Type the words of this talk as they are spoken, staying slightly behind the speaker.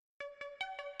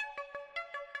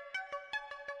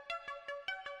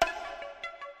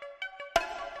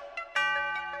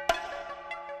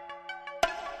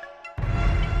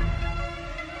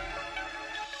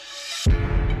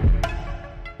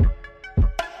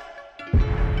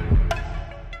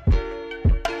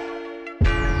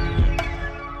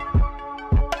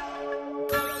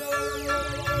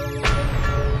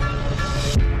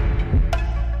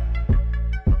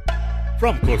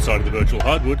From courtside of the virtual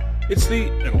hardwood, it's the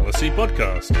NLSC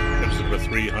podcast, episode number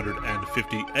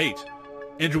 358.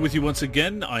 Andrew with you once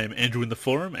again. I am Andrew in the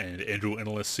forum and Andrew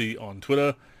NLSC on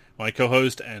Twitter. My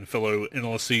co-host and fellow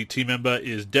NLSC team member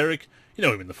is Derek. You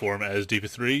know him in the forum as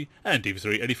Diva3 and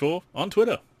Diva384 on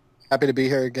Twitter. Happy to be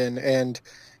here again, and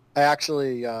I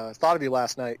actually thought of you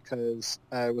last night because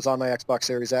I was on my Xbox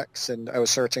Series X and I was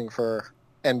searching for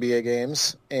NBA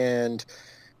games, and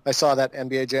I saw that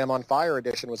NBA Jam on Fire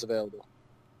edition was available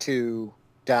to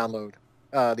download,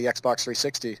 the Xbox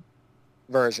 360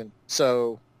 version.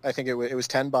 So I think it was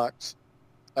 $10.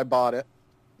 I bought it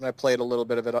and I played a little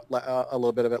bit of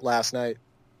it last night.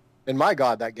 And my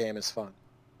God, that game is fun.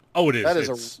 Oh, it is. That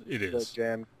is it is.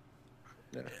 Jam.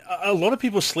 Yeah. A lot of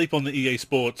people sleep on the EA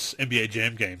Sports NBA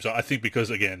Jam games. I think because,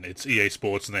 again, it's EA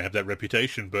Sports and they have that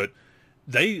reputation, but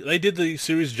they did the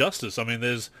series justice. I mean,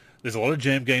 there's a lot of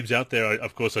Jam games out there.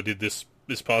 Of course, I did this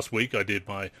past week. I did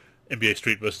my NBA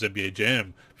Street versus NBA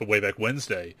Jam for Way Back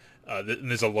Wednesday. And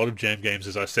there's a lot of Jam games,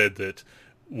 as I said, that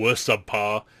were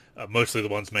subpar, mostly the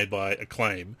ones made by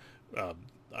Acclaim. I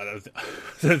don't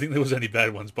think there was any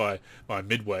bad ones by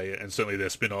Midway, and certainly their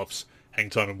spin-offs, Hang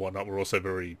Time and whatnot, were also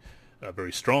very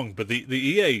strong. But the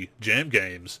EA Jam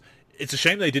games, it's a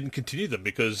shame they didn't continue them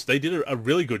because they did a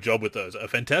really good job with those, a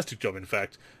fantastic job, in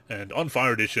fact. And On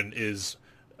Fire Edition is,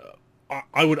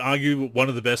 I would argue, one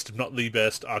of the best, if not the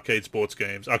best, arcade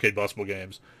basketball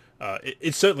games.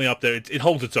 It's certainly up there. It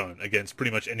holds its own against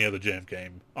pretty much any other Jam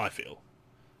game, I feel.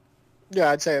 Yeah,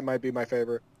 I'd say it might be my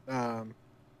favorite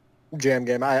Jam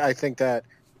game. I think that,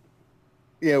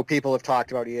 people have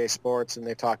talked about EA Sports and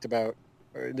they've talked about,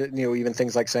 even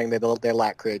things like saying they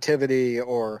lack creativity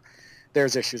or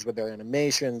there's issues with their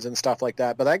animations and stuff like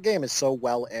that. But that game is so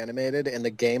well animated and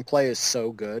the gameplay is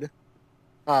so good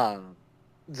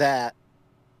that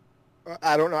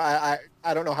I don't know. I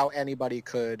don't know how anybody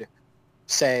could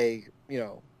say,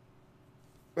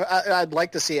 I'd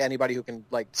like to see anybody who can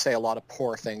say a lot of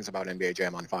poor things about NBA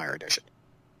Jam on Fire Edition.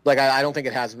 I don't think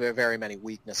it has very many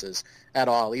weaknesses at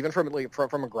all. Even from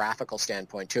a graphical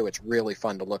standpoint too, it's really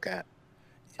fun to look at.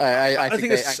 I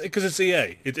think it's because it's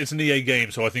EA. It's an EA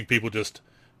game, so I think people just,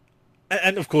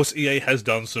 and of course EA has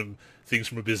done some things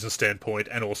from a business standpoint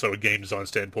and also a game design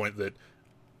standpoint that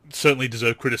certainly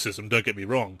deserve criticism. Don't get me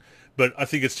wrong, but I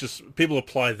think it's just people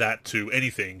apply that to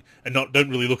anything and don't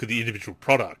really look at the individual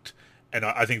product. And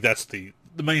I think that's the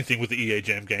main thing with the EA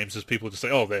Jam games is people just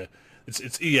say, oh,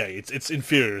 it's EA, it's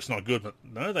inferior, it's not good. But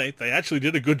no, they actually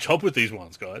did a good job with these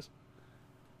ones, guys.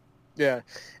 Yeah,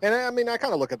 and I mean, I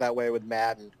kind of look at that way with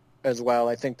Madden as well.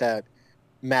 I think that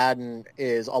Madden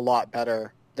is a lot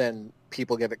better than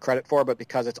people give it credit for, but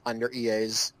because it's under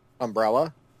EA's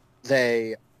umbrella,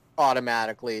 they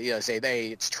automatically say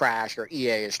it's trash or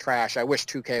EA is trash. I wish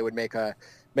 2K would make a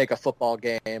football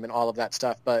game and all of that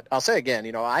stuff. But I'll say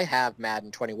again, I have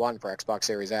Madden 21 for Xbox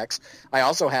Series X. I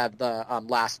also had the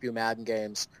last few Madden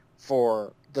games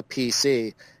for the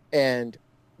PC, and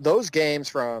those games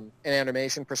from an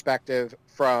animation perspective,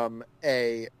 from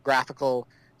a graphical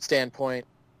standpoint,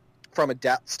 from a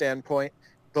depth standpoint,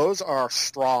 those are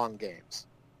strong games.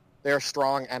 They're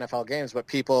strong NFL games, but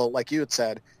people, like you had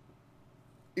said,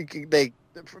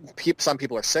 some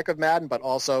people are sick of Madden, but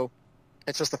also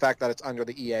it's just the fact that it's under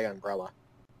the EA umbrella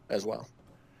as well.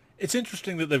 It's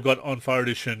interesting that they've got On Fire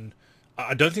Edition.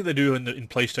 I don't think they do in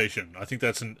PlayStation. I think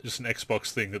that's just an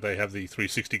Xbox thing that they have the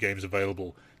 360 games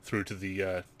available through to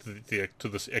the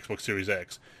Xbox Series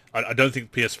X. I don't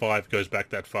think PS5 goes back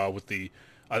that far with the.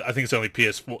 I think it's only the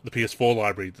PS4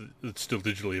 library that's still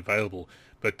digitally available.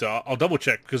 But I'll double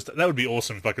check because that would be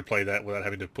awesome if I could play that without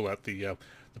having to pull out the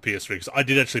PS3. Because I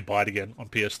did actually buy it again on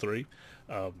PS3.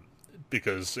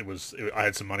 Because I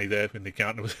had some money there in the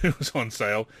account and it was on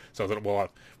sale. So I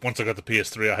thought, once I got the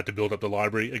PS3, I had to build up the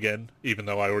library again, even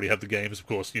though I already have the games. Of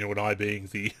course, and I being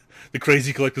the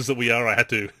crazy collectors that we are, I had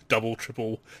to double,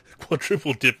 triple,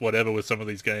 quadruple dip whatever with some of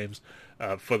these games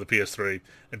for the PS3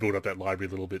 and build up that library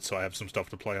a little bit. So I have some stuff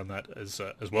to play on that as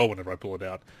well whenever I pull it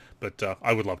out. But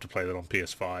I would love to play that on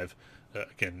PS5.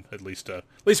 Again, at least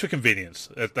for convenience.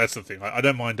 That's the thing. I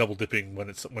don't mind double dipping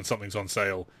when something's on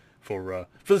sale. For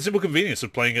the simple convenience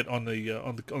of playing it on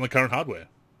the current hardware.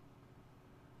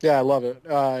 Yeah, I love it.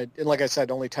 And like I said,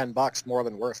 only $10 more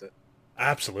than worth it.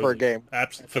 Absolutely, for a game.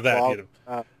 For that,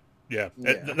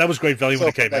 that was great value when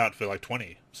it came out for like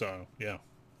 20. So yeah.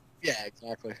 Yeah,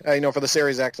 exactly. For the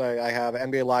Series X, I have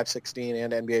NBA Live 16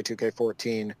 and NBA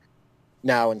 2K14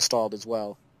 now installed as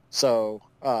well. So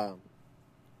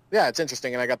yeah, it's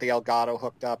interesting. And I got the Elgato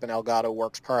hooked up, and Elgato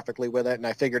works perfectly with it. And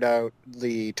I figured out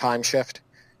the time shift.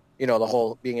 The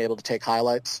whole being able to take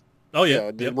highlights Oh you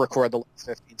yeah, know, yep. record the last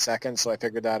 15 seconds. So I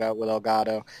figured that out with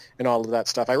Elgato and all of that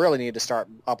stuff. I really need to start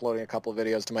uploading a couple of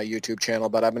videos to my YouTube channel,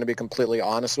 but I'm going to be completely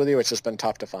honest with you. It's just been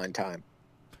tough to find time.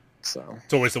 So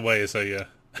It's always the way as a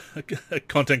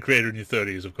content creator in your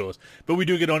 30s, of course. But we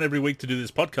do get on every week to do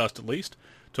this podcast at least,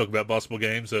 talk about basketball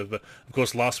games. Of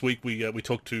course, last week we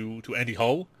talked to Andy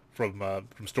Hull from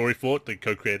Storyfort, the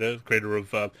creator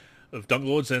of Dunk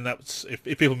Lords, and that's if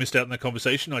people missed out on that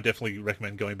conversation, I definitely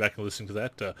recommend going back and listening to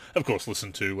that. Of course,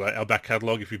 listen to our back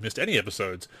catalogue if you've missed any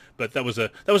episodes. But that was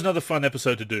another fun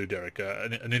episode to do, Derek.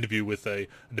 An interview with a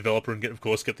developer and get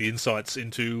the insights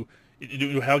into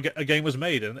how a game was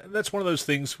made, and that's one of those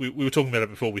things we were talking about it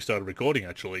before we started recording.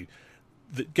 Actually,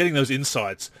 getting those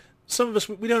insights. Some of us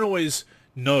we don't always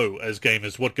know as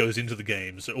gamers what goes into the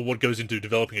games or what goes into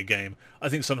developing a game. I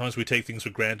think sometimes we take things for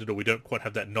granted, or we don't quite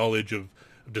have that knowledge of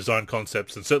design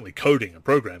concepts and certainly coding and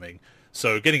programming.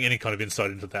 So getting any kind of insight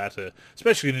into that,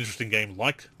 especially an interesting game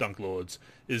like Dunk Lords,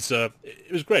 it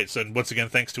was great. So once again,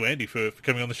 thanks to Andy for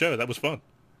coming on the show. That was fun.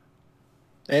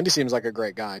 Andy seems like a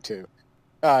great guy too.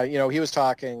 He was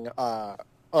talking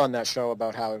on that show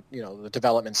about how, the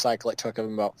development cycle, it took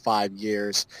him about 5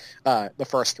 years. The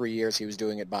first 3 years he was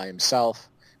doing it by himself,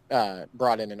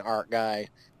 brought in an art guy.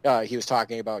 He was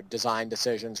talking about design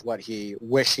decisions, what he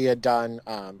wished he had done,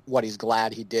 what he's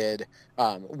glad he did,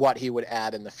 what he would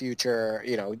add in the future,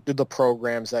 the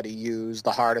programs that he used,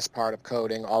 the hardest part of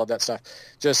coding, all of that stuff.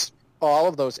 Just all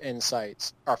of those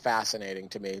insights are fascinating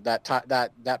to me. That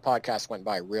podcast went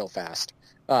by real fast.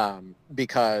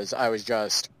 Because I was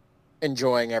just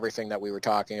enjoying everything that we were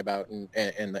talking about in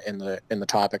the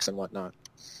topics and whatnot.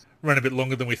 Ran a bit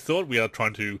longer than we thought. We are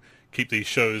trying to keep these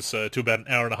shows to about an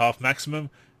hour and a half maximum.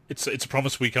 It's a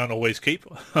promise we can't always keep,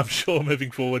 I'm sure,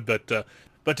 moving forward. But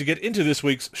to get into this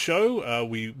week's show,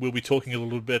 we will be talking a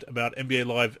little bit about NBA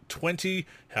Live 20,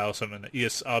 how an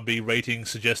ESRB rating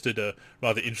suggested a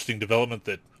rather interesting development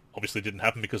that obviously didn't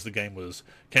happen because the game was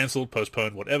cancelled,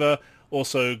 postponed, whatever.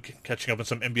 Also catching up on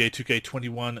some NBA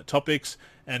 2K21 topics.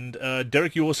 And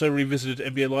Derek, you also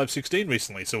revisited NBA Live 16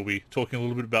 recently, so we'll be talking a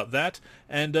little bit about that,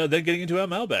 and then getting into our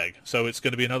mailbag. So it's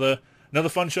going to be another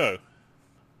fun show.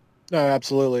 No,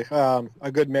 absolutely.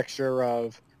 A good mixture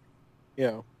of,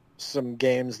 some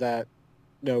games that,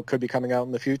 could be coming out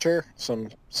in the future, some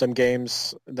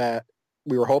games that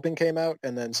we were hoping came out,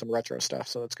 and then some retro stuff.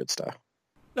 So that's good stuff.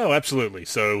 No, absolutely.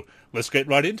 So let's get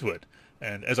right into it.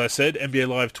 And as I said, NBA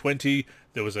Live 20,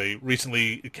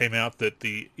 recently it came out that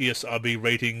the ESRB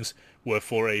ratings were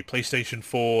for a PlayStation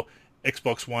 4,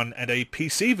 Xbox One, and a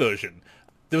PC version.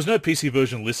 There was no PC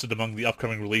version listed among the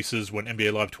upcoming releases when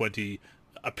NBA Live 20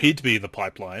 appeared to be in the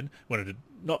pipeline, when it had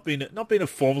not been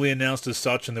formally announced as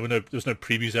such, and there was no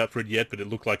previews out for it yet, but it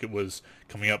looked like it was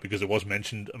coming out because it was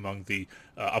mentioned among the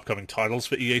upcoming titles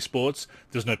for EA Sports.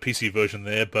 There's no PC version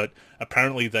there, but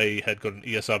apparently they had got an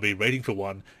ESRB rating for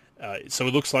one, so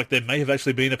it looks like there may have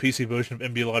actually been a PC version of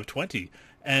NBA Live 20,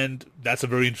 and that's a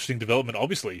very interesting development,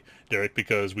 obviously, Derek,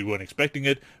 because we weren't expecting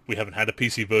it. We haven't had a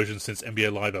PC version since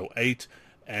NBA Live 08,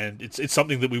 and it's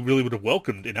something that we really would have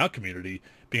welcomed in our community,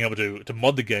 being able to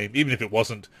mod the game, even if it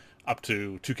wasn't up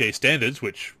to 2K standards,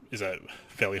 which is a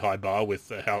fairly high bar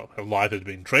with how Live has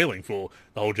been trailing for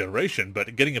the whole generation.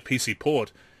 But getting a PC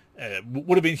port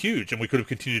would have been huge, and we could have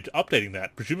continued updating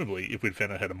that, presumably, if we'd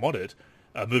found out how to mod it,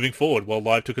 moving forward while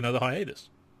Live took another hiatus.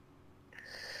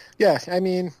 Yeah, I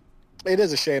mean, it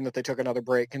is a shame that they took another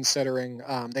break, considering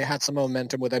they had some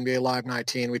momentum with NBA Live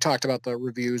 19. We talked about the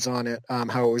reviews on it,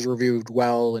 how it was reviewed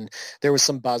well, and there was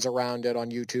some buzz around it on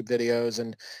YouTube videos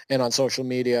and on social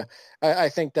media. I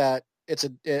think that it's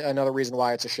another reason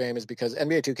why it's a shame is because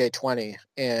NBA 2K20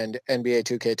 and NBA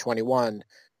 2K21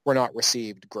 were not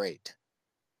received great.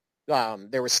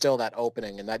 There was still that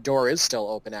opening, and that door is still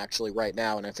open actually right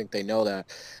now, and I think they know that.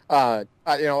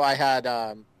 I had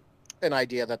an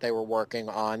idea that they were working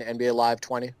on NBA Live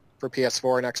 20 for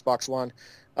PS4 and Xbox One,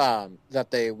 that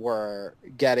they were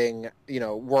getting,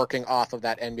 working off of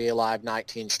that NBA Live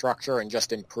 19 structure and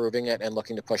just improving it and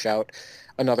looking to push out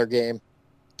another game.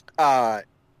 I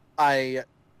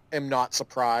am not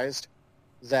surprised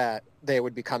that they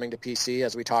would be coming to PC,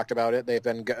 as we talked about it. They've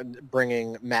been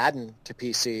bringing Madden to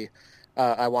PC,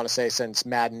 I want to say, since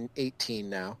Madden 18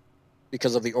 now,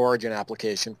 because of the Origin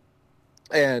application.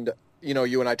 And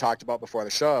you and I talked about before the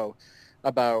show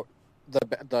about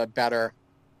the better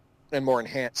and more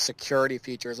enhanced security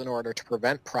features in order to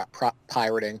prevent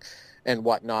pirating and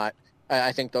whatnot.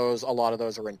 I think a lot of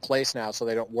those are in place now, so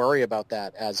they don't worry about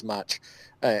that as much.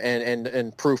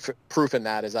 And proof in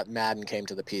that is that Madden came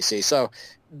to the PC. So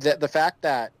the fact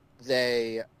that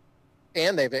they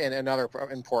and another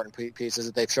important piece is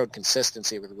that they've showed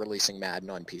consistency with releasing Madden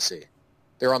on PC.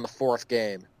 They're on the fourth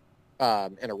game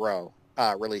in a row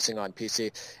releasing on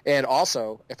PC. And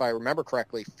also, if I remember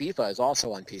correctly, FIFA is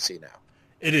also on PC now.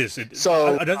 It is.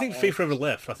 So I don't think FIFA ever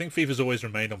left. I think FIFA's always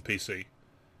remained on PC.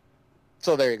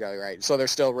 So there you go, right? So they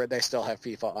still have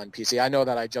FIFA on PC. I know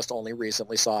that I just only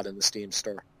recently saw it in the Steam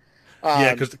store.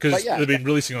 Yeah, because they've been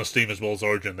releasing on Steam as well as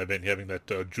Origin. They've been having that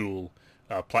dual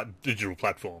digital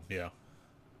platform. Yeah.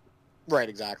 Right,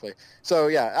 exactly. So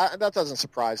yeah, that doesn't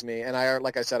surprise me. And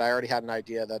like I said, I already had an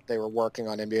idea that they were working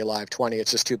on NBA Live 20.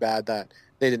 It's just too bad that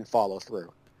they didn't follow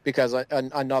through, because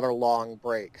another long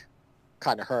break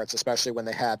kind of hurts, especially when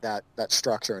they had that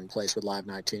structure in place with Live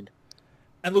 19.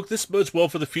 And look, this bodes well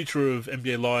for the future of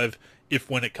NBA Live if,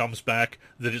 when it comes back,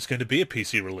 that it's going to be a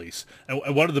PC release.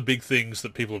 And one of the big things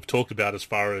that people have talked about as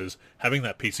far as having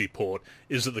that PC port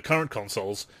is that the current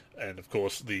consoles, and of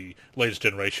course the latest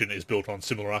generation, is built on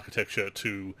similar architecture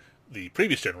to the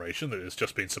previous generation that has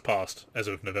just been surpassed as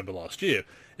of November last year,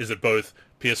 is that both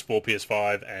PS4,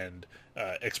 PS5, and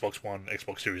Xbox One,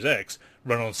 Xbox Series X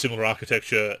run on similar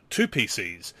architecture to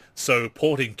PCs. So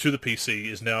porting to the PC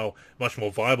is now much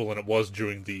more viable than it was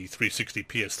during the 360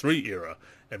 PS3 era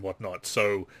and whatnot.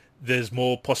 So there's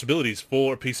more possibilities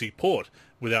for a PC port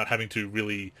without having to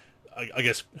really, I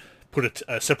guess, put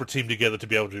a separate team together to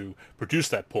be able to produce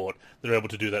that port. They're able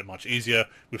to do that much easier.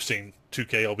 We've seen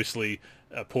 2K obviously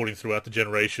porting throughout the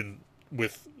generation,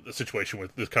 with the situation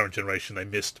with the current generation they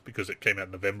missed because it came out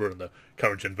in November, and the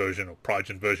current gen version, or prior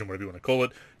gen version, whatever you want to call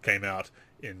it, came out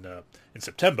in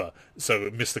September. So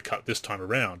it missed the cut this time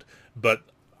around. But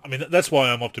I mean, that's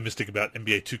why I'm optimistic about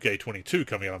NBA 2K22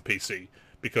 coming out on PC,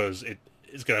 because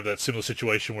it's going to have that similar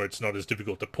situation where it's not as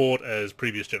difficult to port as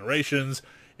previous generations.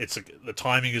 The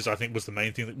timing I think was the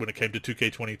main thing when it came to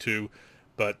 2K22,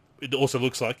 but it also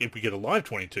looks like if we get a Live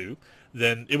 22,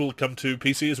 then it will come to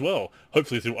PC as well,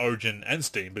 hopefully through Origin and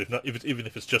Steam. But even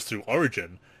if it's just through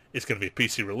Origin, it's going to be a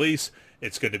PC release.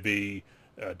 It's going to be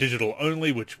digital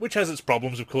only, which has its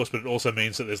problems, of course, but it also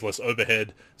means that there's less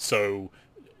overhead, so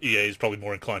EA is probably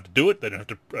more inclined to do it. They don't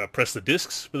have to press the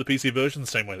discs for the PC version, the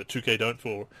same way that 2K don't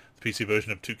for the PC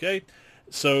version of 2K.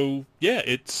 So, yeah,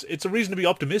 it's a reason to be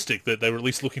optimistic that they were at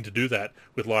least looking to do that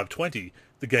with Live 20.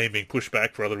 The game being pushed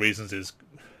back for other reasons is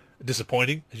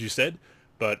disappointing, as you said,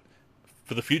 but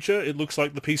for the future, it looks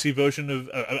like the PC version of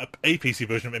a PC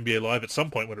version of NBA Live at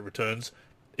some point when it returns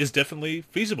is definitely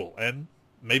feasible and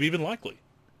maybe even likely.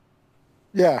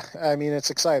 Yeah, I mean, it's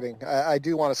exciting. I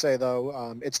do want to say,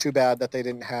 though, it's too bad that they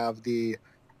didn't have the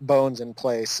bones in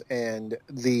place and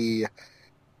the,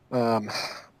 I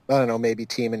don't know, maybe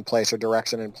team in place or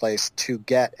direction in place to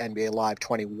get NBA Live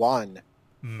 21,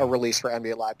 a release for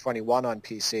NBA Live 21 on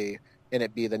PC, and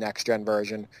it be the next-gen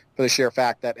version, for the sheer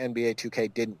fact that NBA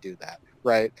 2K didn't do that,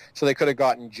 right? So they could have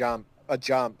gotten a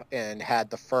jump and had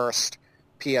the first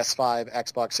PS5,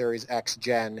 Xbox Series X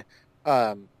gen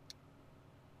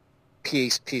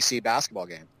PC basketball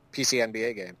game, PC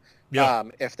NBA game. Yeah.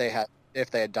 If they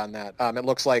had done that. It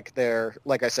looks like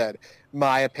like I said,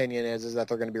 my opinion is that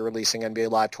they're going to be releasing NBA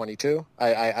Live 22.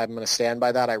 I'm going to stand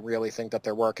by that. I really think that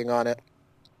they're working on it.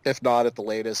 If not, at the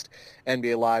latest,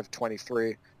 NBA Live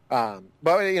 23. But,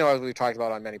 as we've talked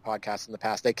about on many podcasts in the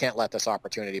past, they can't let this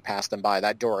opportunity pass them by.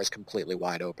 That door is completely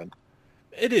wide open.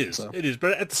 It is.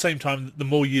 But at the same time, the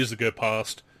more years that go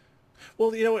past,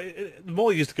 the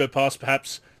more years that go past,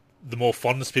 perhaps the more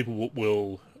fondness people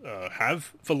will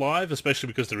have for Live, especially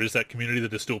because there is that community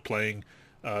that is still playing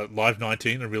Live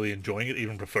 19 and really enjoying it,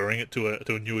 even preferring it to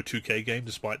a newer 2K game,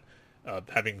 despite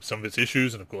having some of its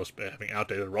issues, and of course having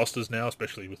outdated rosters now,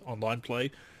 especially with online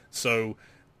play. So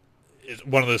it's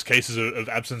one of those cases of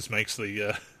absence makes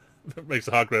the makes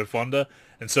the heart grow fonder,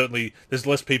 and certainly there's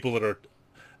less people that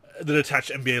attach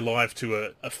NBA Live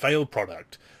to a failed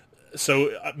product.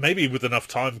 So maybe with enough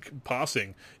time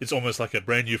passing, it's almost like a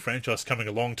brand new franchise coming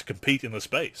along to compete in the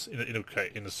space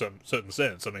in a certain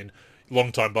sense. I mean,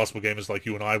 long-time basketball gamers like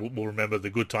you and I will remember the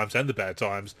good times and the bad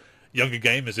times. Younger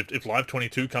gamers, if Live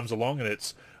 22 comes along and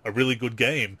it's a really good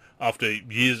game after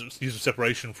years of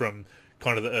separation from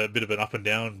kind of a bit of an up and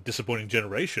down, disappointing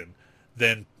generation,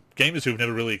 then gamers who have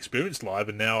never really experienced Live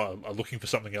and now are looking for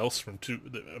something else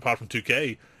apart from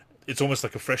 2K, it's almost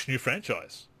like a fresh new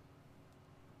franchise.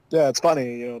 Yeah, it's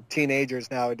funny.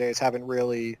 Teenagers nowadays haven't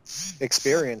really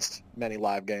experienced many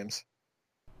Live games,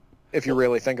 if you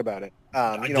really think about it.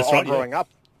 Growing up,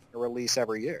 a release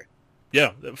every year.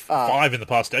 Yeah, 5 in the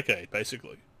past decade,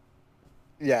 basically.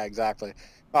 Yeah, exactly.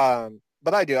 But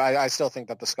I still think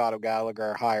that the Scott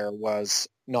O'Gallagher hire was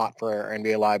not for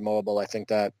NBA Live Mobile. I think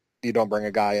that you don't bring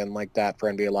a guy in like that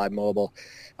for NBA Live Mobile.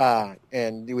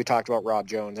 And we talked about Rob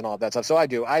Jones and all that stuff. So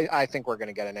I think we're going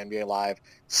to get an NBA Live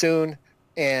soon,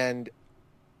 and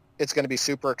it's going to be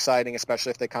super exciting,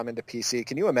 especially if they come into PC.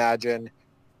 Can you imagine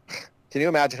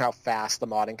how fast the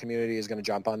modding community is going to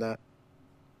jump on that?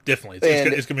 Definitely.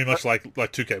 It's going to be much like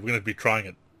 2K. We're going to be trying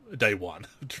it day one,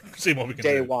 see what we can do.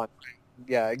 Day one.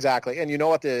 Yeah, exactly. And you know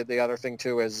what the other thing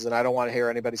too is, and I don't want to hear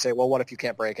anybody say, well, what if you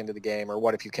can't break into the game, or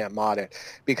what if you can't mod it?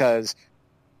 Because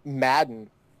Madden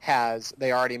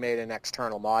they already made an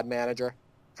external mod manager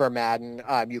for Madden.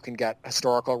 You can get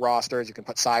historical rosters, you can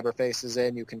put cyberfaces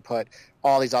in, you can put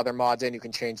all these other mods in, you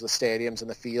can change the stadiums and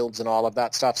the fields and all of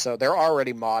that stuff. So they're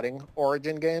already modding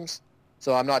Origin games.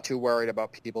 So I'm not too worried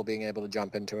about people being able to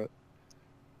jump into it.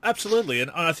 Absolutely,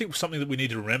 and I think something that we need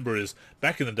to remember is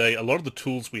back in the day, a lot of the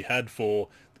tools we had for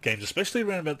games, especially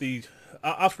around about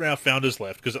after our founders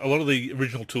left, because a lot of the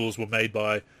original tools were made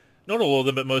by, not all of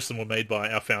them, but most of them were made by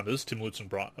our founders, Tim Lutz and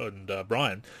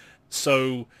Brian.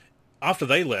 So after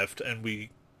they left, and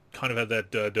we kind of had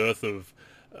that dearth of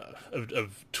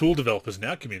tool developers in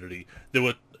our community, there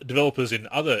were developers in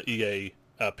other EA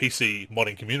PC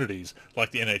modding communities, like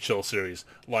the NHL series,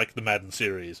 like the Madden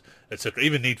series, etc.,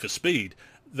 even Need for Speed.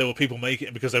 There were people making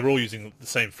it because they were all using the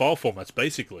same file formats,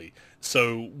 basically.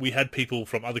 So we had people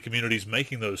from other communities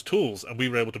making those tools, and we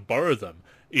were able to borrow them,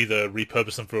 either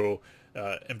repurpose them for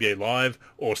NBA Live,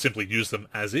 or simply use them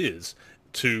as is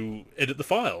to edit the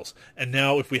files. And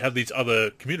now if we have these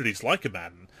other communities like a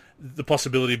Madden, the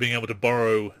possibility of being able to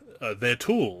borrow their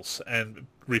tools and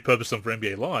repurpose them for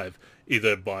NBA Live,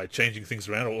 either by changing things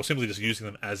around or simply just using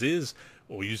them as is,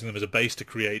 or using them as a base to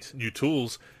create new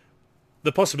tools,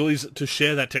 the possibilities to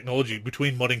share that technology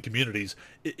between modding communities,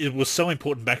 it was so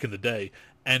important back in the day,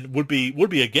 and would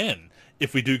be again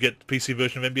if we do get the PC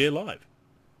version of NBA Live.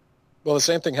 Well, the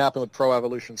same thing happened with Pro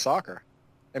Evolution Soccer.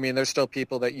 I mean, there's still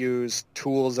people that use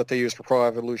tools that they use for Pro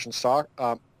Evolution Soccer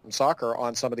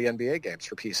on some of the NBA games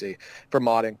for PC, for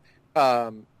modding.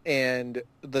 And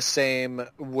the same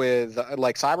with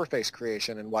like cyberface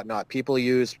creation and whatnot. People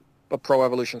use Pro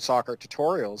Evolution Soccer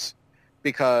tutorials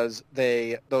because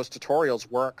those tutorials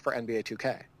work for NBA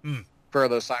 2K for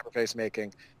those cyberface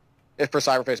making,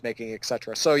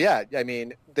 etc. So yeah, I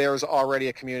mean, there's already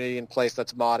a community in place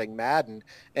that's modding Madden,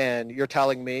 and you're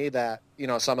telling me that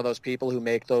some of those people who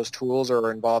make those tools or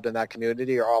are involved in that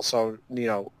community are also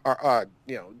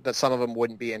that some of them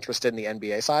wouldn't be interested in the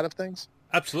NBA side of things.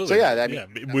 Absolutely. So yeah, I mean,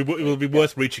 it will be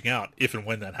worth reaching out if and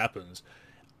when that happens.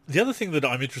 The other thing that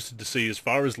I'm interested to see as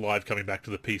far as Live coming back to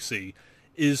the PC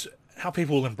is how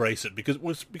people will embrace it, because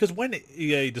when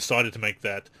EA decided to make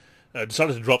that,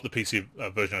 decided to drop the PC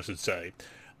version, I should say,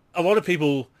 a lot of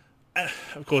people,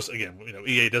 of course, again,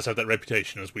 EA does have that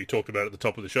reputation, as we talked about at the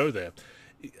top of the show there.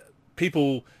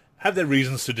 People have their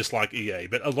reasons to dislike EA,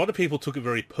 but a lot of people took it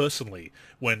very personally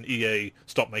when EA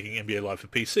stopped making NBA Live for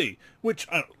PC, which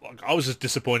I was as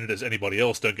disappointed as anybody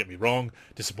else, don't get me wrong.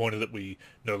 Disappointed that we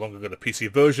no longer got a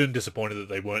PC version, disappointed that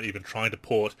they weren't even trying to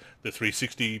port the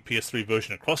 360 PS3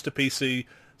 version across to PC,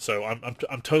 so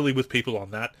I'm totally with people on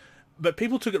that. But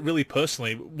people took it really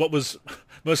personally, what was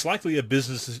most likely a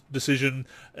business decision,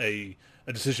 a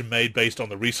decision made based on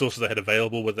the resources they had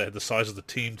available, whether they had the size of the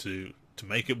team to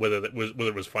make it, whether it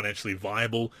was financially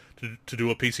viable to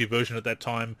do a PC version at that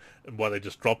time, and why they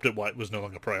just dropped it, why it was no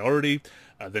longer a priority.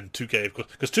 Then 2K, of course,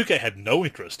 because 2K had no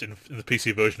interest in the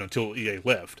PC version until EA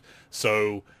left.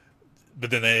 So,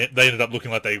 but then they ended up looking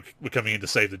like they were coming in to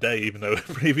save the day, even though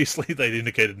previously they'd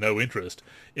indicated no interest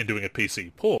in doing a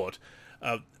PC port.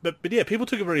 But yeah, people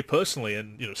took it very personally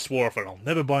and swore off, I'll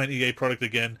never buy an EA product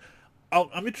again.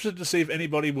 I'm interested to see if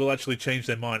anybody will actually change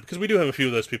their mind, because we do have a few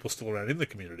of those people still around in the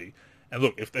community. And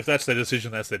look, if that's their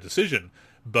decision, that's their decision.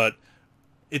 But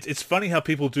it's funny how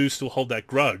people do still hold that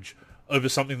grudge over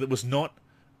something that was not.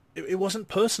 It wasn't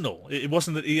personal. It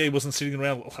wasn't that EA wasn't sitting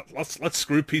around. Let's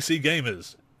screw PC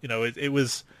gamers. It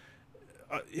was.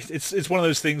 It's one of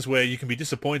those things where you can be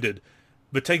disappointed,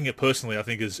 but taking it personally, I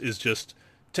think, is just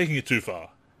taking it too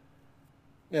far.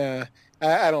 Yeah,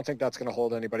 I don't think that's going to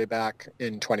hold anybody back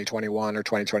in 2021 or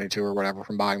 2022 or whatever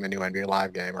from buying the new NBA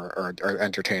Live game or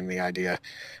entertaining the idea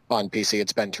on PC.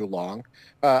 It's been too long.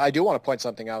 I do want to point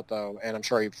something out, though, and I'm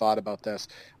sure you've thought about this.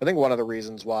 I think one of the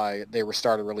reasons why they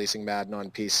started releasing Madden on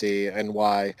PC and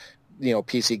why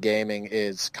PC gaming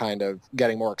is kind of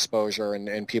getting more exposure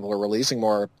and people are releasing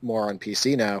more on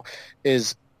PC now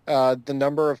is the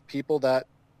number of people that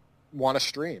want to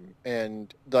stream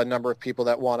and the number of people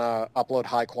that want to upload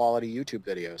high quality YouTube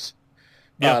videos.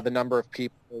 Yeah. The number of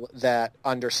people that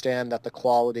understand that the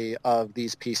quality of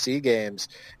these PC games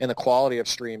and the quality of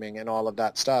streaming and all of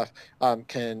that stuff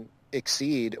can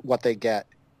exceed what they get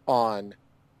on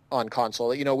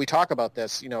console. You know, we talk about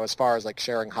this, you know, as far as like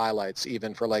sharing highlights,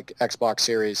 even for like Xbox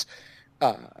Series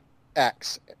uh,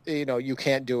 X. You know, you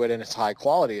can't do it in as high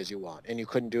quality as you want, and you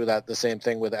couldn't do that the same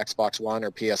thing with Xbox One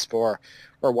or PS4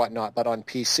 or whatnot. But on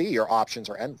PC, your options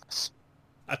are endless.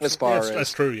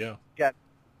 That's true.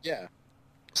 Yeah.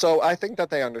 So I think that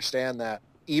they understand that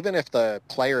even if the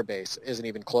player base isn't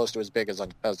even close to as big as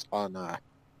on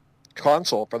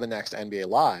console for the next NBA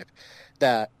Live,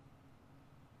 that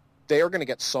they are going to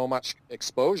get so much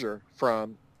exposure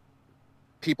from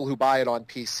people who buy it on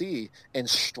PC and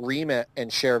stream it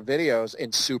and share videos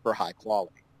in super high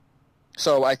quality.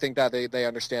 So I think that they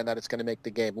understand that it's going to make the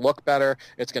game look better.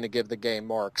 It's going to give the game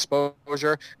more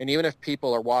exposure. And even if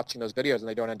people are watching those videos and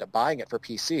they don't end up buying it for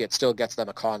PC, it still gets them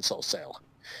a console sale.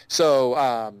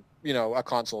 So, you know, a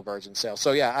console version sale.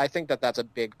 So, yeah, I think that that's a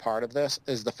big part of this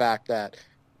is the fact that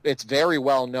it's very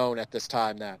well known at this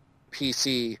time that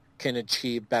PC can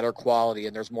achieve better quality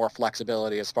and there's more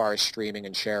flexibility as far as streaming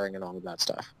and sharing and all of that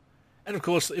stuff. And of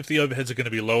course, if the overheads are going to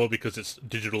be lower because it's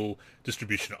digital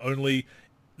distribution only,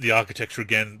 the architecture,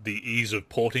 again, the ease of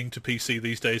porting to PC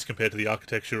these days compared to the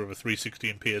architecture of a 360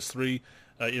 and PS3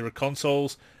 era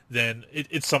consoles, then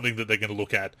it's something that they're going to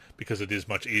look at because it is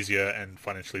much easier and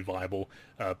financially viable,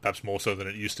 perhaps more so than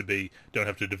it used to be. Don't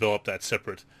have to develop that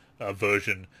separate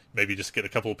version. Maybe just get a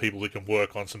couple of people who can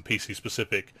work on some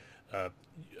PC-specific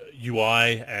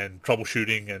UI and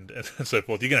troubleshooting and so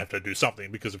forth. You're going to have to do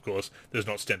something because, of course, there's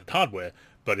not standard hardware,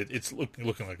 but it's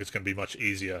looking like it's going to be much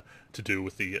easier to do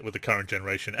with the current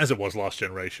generation as it was last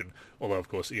generation, although, of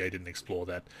course, EA didn't explore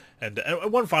that. And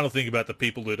one final thing about the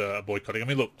people that are boycotting. I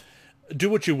mean, look, do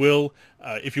what you will.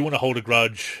 If you want to hold a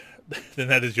grudge, then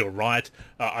that is your right.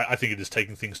 I think it is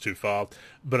taking things too far.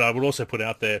 But I would also put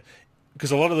out there,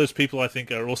 because a lot of those people, I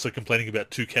think, are also complaining about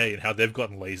 2K and how they've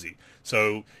gotten lazy.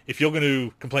 So if you're going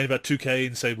to complain about 2K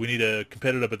and say we need a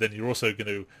competitor, but then you're also going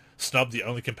to snub the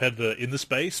only competitor in the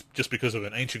space just because of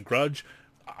an ancient grudge,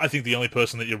 I think the only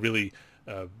person that you're really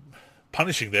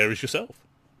punishing there is yourself.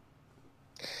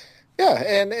 Yeah,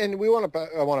 and I want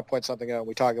to point something out.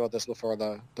 We talked about this before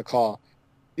the call.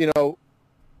 You know,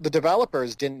 the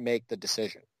developers didn't make the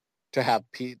decision to have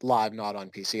Live not on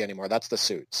PC anymore. That's the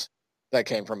suits that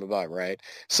came from above, right?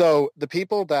 So the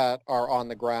people that are on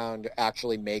the ground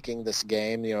actually making this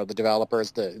game, you know, the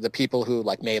developers, the people who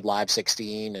like made Live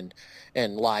 16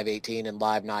 and Live 18 and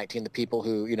Live 19, the people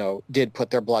who, you know, did put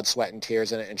their blood, sweat, and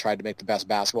tears in it and tried to make the best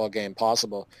basketball game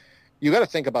possible, you got to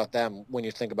think about them when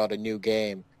you think about a new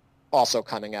game also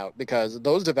coming out, because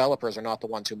those developers are not the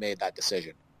ones who made that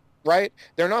decision, right?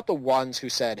 They're not the ones who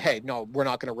said, hey, no, we're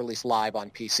not going to release Live on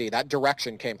PC. That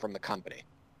direction came from the company,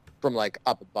 from like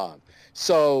up above.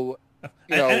 So,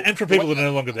 you know, and for people that are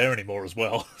no longer there anymore as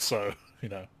well. So, you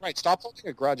know, right. Stop holding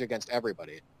a grudge against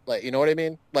everybody. Like, you know what I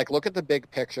mean? Like, look at the big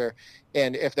picture.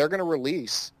 And if they're going to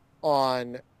release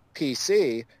on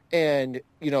PC and,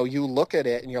 you know, you look at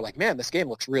it and you're like, man, this game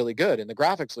looks really good and the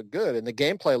graphics look good and the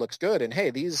gameplay looks good. And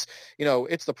hey, these, you know,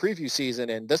 it's the preview season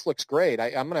and this looks great.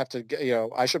 I'm going to have to, you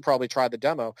know, I should probably try the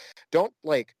demo. Don't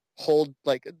like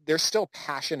there's still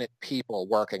passionate people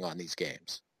working on these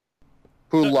games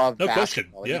who love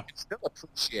basketball. Yeah. You can still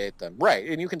appreciate them. Right.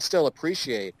 And you can still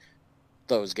appreciate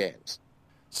those games.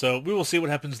 So we will see what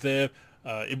happens there.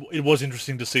 It was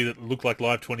interesting to see that it looked like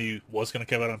Live 20 was going to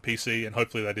come out on PC, and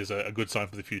hopefully that is a good sign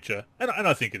for the future. And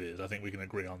I think it is. I think we can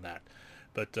agree on that.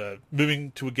 But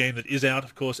moving to a game that is out,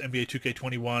 of course, NBA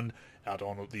 2K21, out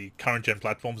on the current-gen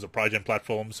platforms, the prior-gen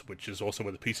platforms, which is also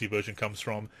where the PC version comes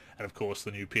from, and of course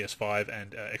the new PS5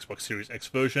 and Xbox Series X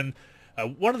version.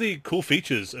 One of the cool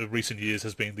features of recent years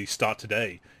has been the Start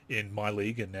Today in My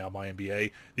League and now My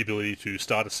NBA, the ability to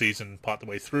start a season part the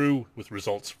way through with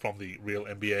results from the real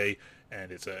NBA,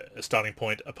 and it's a starting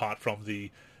point apart from the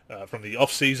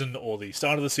off season or the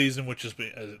start of the season, which has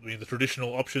been the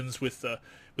traditional options with the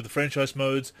franchise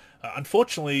modes.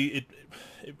 Unfortunately,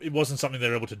 it wasn't something they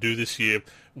were able to do this year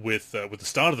with the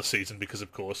start of the season, because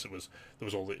of course it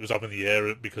was up in the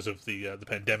air because of the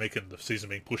pandemic and the season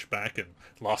being pushed back, and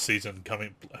last season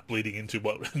bleeding into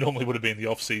what normally would have been the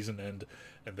off season and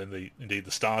then the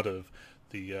start of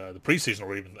the preseason,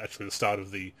 or even actually the start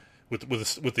of the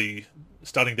with the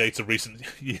starting dates of recent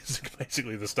years.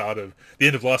 Basically the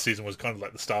end of last season was kind of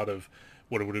like the start of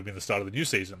what it would have been the start of the new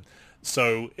season.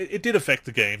 So it did affect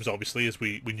the games, obviously, as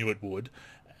we knew it would.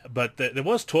 But there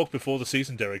was talk before the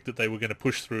season, Derek, that they were going to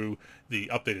push through the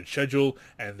updated schedule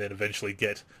and then eventually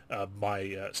get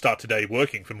my Start Today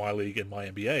working for My League and My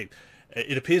NBA.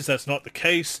 It appears that's not the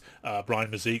case. Brian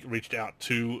Mazik reached out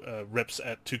to reps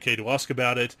at 2K to ask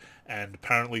about it, and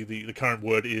apparently the current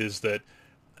word is that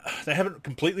they haven't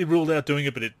completely ruled out doing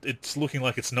it, but it's looking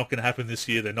like it's not going to happen this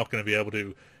year. They're not going to be able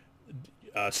to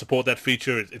support that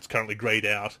feature. It's currently grayed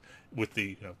out with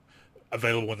the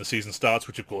available when the season starts,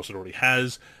 which of course it already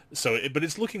has. But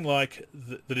it's looking like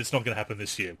that it's not going to happen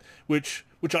this year, which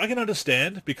I can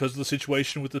understand because of the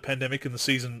situation with the pandemic and the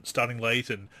season starting late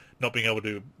and not being able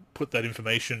to put that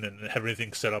information and have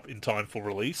anything set up in time for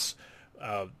release.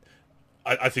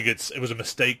 I think it was a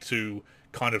mistake to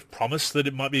kind of promise that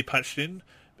it might be patched in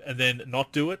and then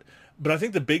not do it. But I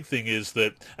think the big thing is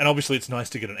that, and obviously it's nice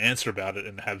to get an answer about it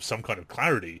and have some kind of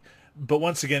clarity, but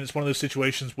once again, it's one of those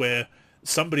situations where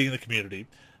somebody in the community,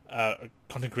 a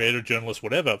content creator, journalist,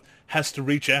 whatever, has to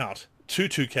reach out to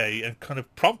 2K and kind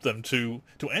of prompt them to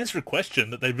answer a question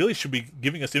that they really should be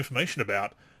giving us information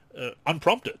about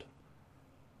unprompted.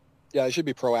 Yeah, they should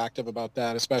be proactive about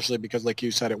that, especially because, like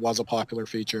you said, it was a popular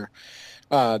feature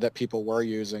that people were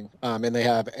using, and they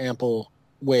have ample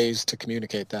ways to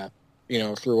communicate that,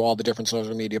 through all the different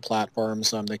social media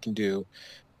platforms. They can do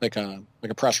like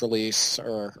a press release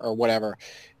or whatever.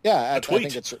 Yeah, I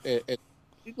think it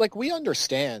like we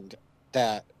understand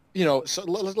that. So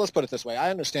let's put it this way.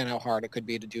 I understand how hard it could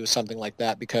be to do something like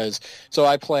that because, so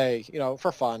I play,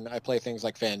 for fun, I play things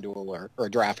like FanDuel or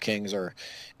DraftKings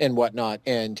and whatnot.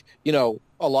 And,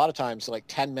 a lot of times, like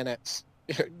 10 minutes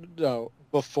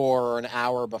before or an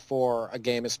hour before a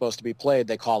game is supposed to be played,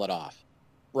 they call it off,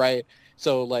 right?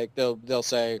 So like they'll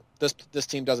say this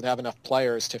team doesn't have enough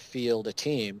players to field a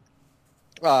team.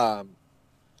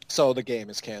 So the game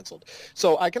is canceled.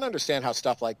 So I can understand how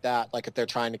stuff like that, like if they're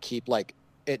trying to keep like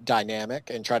it dynamic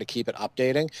and try to keep it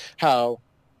updating, how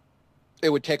it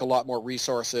would take a lot more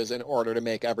resources in order to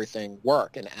make everything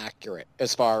work and accurate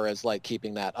as far as like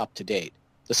keeping that up to date,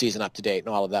 the season up to date and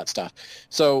all of that stuff.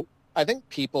 So I think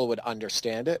people would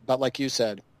understand it, but like you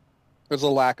said, there's a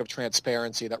lack of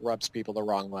transparency that rubs people the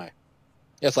wrong way.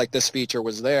 It's like this feature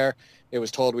was there. It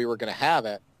was told we were going to have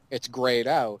it. It's grayed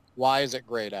out. Why is it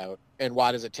grayed out? And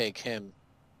why does it take him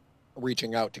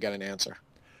reaching out to get an answer?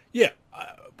 Yeah,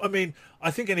 I mean, I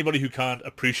think anybody who can't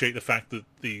appreciate the fact that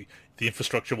the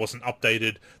infrastructure wasn't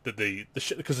updated, that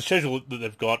because the schedule that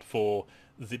they've got for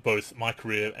both my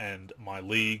career and my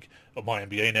league, or my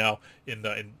NBA now in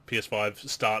PS5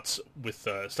 starts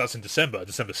in December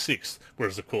 6th,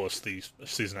 whereas of course the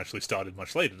season actually started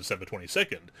much later, December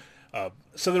 22nd.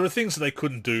 So there are things that they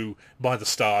couldn't do by the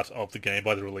start of the game,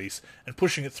 by the release, and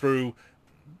pushing it through.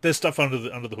 There's stuff under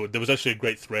the hood. There was actually a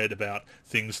great thread about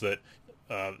things that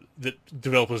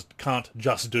developers can't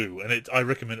just do, and I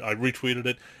retweeted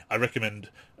it. I recommend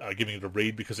giving it a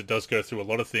read because it does go through a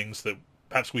lot of things that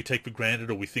perhaps we take for granted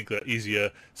or we think that are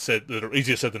easier said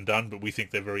than done, but we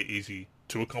think they're very easy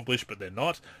to accomplish, but they're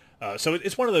not. So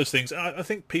it's one of those things. And I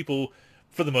think people,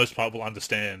 for the most part, will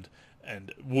understand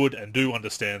and would and do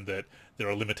understand that there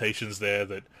are limitations there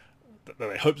that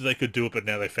they hoped that they could do it, but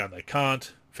now they found they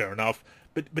can't. Fair enough.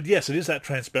 But yes, it is that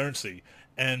transparency.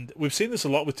 And we've seen this a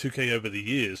lot with 2K over the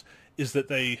years, is that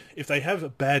if they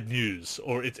have bad news,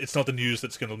 or it's not the news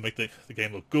that's going to make the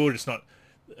game look good, it's not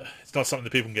something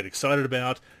that people can get excited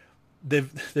about, they're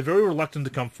very reluctant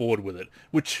to come forward with it,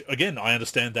 which, again, I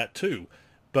understand that too.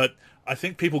 But I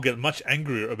think people get much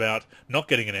angrier about not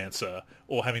getting an answer,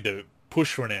 or having to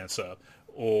push for an answer,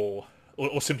 or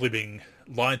simply being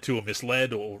lied to or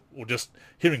misled, or just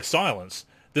hearing silence,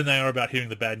 than they are about hearing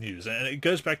the bad news. And it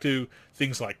goes back to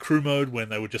things like crew mode, when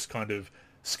they would just kind of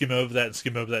skim over that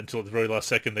until at the very last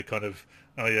second they kind of,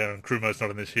 oh yeah, and crew mode's not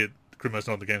in this year, crew mode's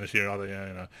not in the game this year either,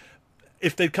 yeah,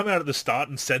 If they'd come out at the start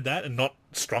and said that and not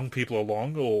strung people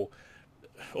along or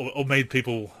made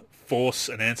people force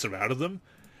an answer out of them,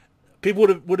 people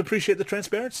would appreciate the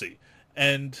transparency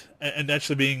and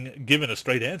actually being given a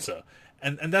straight answer.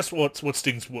 And that's what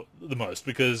stings the most,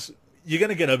 because you're going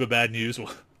to get over bad news.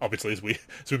 Well, obviously, as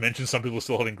we mentioned, some people are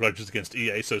still holding grudges against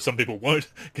EA, so some people won't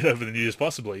get over the news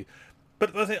possibly.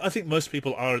 But I think most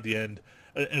people are at the end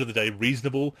of the day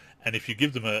reasonable, and if you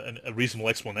give them a reasonable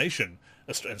explanation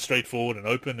and straightforward and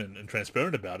open and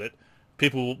transparent about it,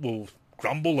 people will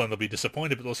grumble and they'll be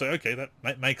disappointed, but they'll say, okay,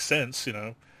 that makes sense,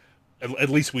 at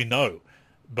least we know.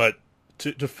 But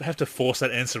to have to force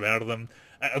that answer out of them,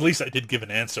 at least I did give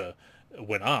an answer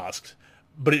when asked,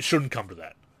 but it shouldn't come to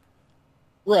that.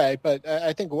 Right, but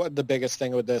I think what the biggest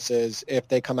thing with this is if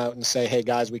they come out and say, hey,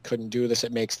 guys, we couldn't do this,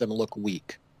 it makes them look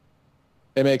weak.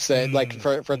 It makes them,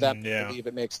 for them to believe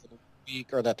it makes them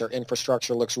weak, or that their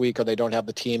infrastructure looks weak, or they don't have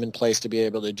the team in place to be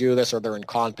able to do this, or they're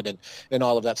incompetent and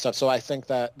all of that stuff. So I think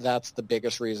that's the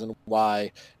biggest reason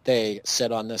why they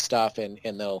sit on this stuff, and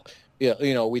they'll,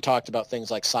 we talked about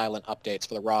things like silent updates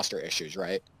for the roster issues,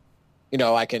 right?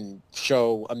 I can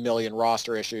show a million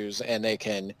roster issues, and they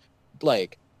can,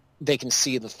 they can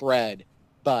see the thread,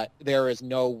 but there is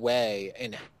no way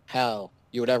in hell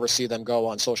you would ever see them go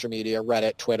on social media,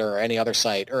 Reddit, Twitter, or any other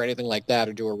site or anything like that,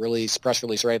 or do a press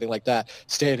release or anything like that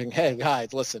stating, hey,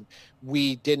 guys, listen,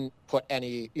 we didn't put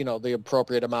any, the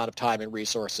appropriate amount of time and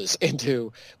resources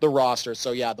into the roster.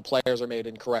 So, yeah, the players are made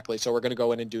incorrectly, so we're going to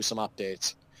go in and do some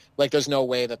updates. Like, there's no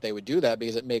way that they would do that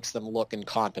because it makes them look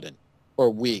incompetent or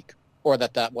weak, or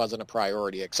that wasn't a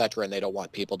priority, et cetera, and they don't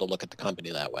want people to look at the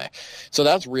company that way. So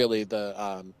that's really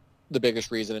the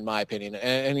biggest reason, in my opinion.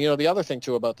 And the other thing,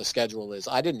 too, about the schedule is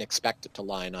I didn't expect it to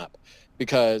line up,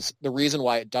 because the reason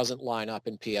why it doesn't line up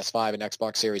in PS5 and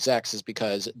Xbox Series X is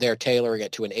because they're tailoring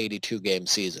it to an 82-game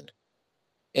season.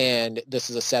 And this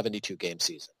is a 72-game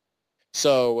season.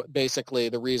 So basically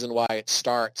the reason why it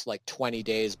starts like 20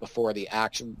 days before the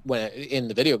action, when in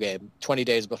the video game, 20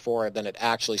 days before than it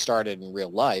actually started in real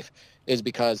life, is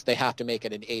because they have to make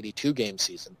it an 82-game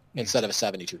season instead of a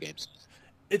 72-game season.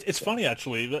 It's funny,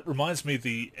 actually. That reminds me,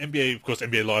 the NBA, of course,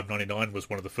 NBA Live 99 was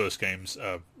one of the first games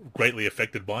greatly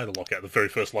affected by the lockout, the very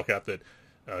first lockout that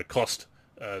cost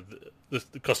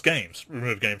games,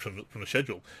 removed games from the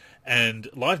schedule. And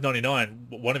Live 99,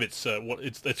 one of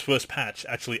its first patch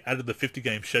actually added the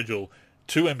 50-game schedule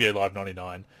to NBA Live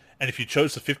 99. And if you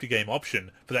chose the 50-game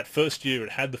option, for that first year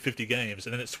it had the 50 games,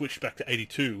 and then it switched back to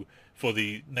 82 for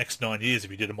the next 9 years if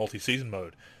you did a multi-season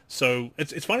mode. So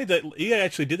it's funny that EA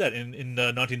actually did that in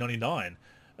 1999.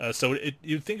 So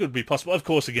you'd think it would be possible. Of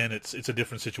course, again, it's a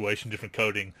different situation, different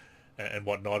coding and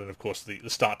whatnot. And of course, the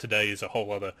start today is a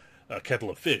whole other kettle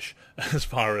of fish as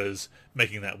far as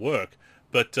making that work.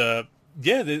 But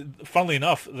funnily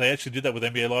enough, they actually did that with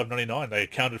NBA Live 99. They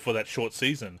accounted for that short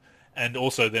season. And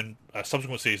also then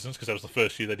subsequent seasons, because that was the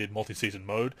first year they did multi-season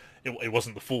mode. It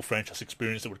wasn't the full franchise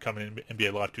experience that would come in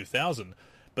NBA Live 2000.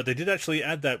 But they did actually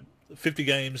add that 50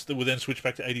 games that would then switch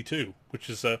back to 82, which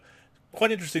is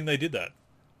quite interesting they did that.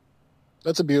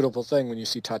 That's a beautiful thing when you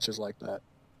see touches like that.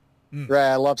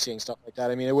 Right, I love seeing stuff like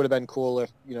that. I mean, it would have been cool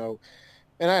if,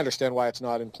 and I understand why it's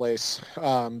not in place,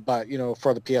 but,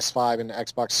 for the PS5 and the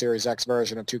Xbox Series X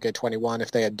version of 2K21,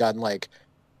 if they had done like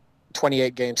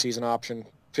 28-game season option,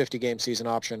 50-game season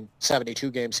option,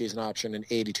 72-game season option, and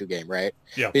 82-game, right?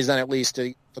 Yeah. Because then at least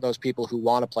for those people who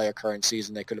want to play a current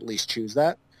season, they could at least choose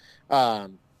that.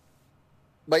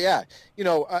 But yeah,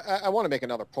 I want to make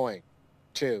another point,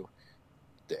 too.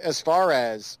 As far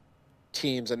as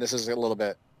teams, and this is a little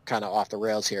bit kind of off the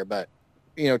rails here, but,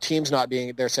 teams not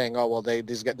being, they're saying, oh, well,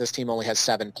 this team only has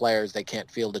 7 players, they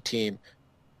can't field a team,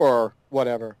 or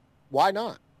whatever. Why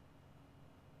not?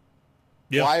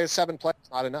 Yeah. Why is 7 players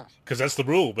not enough? Because that's the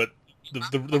rule, but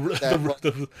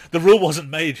the rule wasn't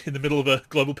made in the middle of a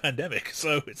global pandemic,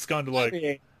 so it's kind of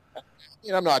like...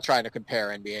 I'm not trying to compare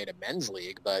NBA to men's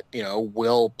league, but,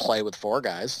 we'll play with 4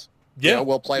 guys. Yeah.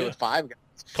 We'll play with 5 guys.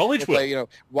 College will.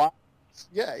 Play,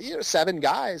 7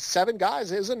 guys. 7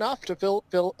 guys is enough to field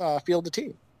the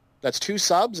team. That's 2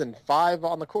 subs and 5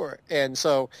 on the court. And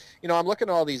so, I'm looking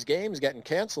at all these games getting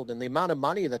canceled and the amount of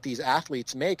money that these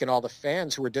athletes make and all the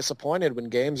fans who are disappointed when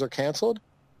games are canceled.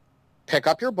 Pick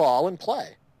up your ball and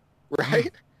play,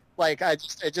 right? Like,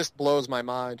 it just blows my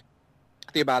mind,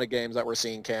 the amount of games that we're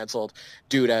seeing canceled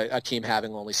due to a team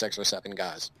having only 6 or 7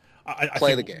 guys. I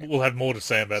play think the game. We'll have more to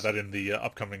say about that in the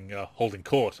upcoming holding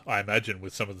court, I imagine,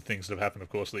 with some of the things that have happened. Of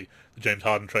course, the James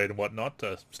Harden trade and whatnot.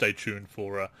 Stay tuned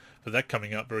for that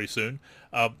coming up very soon.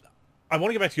 I want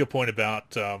to get back to your point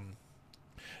about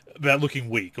looking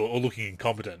weak or looking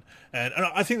incompetent, and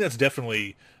I think that's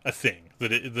definitely a thing.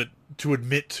 That to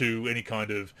admit to any kind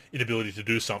of inability to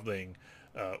do something.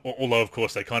 Although, of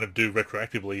course, they kind of do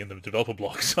retroactively in the developer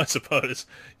blocks, I suppose,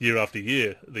 year after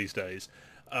year these days.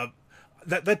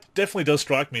 That definitely does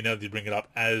strike me now that you bring it up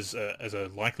as a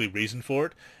likely reason for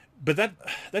it. But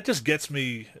that just gets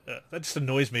me, that just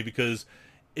annoys me because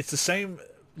it's the same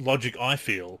logic I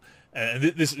feel, and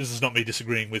this is not me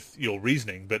disagreeing with your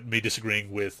reasoning, but me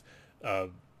disagreeing with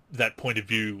that point of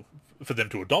view for them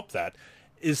to adopt that,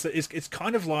 is that it's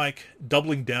kind of like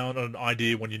doubling down on an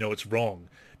idea when you know it's wrong,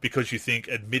 because you think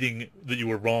admitting that you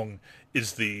were wrong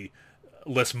is the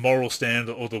less moral stand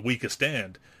or the weaker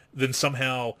stand, then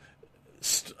somehow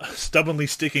stubbornly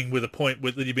sticking with a point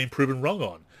that you've been proven wrong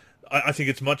on. I think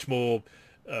it's much more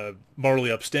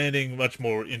morally upstanding, much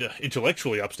more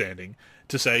intellectually upstanding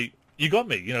to say, you got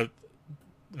me,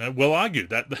 well argued,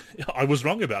 that I was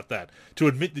wrong about that. To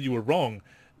admit that you were wrong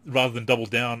rather than double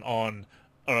down on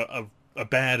a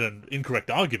bad and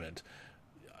incorrect argument.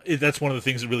 That's one of the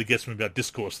things that really gets me about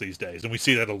discourse these days, and we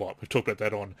see that a lot. We've talked about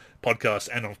that on podcasts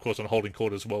and, of course, on Holding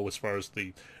Court as well, as far as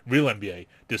the real NBA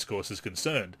discourse is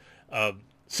concerned.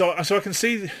 So I can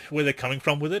see where they're coming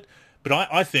from with it, but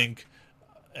I think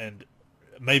and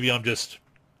maybe I'm just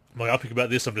myopic about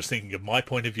this. I'm just thinking of my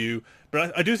point of view,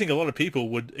 but I do think a lot of people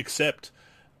would accept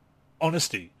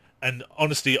honesty and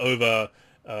honesty over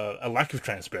a lack of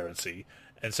transparency,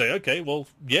 and say, okay, well,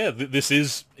 yeah, this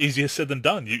is easier said than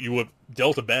done. You were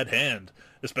dealt a bad hand,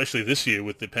 especially this year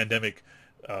with the pandemic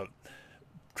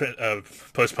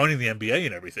postponing the NBA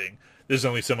and everything. There's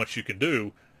only so much you can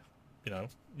do. You know,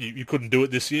 you couldn't do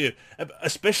it this year,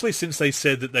 especially since they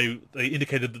said that they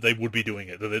indicated that they would be doing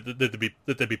it,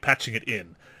 that they'd be patching it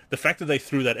in. The fact that they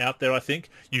threw that out there, I think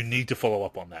you need to follow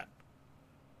up on that.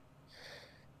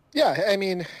 Yeah, I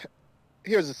mean,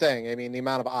 here's the thing. I mean, the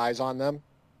amount of eyes on them,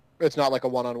 it's not like a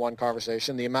one-on-one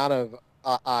conversation. The amount of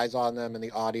eyes on them and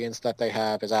the audience that they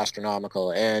have is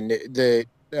astronomical, and the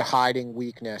hiding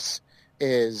weakness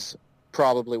is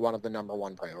probably one of the number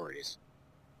one priorities,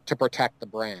 to protect the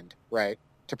brand, right?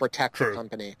 To protect the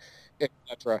company,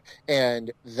 etc.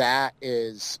 And that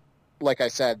is, like I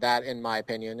said, that in my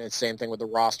opinion, it's the same thing with the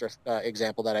roster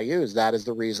example that I use. That is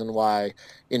the reason why,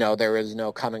 there is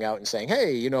no coming out and saying,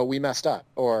 hey, we messed up,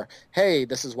 or hey,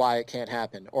 this is why it can't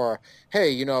happen, or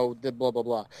hey, the blah, blah,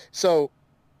 blah. So,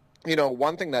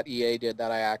 one thing that EA did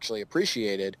that I actually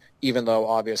appreciated, even though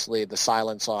obviously the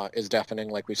silence is deafening,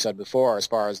 like we said before, as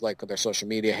far as like their social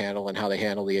media handle and how they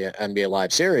handle the NBA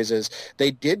Live series, is they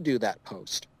did do that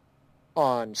post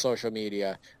on social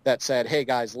media that said, hey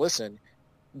guys, listen,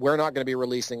 we're not going to be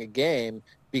releasing a game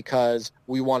because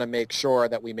we want to make sure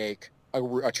that we make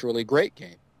a truly great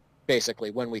game, basically,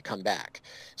 when we come back.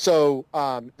 So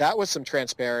that was some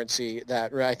transparency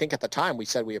that I think at the time we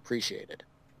said we appreciated.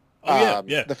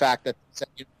 Yeah. The fact that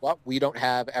we don't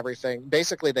have everything.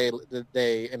 Basically,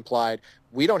 they implied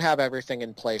we don't have everything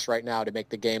in place right now to make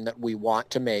the game that we want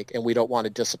to make, and we don't want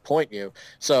to disappoint you.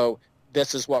 So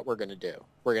this is what we're going to do.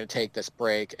 We're going to take this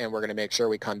break, and we're going to make sure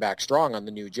we come back strong on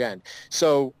the new gen.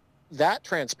 So that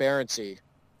transparency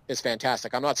is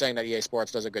fantastic. I'm not saying that EA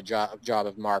Sports does a good job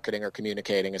of marketing or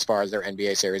communicating as far as their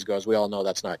NBA series goes. We all know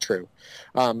that's not true.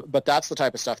 But that's the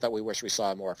type of stuff that we wish we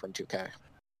saw more from 2K.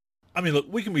 I mean, look,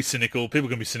 we can be cynical. People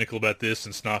can be cynical about this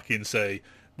and snarky and say,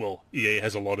 well, EA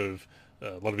has a lot of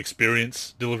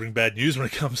experience delivering bad news when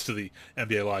it comes to the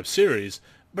NBA Live series.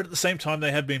 But at the same time,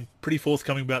 they have been pretty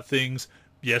forthcoming about things.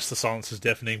 Yes, the silence is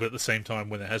deafening, but at the same time,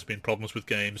 when there has been problems with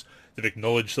games, they've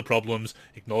acknowledged the problems,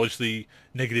 acknowledged the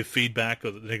negative feedback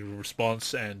or the negative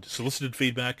response, and solicited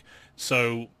feedback.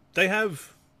 So they've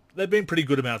been pretty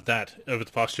good about that over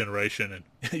the past generation,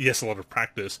 and yes, a lot of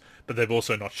practice, but they've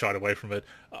also not shied away from it.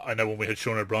 I know when we had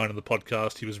Sean O'Brien on the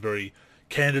podcast, he was very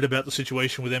candid about the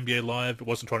situation with NBA Live. It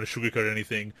wasn't trying to sugarcoat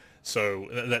anything, so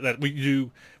that we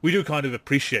do kind of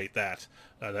appreciate that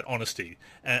honesty,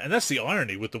 and that's the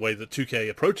irony with the way that 2K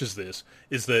approaches this,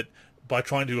 is that by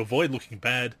trying to avoid looking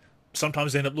bad,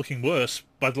 sometimes they end up looking worse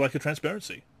by the lack of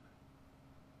transparency.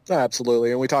 Absolutely,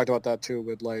 and we talked about that too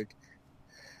with like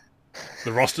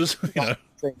the rosters,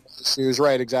 issues,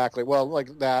 right? Exactly. Well,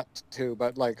 like that too,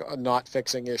 but like not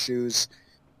fixing issues,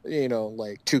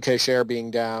 like 2K share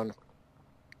being down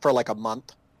for like a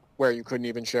month, where you couldn't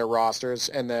even share rosters,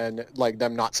 and then like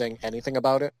them not saying anything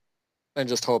about it, and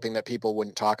just hoping that people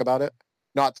wouldn't talk about it.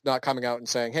 Not coming out and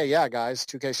saying, hey, yeah, guys,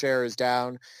 2K share is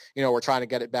down. We're trying to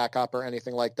get it back up or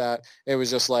anything like that. It was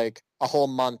just like a whole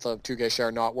month of 2K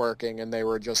share not working, and they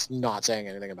were just not saying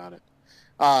anything about it.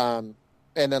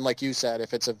 And then, like you said,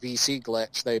 if it's a VC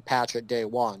glitch, they patch it day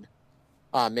one,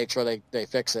 make sure they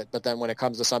fix it. But then when it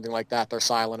comes to something like that, they're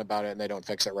silent about it and they don't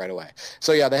fix it right away.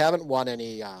 So, yeah, they haven't won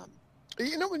any I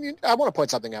want to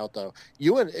point something out, though.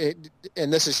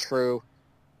 And this is true,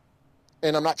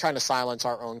 and I'm not trying to silence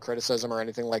our own criticism or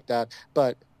anything like that,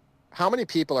 but how many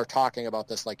people are talking about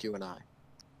this like you and I?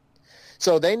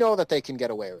 So they know that they can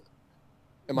get away with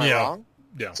it. Am I wrong?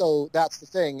 Yeah. So that's the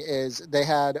thing, is they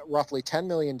had roughly 10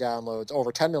 million downloads,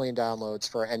 over 10 million downloads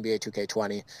for NBA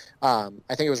 2K20.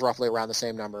 I think it was roughly around the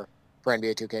same number for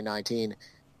NBA 2K19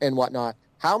 and whatnot.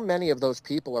 How many of those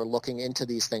people are looking into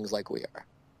these things like we are?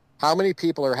 How many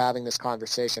people are having this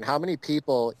conversation? How many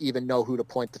people even know who to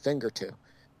point the finger to?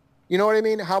 You know what I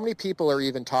mean? How many people are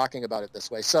even talking about it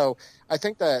this way? So I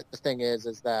think that the thing is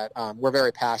that we're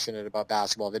very passionate about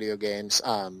basketball video games.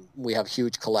 We have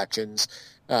huge collections.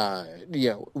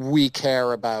 We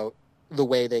care about the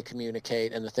way they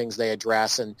communicate and the things they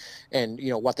address and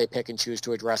what they pick and choose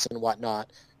to address and whatnot.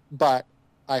 But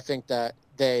I think that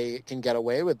they can get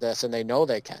away with this, and they know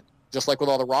they can, just like with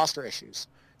all the roster issues.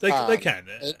 They can.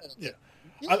 Yeah.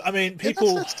 I mean,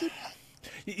 people...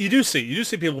 You do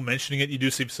see people mentioning it. You do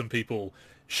see some people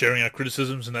sharing our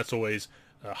criticisms, and that's always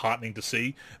heartening to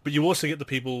see. But you also get the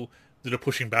people that are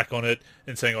pushing back on it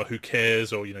and saying, "Oh, who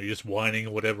cares?" or you're just whining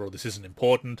or whatever, or this isn't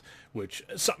important. Which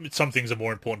some things are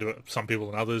more important to some people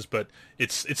than others, but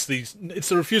it's the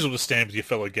refusal to stand with your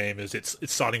fellow gamers. It's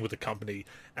siding with the company,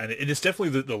 and it is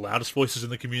definitely the loudest voices in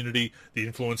the community, the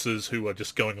influencers who are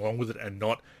just going along with it and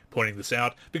not pointing this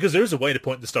out, because there is a way to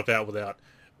point this stuff out without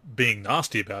being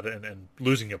nasty about it and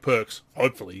losing your perks.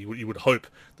 Hopefully, you would hope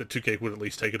that 2K would at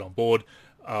least take it on board.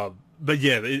 But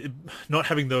yeah, not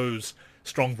having those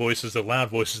strong voices, the loud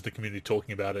voices of the community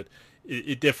talking about it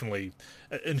definitely,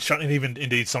 and even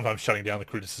indeed sometimes shutting down the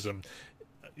criticism,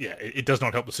 yeah, it does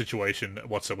not help the situation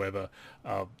whatsoever.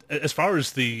 As far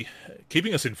as the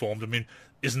keeping us informed, I mean,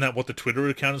 isn't that what the Twitter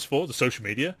account is for, the social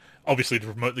media? Obviously to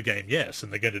promote the game, yes,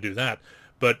 and they're going to do that.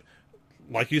 But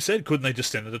like you said, couldn't they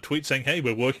just send out a tweet saying, hey,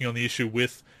 we're working on the issue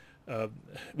with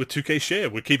 2K Share,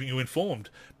 we're keeping you informed?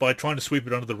 By trying to sweep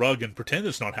it under the rug and pretend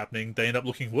it's not happening, they end up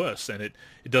looking worse. And it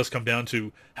does come down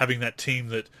to having that team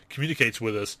that communicates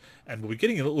with us, and we'll be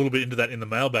getting a little bit into that in the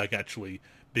mailbag, actually,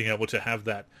 being able to have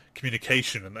that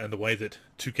communication and the way that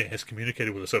 2K has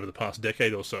communicated with us over the past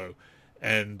decade or so.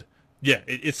 And yeah,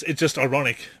 it's just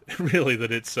ironic, really,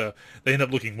 that they end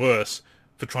up looking worse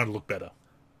for trying to look better.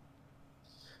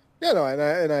 Yeah, no,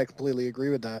 and I completely agree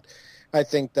with that. I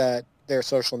think that their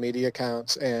social media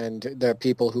accounts and the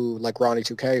people who, like Ronnie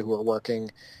 2K, who are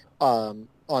working on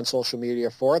social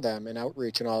media for them and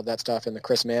outreach and all of that stuff, and the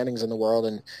Chris Mannings in the world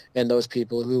and those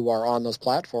people who are on those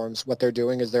platforms, what they're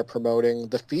doing is they're promoting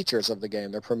the features of the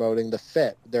game. They're promoting the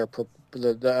fit. We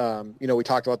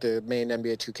talked about the main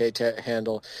NBA 2K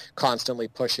handle constantly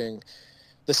pushing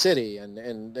the city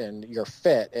and your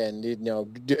fit, and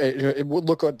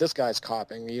look what this guy's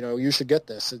copying. You should get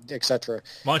this, etc.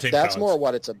 That's cards. More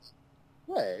what it's a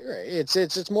right.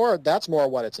 It's more, that's more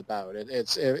what it's about.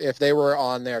 It's if they were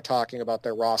on there talking about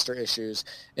their roster issues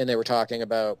and they were talking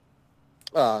about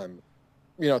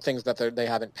things that they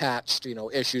haven't patched,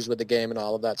 issues with the game and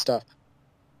all of that stuff,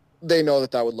 they know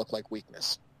that would look like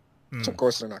weakness. So of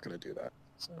course they're not going to do that.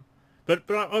 So. But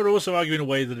I would also argue in a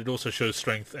way that it also shows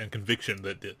strength and conviction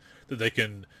that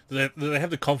they have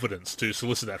the confidence to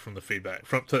solicit that from the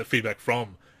feedback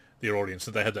from their audience,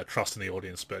 that they have that trust in the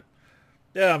audience. But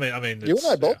yeah, I mean, you and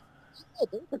I both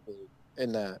agree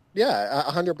in that. Yeah,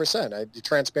 100%.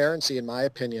 Transparency, in my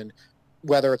opinion,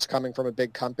 whether it's coming from a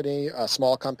big company, a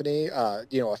small company, a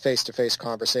face-to-face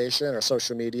conversation or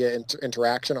social media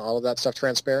interaction, all of that stuff,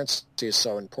 transparency is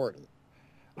so important.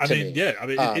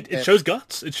 It shows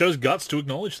guts. It shows guts to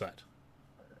acknowledge that.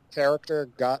 Character,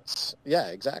 guts. Yeah,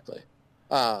 exactly.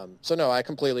 So no, I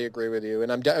completely agree with you,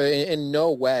 and I'm in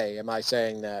no way am I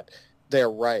saying that they're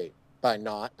right by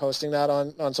not posting that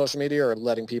on social media or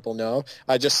letting people know.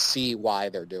 I just see why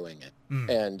they're doing it.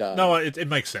 And no, it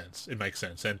makes sense. It makes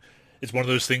sense, and it's one of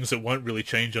those things that won't really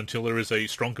change until there is a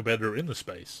strong competitor in the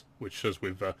space, which, as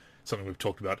something we've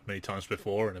talked about many times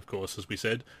before, and of course, as we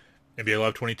said, NBA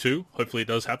Live 22, hopefully it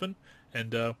does happen,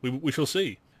 and we shall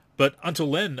see. But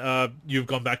until then, you've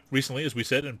gone back recently, as we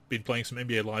said, and been playing some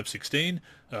NBA Live 16.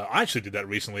 I actually did that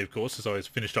recently, of course, as I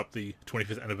finished up the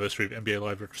 25th anniversary of NBA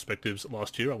Live retrospectives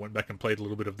last year. I went back and played a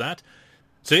little bit of that.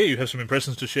 So yeah, you have some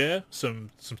impressions to share, some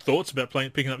thoughts about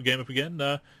picking up the game up again.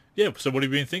 So what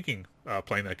have you been thinking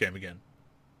playing that game again?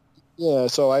 Yeah,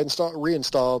 so I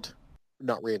installed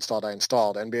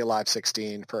NBA Live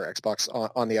 16 for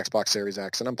Xbox on the Xbox Series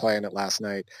X, and I'm playing it last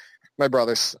night. My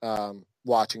brother's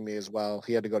watching me as well.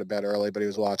 He had to go to bed early, but he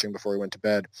was watching before he went to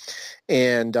bed.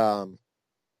 And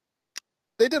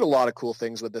they did a lot of cool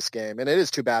things with this game, and it is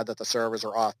too bad that the servers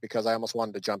are off because I almost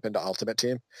wanted to jump into Ultimate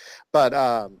Team. But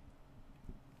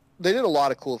they did a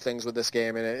lot of cool things with this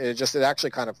game, and it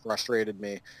actually kind of frustrated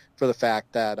me for the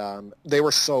fact that they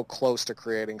were so close to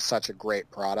creating such a great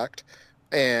product,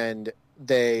 and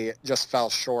they just fell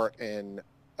short in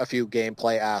a few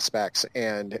gameplay aspects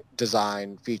and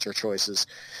design feature choices,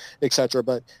 etc.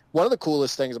 But one of the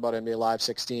coolest things about NBA Live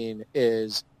 16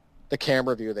 is the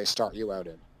camera view they start you out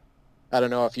in. I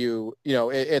don't know if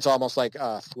it's almost like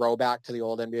a throwback to the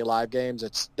old NBA Live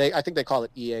games. I think they call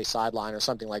it EA Sideline or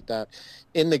something like that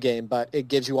in the game, but it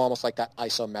gives you almost like that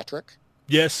isometric.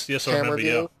 Yes, I remember.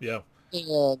 View. Yeah.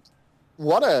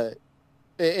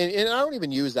 And I don't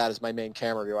even use that as my main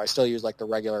camera view. I still use like the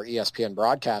regular ESPN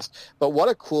broadcast. But what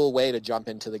a cool way to jump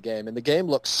into the game. And the game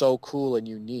looks so cool and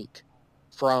unique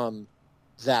from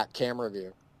that camera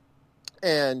view.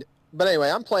 But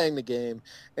anyway, I'm playing the game,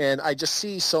 and I just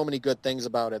see so many good things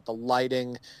about it. The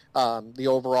lighting, the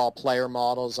overall player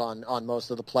models on most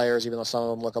of the players, even though some of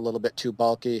them look a little bit too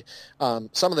bulky. Some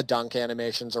of the dunk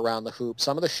animations around the hoop,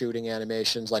 some of the shooting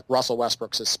animations, like Russell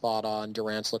Westbrook's is spot on,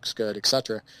 Durant's looks good,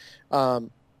 etc. I'm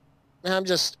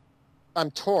just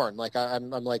I'm torn. Like I'm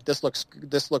like this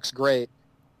looks great,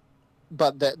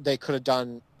 but that they could have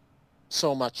done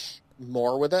so much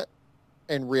more with it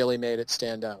and really made it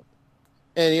stand out.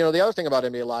 And the other thing about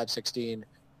NBA Live 16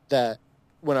 that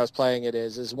when I was playing it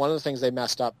is one of the things they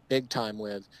messed up big time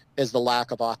with is the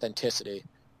lack of authenticity,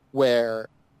 where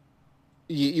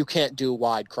you can't do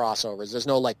wide crossovers. There's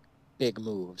no like big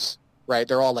moves, right?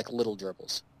 They're all like little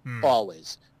dribbles,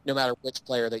 always, no matter which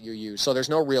player that you use. So there's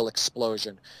no real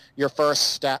explosion. Your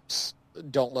first steps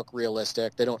don't look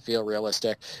realistic. They don't feel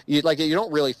realistic. You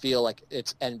don't really feel like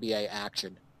it's NBA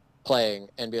action playing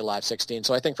NBA Live 16.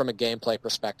 So I think from a gameplay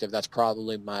perspective, that's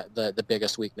probably the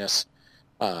biggest weakness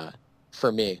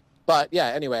for me. But yeah,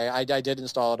 anyway, I did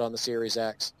install it on the Series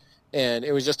X, and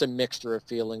it was just a mixture of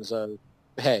feelings of,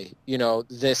 hey,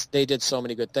 they did so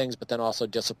many good things, but then also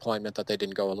disappointment that they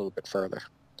didn't go a little bit further.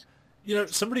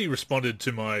 Somebody responded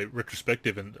to my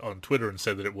retrospective on Twitter and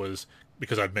said that it was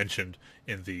because I'd mentioned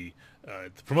in the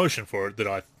promotion for it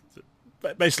that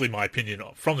basically my opinion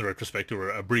from the retrospective, or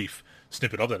a brief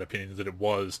snippet of that opinion, that it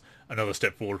was another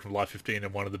step forward from Live 15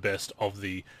 and one of the best of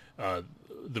the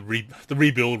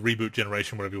rebuild, reboot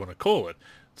generation, whatever you want to call it,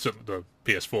 certainly the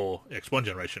PS4 X1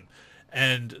 generation.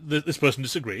 And this person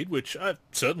disagreed, which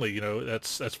certainly,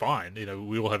 that's fine.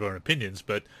 We all have our own opinions,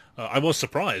 but I was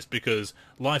surprised because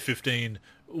Live 15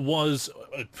 was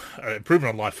an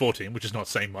improvement on Live 14, which is not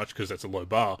saying much because that's a low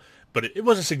bar, but it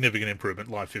was a significant improvement,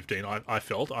 Live 15, I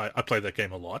felt. I played that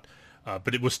game a lot,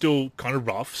 but it was still kind of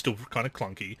rough, still kind of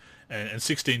clunky, and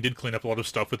 16 did clean up a lot of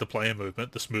stuff with the player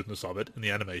movement, the smoothness of it, and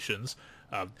the animations.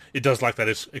 It does lack that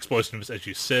explosiveness, as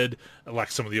you said. It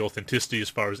lacks some of the authenticity as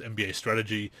far as NBA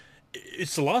strategy.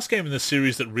 It's the last game in the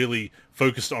series that really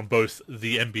focused on both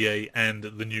the NBA and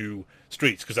the new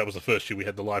streets, because that was the first year we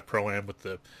had the Live Pro-Am with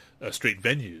the street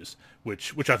venues,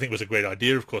 which I think was a great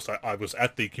idea. Of course, I was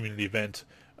at the community event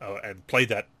and played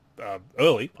that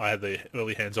early. I had the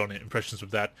early hands-on impressions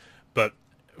of that, but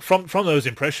from those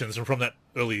impressions and from that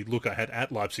early look I had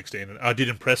at Live 16, and I did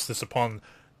impress this upon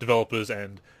developers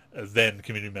and then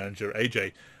community manager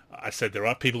AJ, I said there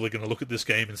are people that are going to look at this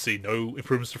game and see no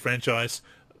improvements to franchise,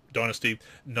 Dynasty,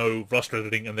 no roster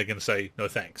editing, and they're going to say no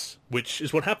thanks, which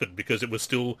is what happened because it was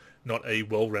still not a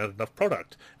well-rounded enough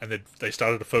product, and they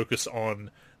started to focus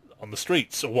on the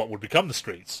streets, or what would become the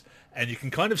streets, and you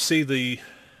can kind of see the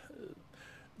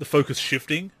focus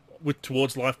shifting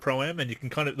towards Live Pro-Am, and you can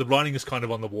the writing is kind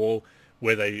of on the wall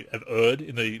where they have erred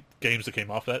in the games that came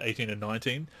after that, 18 and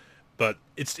 19, but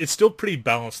it's still pretty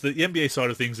balanced. The NBA side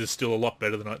of things is still a lot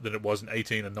better than it was in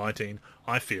 18 and 19,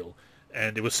 I feel.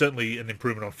 And it was certainly an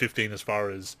improvement on 15 as far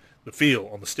as the feel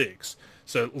on the sticks.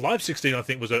 So Live 16, I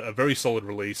think, was a very solid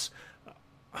release.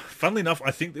 Funnily enough,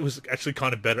 I think it was actually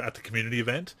kind of better at the community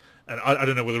event. And I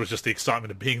don't know whether it was just the excitement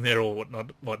of being there or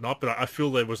whatnot, but I feel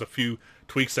there was a few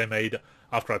tweaks they made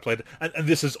after I played it. And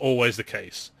this is always the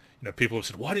case. People have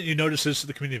said, why didn't you notice this at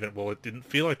the community event? Well, it didn't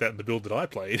feel like that in the build that I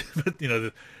played. But,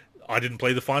 I didn't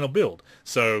play the final build.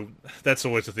 So that's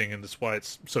always the thing, and that's why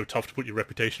it's so tough to put your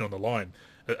reputation on the line.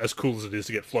 As cool as it is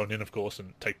to get flown in, of course,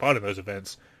 and take part in those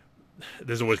events,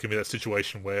 there's always going to be that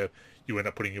situation where you end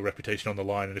up putting your reputation on the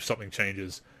line, and if something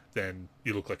changes, then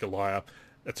you look like a liar.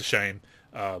 That's a shame,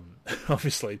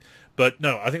 obviously. But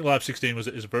no, I think Live 16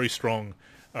 is a very strong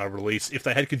release. If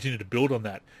they had continued to build on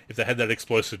that, if they had that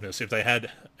explosiveness, if they had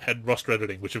roster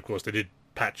editing, which of course they did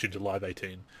patch into Live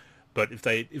 18, but if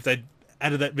they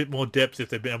added that bit more depth, if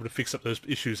they'd been able to fix up those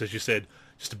issues, as you said,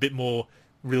 just a bit more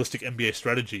realistic NBA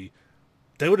strategy,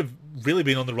 they would have really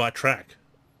been on the right track.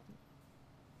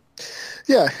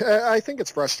 Yeah, I think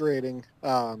it's frustrating.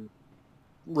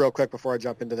 Real quick before I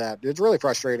jump into that, it's really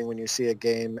frustrating when you see a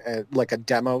game at like a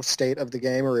demo state of the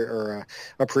game or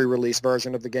a pre-release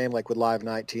version of the game, like with Live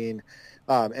 19,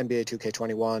 NBA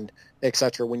 2K21,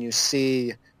 etc. When you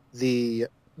see the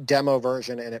demo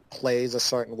version and it plays a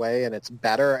certain way and it's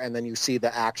better, and then you see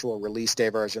the actual release day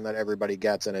version that everybody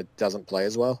gets and it doesn't play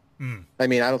as well. I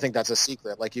mean, I don't think that's a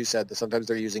secret. Like you said, that sometimes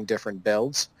they're using different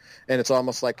builds, and it's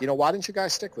almost like, why didn't you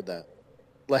guys stick with that?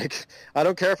 Like, I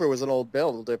don't care if it was an old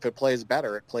build. If it plays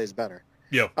better, it plays better.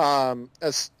 Yeah.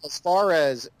 As far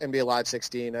as NBA Live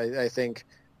 16, I think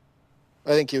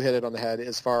you hit it on the head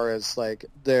as far as like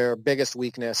their biggest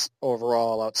weakness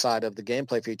overall outside of the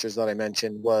gameplay features that I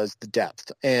mentioned was the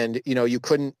depth. And, you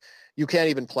can't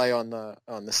even play on the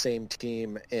same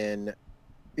team in,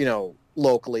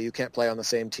 locally. You can't play on the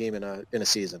same team in a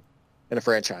season, in a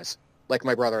franchise. Like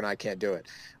my brother and I can't do it.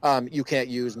 You can't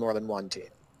use more than one team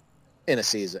in a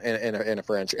season, in a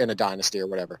franchise, in a dynasty or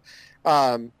whatever.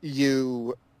 Like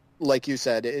you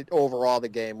said, overall the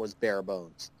game was bare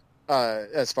bones.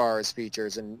 as far as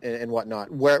features and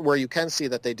whatnot. Where you can see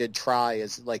that they did try,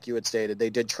 is like you had stated, they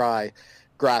did try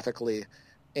graphically,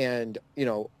 and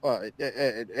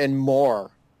and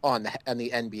more on the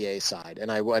NBA side.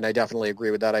 And I definitely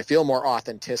agree with that. I feel more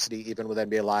authenticity even with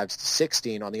NBA Live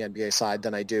 16 on the NBA side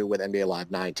than I do with NBA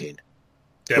Live 19,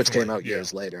 which came out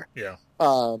years later. Yeah.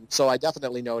 So I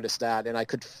definitely noticed that, and I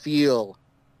could feel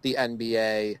the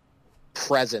NBA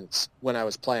presence when I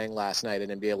was playing last night in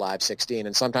NBA Live 16,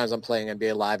 and sometimes I'm playing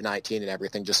NBA Live 19 and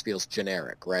everything just feels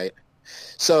generic, right?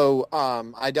 So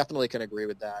I definitely can agree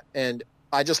with that. And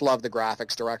I just love the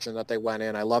graphics direction that they went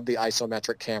in. I love the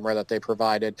isometric camera that they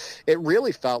provided. It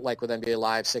really felt like with NBA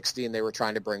Live 16 they were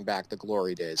trying to bring back the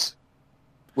glory days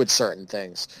with certain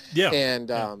things. Yeah.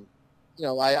 And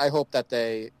I hope that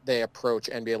they approach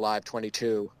NBA Live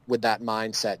 22 with that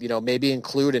mindset. Maybe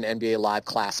include an NBA Live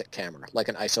Classic camera, like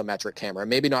an isometric camera.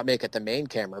 Maybe not make it the main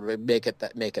camera, but make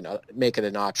it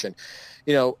an option.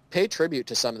 Pay tribute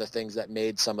to some of the things that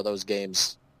made some of those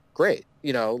games great.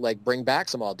 Like bring back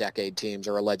some all-decade teams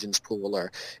or a Legends pool,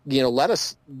 or let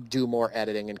us do more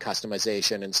editing and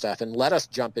customization and stuff, and let us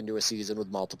jump into a season with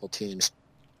multiple teams,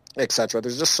 etc.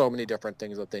 There's just so many different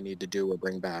things that they need to do or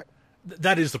bring back.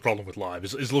 That is the problem with Live,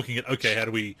 is looking at, okay, how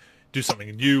do we do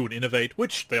something new and innovate,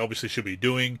 which they obviously should be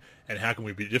doing, and how can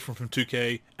we be different from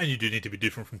 2K? And you do need to be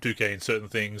different from 2K in certain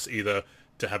things, either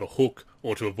to have a hook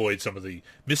or to avoid some of the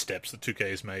missteps that 2K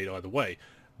has made either way.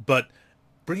 But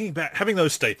bringing back, having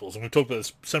those staples, and we've talked about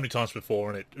this so many times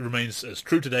before, and it remains as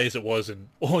true today as it was in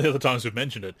all the other times we've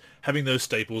mentioned it, having those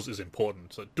staples is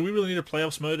important. So do we really need a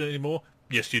playoffs mode anymore?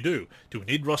 Yes, you do. Do we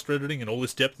need roster editing and all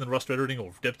this depth in roster editing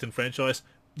or depth in franchise?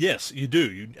 Yes, you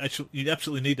do. You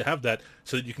absolutely need to have that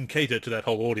so that you can cater to that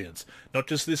whole audience. Not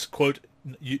just this, quote,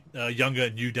 younger,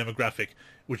 new demographic,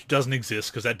 which doesn't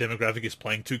exist because that demographic is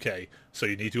playing 2K. So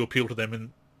you need to appeal to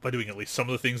them by doing at least some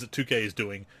of the things that 2K is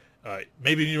doing,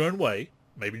 maybe in your own way,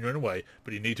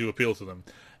 but you need to appeal to them.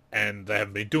 And they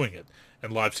haven't been doing it.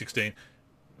 And Live 16...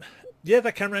 yeah,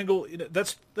 that camera angle,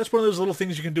 that's one of those little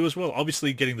things you can do as well.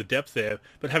 Obviously getting the depth there,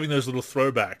 but having those little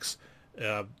throwbacks...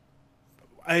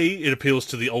 it appeals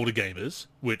to the older gamers,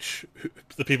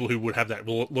 the people who would have that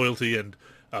loyalty and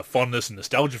fondness and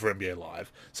nostalgia for NBA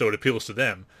Live, so it appeals to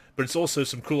them. But it's also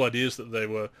some cool ideas that they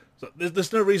were...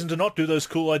 There's no reason to not do those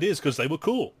cool ideas, because they were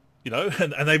cool,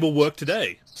 and they will work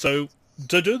today. So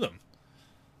do them.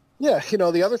 Yeah,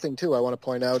 the other thing, too, I want to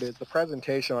point out is the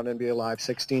presentation on NBA Live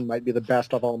 16 might be the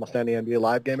best of almost any NBA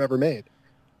Live game ever made,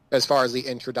 as far as the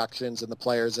introductions and the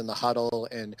players in the huddle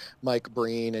and Mike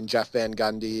Breen and Jeff Van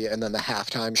Gundy, and then the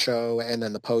halftime show and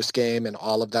then the post-game and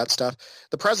all of that stuff.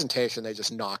 The presentation they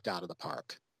just knocked out of the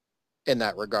park in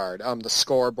that regard. The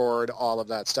scoreboard, all of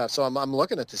that stuff. So I'm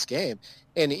looking at this game,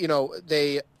 and,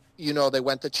 they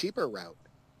went the cheaper route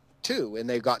too, and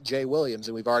they got Jay Williams,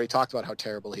 and we've already talked about how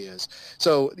terrible he is.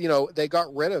 So, they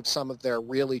got rid of some of their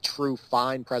really true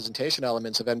fine presentation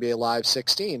elements of NBA Live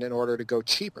 16 in order to go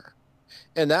cheaper.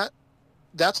 And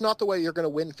that's not the way you're going to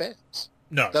win fans.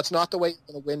 No. That's not the way you're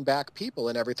going to win back people,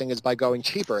 and everything is by going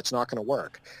cheaper. It's not going to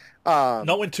work.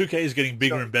 Not when 2K is getting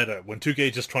bigger and better, when 2K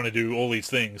is just trying to do all these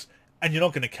things, and you're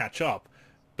not going to catch up,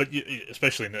 but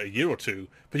especially in a year or two,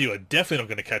 but you are definitely not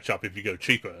going to catch up if you go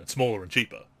cheaper and smaller and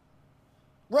cheaper.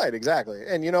 Right, exactly.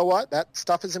 And you know what? That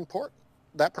stuff is important.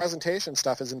 That presentation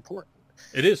stuff is important.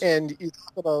 It is. And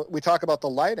we talk about the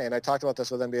lighting, and I talked about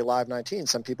this with NBA Live 19.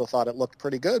 Some people thought it looked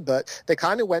pretty good, but they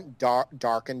kind of went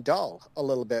dark and dull a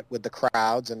little bit with the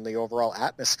crowds and the overall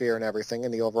atmosphere and everything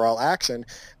and the overall action.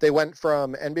 They went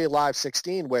from NBA Live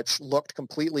 16, which looked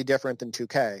completely different than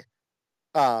 2K,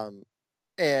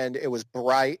 and it was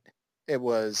bright. It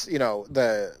was,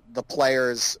 the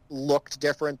players looked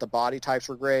different. The body types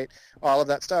were great. All of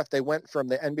that stuff. They went from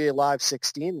the NBA Live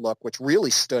 16 look, which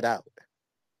really stood out,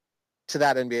 to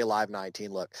that NBA Live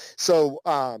 19 look. So,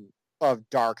 of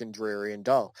dark and dreary and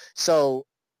dull. So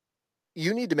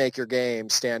you need to make your game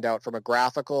stand out from a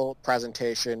graphical,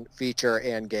 presentation, feature,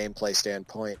 and gameplay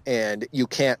standpoint. And you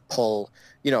can't pull,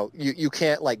 you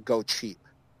can't go cheap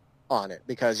on it,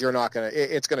 because you're not going to,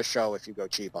 it's going to show if you go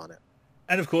cheap on it.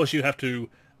 And of course you have to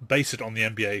base it on the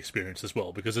NBA experience as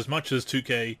well, because as much as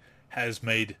 2K has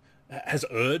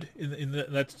erred in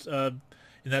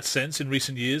that sense in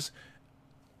recent years,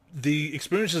 the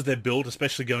experiences they've built,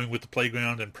 especially going with the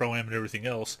playground and Pro-Am and everything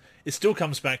else, it still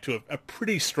comes back to a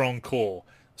pretty strong core,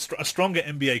 a stronger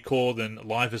NBA core than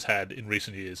Live has had in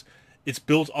recent years. It's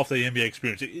built off the NBA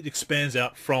experience. It expands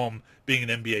out from being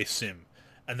an NBA sim,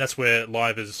 and that's where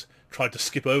Live has tried to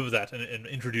skip over that and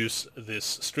introduce this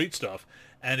street stuff.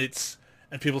 And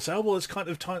people say, oh well, it's kind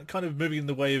of moving in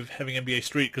the way of having NBA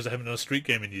Street because they haven't done a street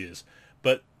game in years.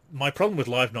 But my problem with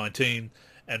Live 19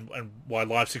 and why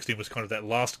Live 16 was kind of that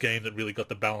last game that really got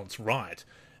the balance right.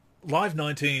 Live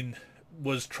 19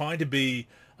 was trying to be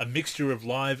a mixture of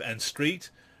live and street,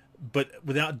 but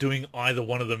without doing either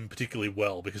one of them particularly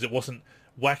well, because it wasn't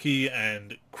wacky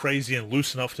and crazy and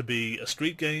loose enough to be a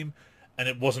street game, and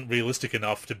it wasn't realistic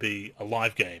enough to be a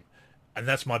live game. And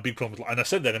that's my big problem with, and I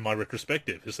said that in my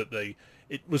retrospective, is that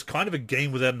it was kind of a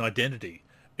game without an identity,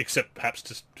 except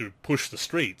perhaps to push the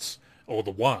streets, or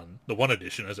the one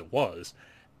edition as it was,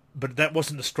 but that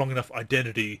wasn't a strong enough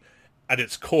identity at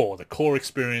its core. The core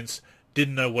experience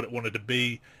didn't know what it wanted to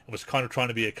be, and was kind of trying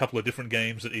to be a couple of different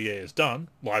games that EA has done,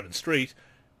 live and street,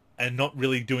 and not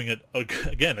really doing it,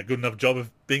 again, a good enough job of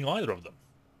being either of them.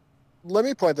 Let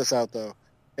me point this out, though,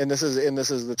 and this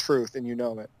is the truth, and you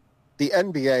know it. The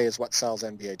NBA is what sells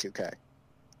NBA 2K.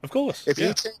 Of course. If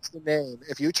you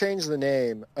change the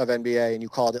name of NBA and you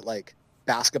called it like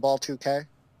Basketball 2K,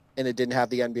 and it didn't have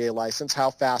the NBA license,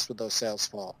 how fast would those sales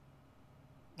fall?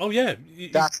 Oh yeah,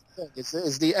 that's the thing.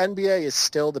 Is the NBA is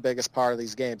still the biggest part of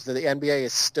these games. The NBA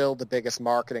is still the biggest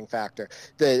marketing factor.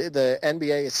 The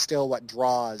NBA is still what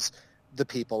draws the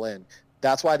people in.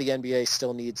 That's why the NBA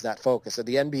still needs that focus. And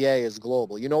the NBA is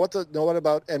global. You know what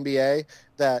about NBA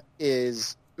that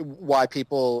is why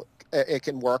it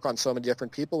can work on so many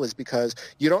different people is because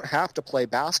you don't have to play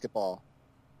basketball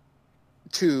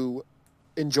to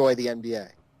enjoy the NBA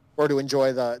or to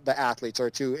enjoy the athletes or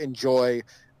to enjoy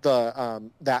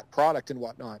that product and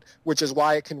whatnot, which is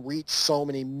why it can reach so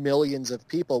many millions of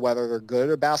people, whether they're good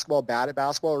at basketball, bad at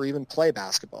basketball, or even play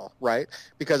basketball, right?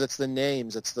 Because it's the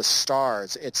names, it's the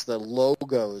stars, it's the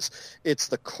logos, it's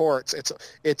the courts,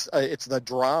 it's the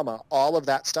drama, all of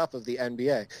that stuff of the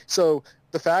NBA. So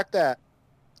the fact that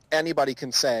anybody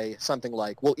can say something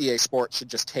like, well, EA Sports should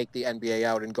just take the NBA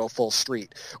out and go full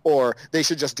street, or they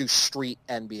should just do street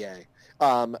NBA.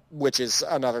 Which is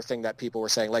another thing that people were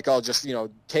saying, like, oh, just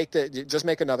just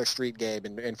make another street game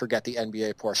and forget the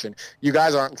NBA portion. You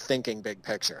guys aren't thinking big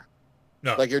picture.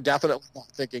 No. Like, you're definitely not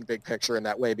thinking big picture in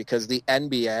that way, because the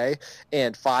NBA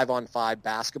and 5-on-5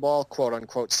 basketball, quote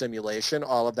unquote simulation,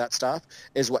 all of that stuff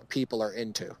is what people are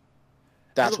into.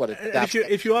 That's what it.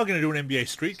 If you are going to do an NBA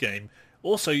street game,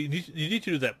 also you need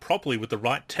to do that properly with the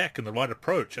right tech and the right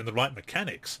approach and the right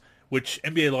mechanics, which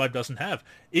NBA Live doesn't have.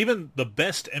 Even the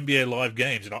best NBA Live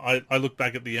games, I look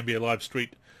back at the NBA Live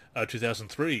Street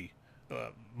 2003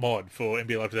 mod for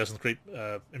NBA Live 2003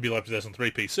 NBA Live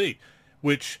 2003 PC,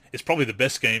 which is probably the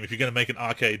best game if you're going to make an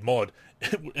arcade mod.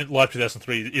 Live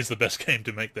 2003 is the best game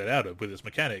to make that out of with its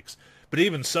mechanics. But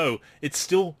even so, it's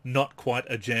still not quite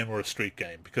a jam or a street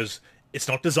game, because it's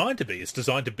not designed to be. It's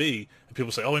designed to be, and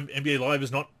people say, oh, NBA Live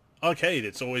is not arcade.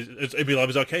 NBA Live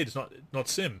is arcade. It's not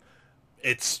sim.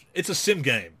 It's a sim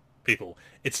game, people.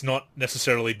 It's not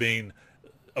necessarily been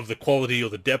of the quality or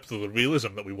the depth or the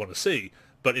realism that we want to see,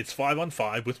 but it's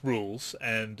 5-on-5 with rules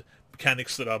and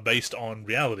mechanics that are based on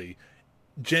reality.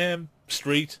 Jam,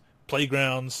 Street,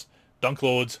 Playgrounds, Dunk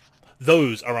Lords,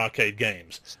 those are arcade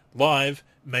games. Live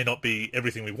may not be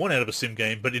everything we want out of a sim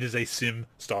game, but it is a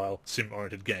sim-style,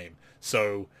 sim-oriented game.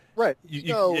 So right.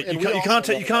 You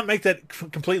can't make that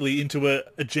completely into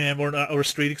a jam or a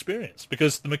street experience,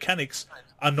 because the mechanics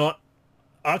are not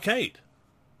arcade.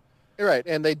 Right,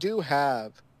 and they do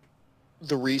have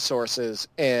the resources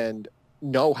and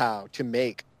know-how to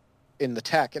make, in the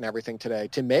tech and everything today,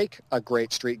 to make a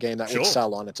great street game that would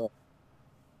sell on its own.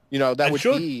 That would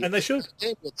be... And they should. The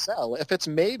game would sell if it's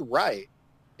made right.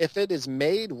 If it is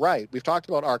made right. We've talked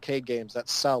about arcade games that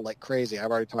sell like crazy.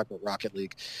 I've already talked about Rocket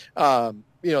League.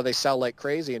 They sell like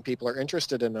crazy, and people are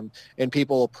interested in them, and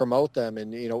people will promote them,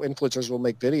 and influencers will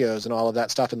make videos and all of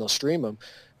that stuff, and they'll stream them.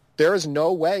 There is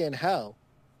no way in hell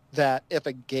that if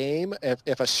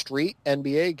a street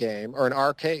NBA game or an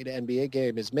arcade NBA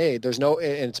game is made, and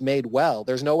it's made well,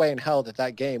 there's no way in hell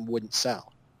that game wouldn't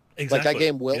sell. Exactly. Like, that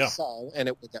game will sell, and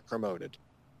it will get promoted.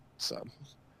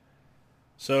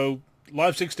 So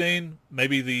Live 16,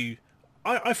 maybe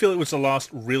I feel it was the last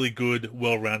really good,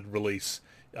 well-rounded release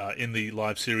in the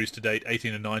Live series to date.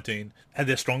 18 and 19 had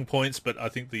their strong points, but I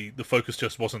think the focus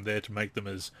just wasn't there to make them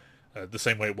as the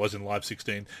same way it was in Live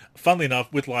 16. Funnily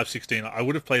enough, with Live 16, I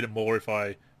would have played it more if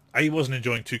I A, wasn't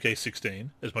enjoying 2K16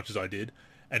 as much as I did,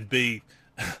 and B,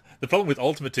 the problem with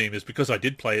Ultimate Team is because I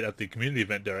did play it at the community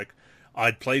event, Derek,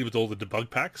 I'd played with all the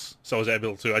debug packs, so I was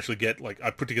able to actually get, I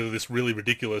put together this really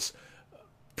ridiculous,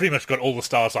 pretty much got all the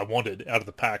stars I wanted out of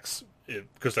the packs,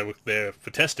 because they were there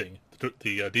for testing,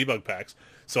 the debug packs.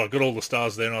 So I got all the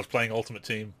stars there, and I was playing Ultimate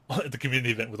Team at the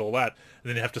community event with all that. And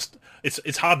then you have to...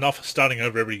 It's hard enough starting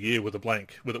over every year with a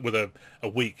blank, with a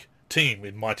week, team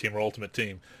in My Team or Ultimate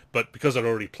Team, but because I'd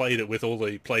already played it with all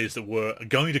the players that were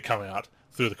going to come out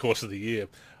through the course of the year,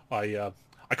 I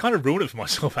kind of ruined it for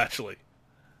myself, actually.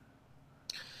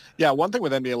 Yeah, one thing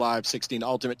with NBA Live 16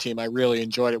 Ultimate Team, I really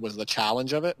enjoyed it was the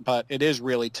challenge of it, but it is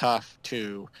really tough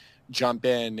to jump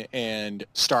in and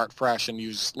start fresh and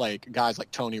use like guys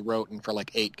like Tony Roten for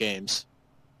like 8 games.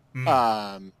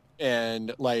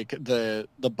 And like the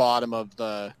bottom of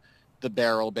the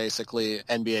barrel, basically,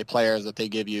 NBA players that they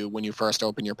give you when you first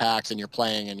open your packs and you're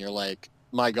playing and you're like,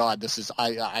 my God, this is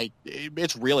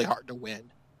it's really hard to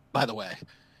win, by the way.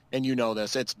 And you know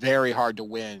this, it's very hard to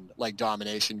win like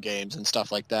domination games and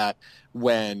stuff like that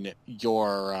when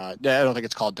you're I don't think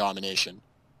it's called domination.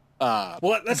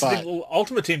 Well, that's the thing. Well,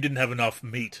 Ultimate Team didn't have enough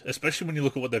meat, especially when you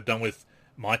look at what they've done with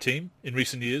My Team in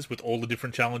recent years, with all the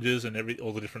different challenges and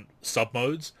all the different sub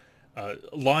modes.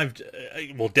 Live,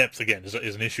 depth again is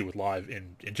an issue with Live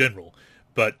in general,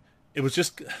 but it was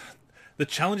just the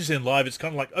challenges in Live. It's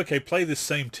kind of like, okay, play this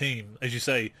same team, as you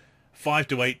say, 5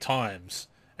 to 8 times,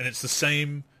 and it's the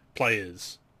same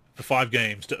players for 5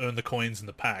 games to earn the coins and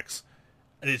the packs,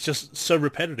 and it's just so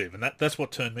repetitive, and that's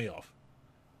what turned me off.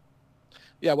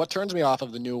 Yeah, what turns me off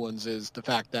of the new ones is the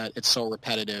fact that it's so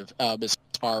repetitive as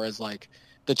far as like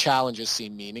the challenges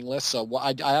seem meaningless. So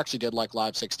I actually did like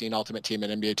Live 16 Ultimate Team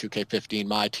and NBA 2K15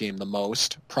 My Team the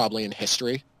most, probably in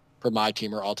history, for My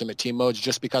Team or Ultimate Team modes,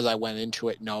 just because I went into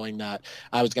it knowing that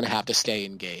I was going to have to stay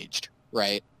engaged,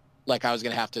 right? Like I was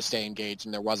going to have to stay engaged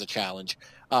and there was a challenge.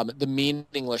 The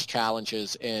meaningless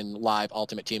challenges in Live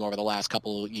Ultimate Team over the last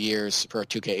couple of years for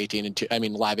 2K18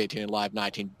 and Live 18 and Live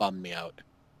 19 bummed me out.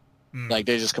 Like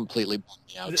they just completely bummed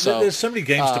me out. So there's so many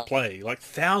games to play, like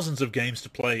thousands of games to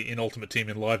play in Ultimate Team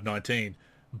in Live 19,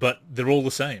 but they're all the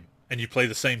same, and you play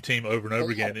the same team over and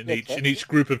over again in each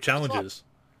group of challenges.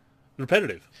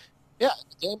 Repetitive. Yeah,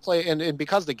 gameplay, and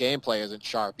because the gameplay isn't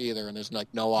sharp either, and there's like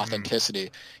no authenticity,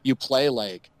 you play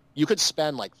like you could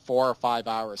spend like 4 or 5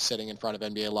 hours sitting in front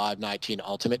of NBA Live 19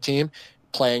 Ultimate Team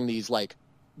playing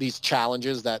these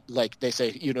challenges that like they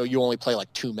say you only play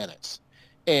like 2 minutes,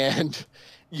 and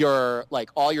you're like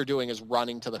all you're doing is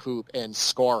running to the hoop and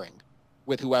scoring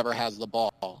with whoever has the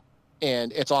ball,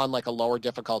 and it's on like a lower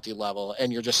difficulty level,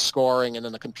 and you're just scoring, and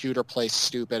then the computer plays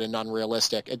stupid and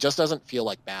unrealistic. It just doesn't feel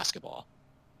like basketball,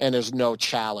 and there's no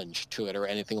challenge to it or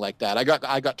anything like that. I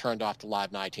got turned off to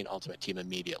Live 19 Ultimate Team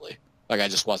immediately. Like I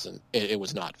just wasn't. It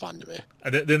was not fun to me.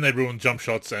 And then they ruined jump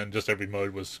shots, and just every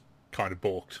mode was kind of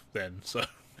balked then, so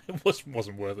it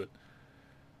wasn't worth it.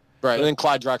 Right, and then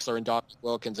Clyde Drexler and Doc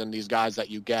Wilkins and these guys that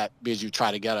you get because you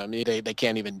try to get them, they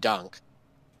can't even dunk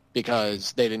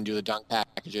because they didn't do the dunk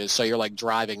packages. So you're like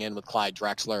driving in with Clyde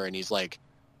Drexler, and he's like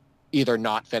either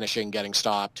not finishing, getting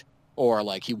stopped, or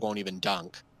like he won't even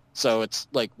dunk. So it's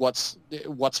like, what's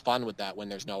fun with that when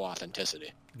there's no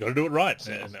authenticity? You got to do it right,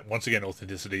 and once again,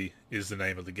 authenticity is the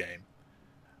name of the game.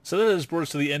 So that has brought us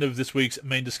to the end of this week's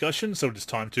main discussion. So it's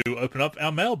time to open up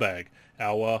our mailbag,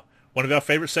 one of our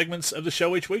favorite segments of the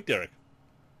show each week, Derek.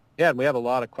 Yeah, and we have a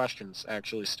lot of questions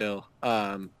actually still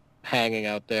hanging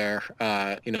out there,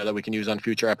 that we can use on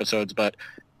future episodes. But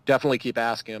definitely keep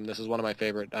asking them. This is one of my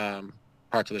favorite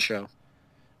parts of the show.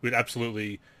 We'd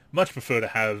absolutely much prefer to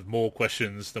have more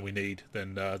questions than we need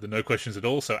than no questions at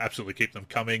all. So absolutely keep them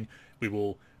coming. We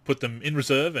will put them in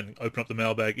reserve and open up the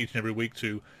mailbag each and every week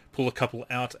to pull a couple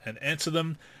out and answer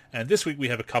them. And this week we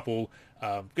have a couple.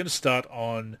 Going to start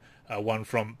on one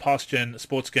from Past Gen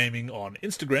Sports Gaming on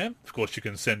Instagram. Of course, you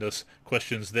can send us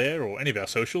questions there or any of our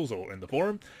socials or in the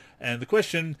forum. And the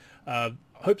question, I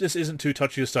hope this isn't too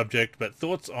touchy a subject, but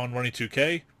thoughts on Ronnie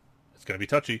 2K? It's going to be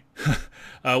touchy.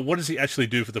 What does he actually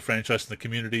do for the franchise and the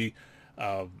community?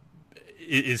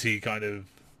 Is he kind of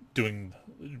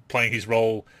playing his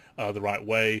role the right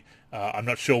way? I'm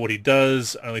not sure what he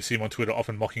does. I only see him on Twitter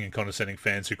often mocking and condescending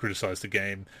fans who criticize the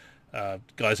game.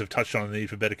 Guys have touched on the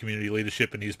need for better community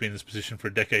leadership, and he's been in this position for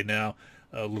a decade now,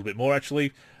 a little bit more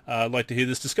actually. I'd like to hear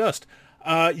this discussed.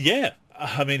 Yeah,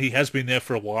 I mean, he has been there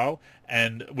for a while,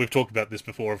 and we've talked about this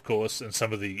before, of course, and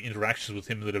some of the interactions with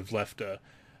him that have left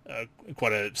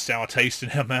quite a sour taste in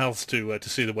our mouths to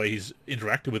see the way he's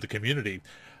interacted with the community.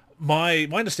 My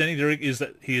understanding, Derek, is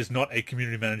that he is not a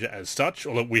community manager as such,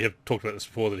 although we have talked about this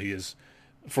before, that he is,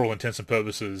 for all intents and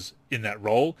purposes, in that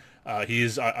role. He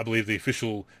is, I believe the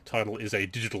official title is a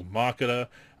digital marketer.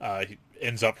 He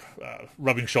ends up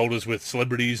rubbing shoulders with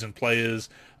celebrities and players,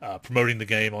 promoting the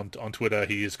game on Twitter.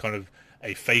 He is kind of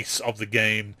a face of the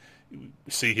game. You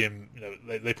see him,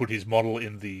 they put his model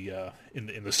in the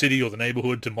city or the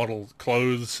neighborhood to model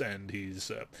clothes, and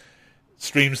he's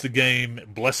streams the game,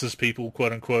 blesses people,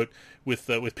 quote unquote,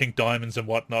 with pink diamonds and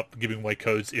whatnot, giving away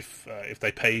codes if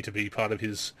they pay to be part of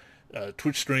his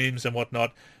Twitch streams and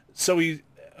whatnot. So he's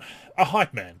a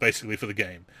hype man, basically, for the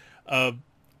game.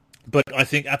 But I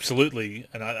think absolutely,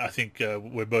 and I think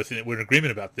we're in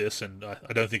agreement about this, and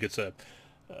I don't think it's an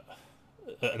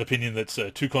opinion that's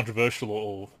too controversial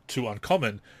or too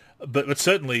uncommon. But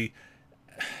certainly,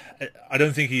 I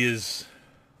don't think he has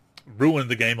ruined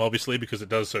the game, obviously, because it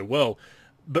does so well.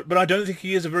 But I don't think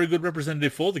he is a very good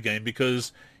representative for the game,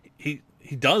 because he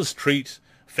does treat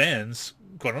fans,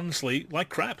 quite honestly, like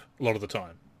crap a lot of the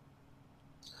time.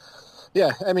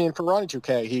 Yeah, I mean, for Ronnie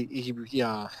 2K,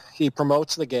 he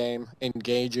promotes the game,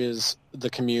 engages the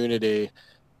community,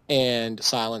 and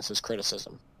silences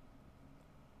criticism.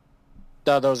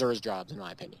 Those are his jobs, in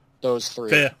my opinion. Those three.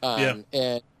 Fair. Yeah.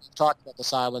 And talk about the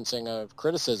silencing of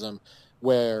criticism,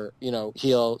 where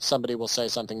somebody will say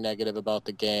something negative about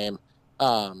the game,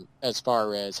 as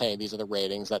far as, hey, these are the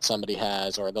ratings that somebody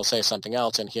has, or they'll say something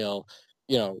else, and he'll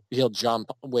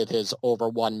jump with his over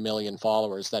 1 million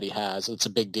followers that he has. It's a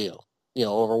big deal.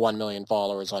 Over 1 million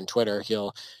followers on Twitter,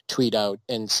 he'll tweet out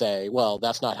and say, well,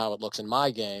 that's not how it looks in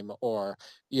my game, or,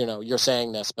 you're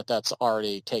saying this, but that's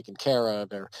already taken care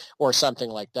of, or something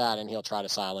like that, and he'll try to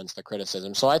silence the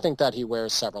criticism. So I think that he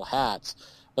wears several hats,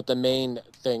 but the main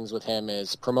things with him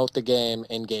is promote the game,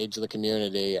 engage the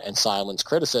community, and silence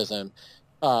criticism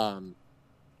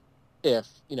if,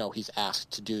 he's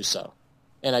asked to do so.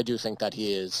 And I do think that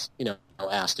he is,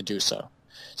 asked to do so.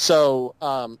 So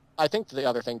I think the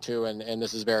other thing, too, and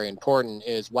this is very important,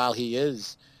 is while he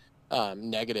is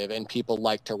negative and people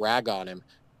like to rag on him,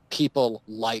 people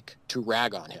like to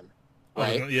rag on him,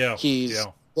 right? Yeah.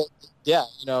 Yeah,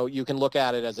 you can look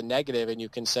at it as a negative, and you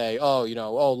can say, oh,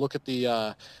 look at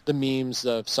the memes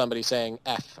of somebody saying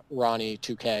F Ronnie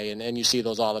 2K, and you see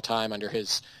those all the time under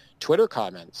his Twitter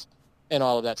comments and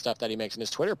all of that stuff that he makes in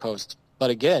his Twitter posts. But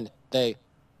again, they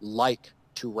like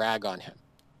to rag on him.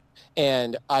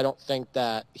 And I don't think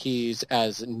that he's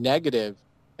as negative.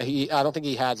 I don't think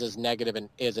he has as negative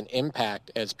as an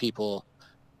impact as people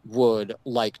would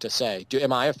like to say.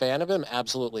 Am I a fan of him?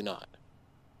 Absolutely not.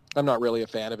 I'm not really a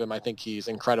fan of him. I think he's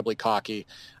incredibly cocky.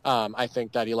 I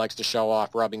think that he likes to show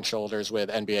off, rubbing shoulders with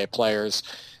NBA players,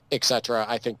 etc.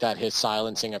 I think that his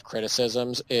silencing of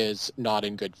criticisms is not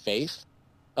in good faith.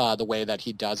 The way that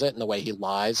he does it and the way he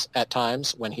lies at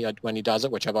times when he does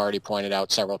it, which I've already pointed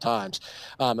out several times.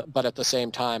 But at the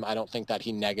same time, I don't think that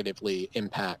he negatively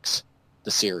impacts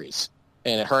the series.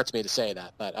 And it hurts me to say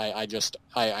that, but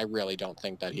I really don't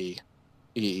think that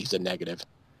he's a negative.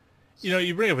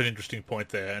 You bring up an interesting point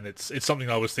there, and it's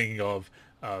something I was thinking of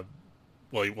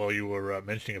while you were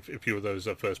mentioning a few of those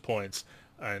first points,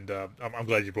 and I'm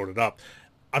glad you brought it up.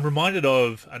 I'm reminded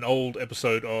of an old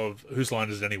episode of Whose Line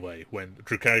Is It Anyway, when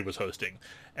Drew Carey was hosting,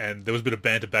 and there was a bit of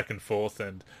banter back and forth,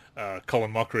 and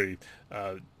Colin Mockery,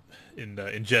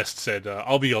 in jest, said,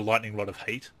 "I'll be your lightning rod of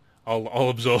hate. I'll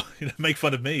absorb. Make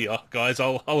fun of me, guys.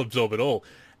 I'll absorb it all."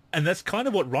 And that's kind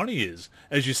of what Ronnie is,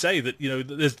 as you say. That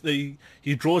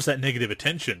he draws that negative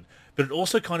attention, but it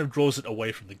also kind of draws it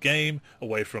away from the game,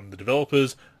 away from the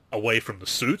developers, away from the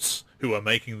suits who are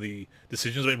making the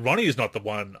decisions. I mean, Ronnie is not the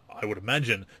one, I would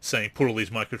imagine, saying put all these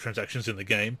microtransactions in the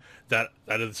game. That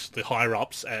is the higher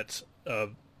ups at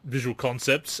Visual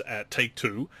Concepts at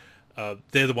Take-Two.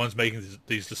 They're the ones making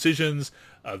these decisions.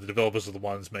 The developers are the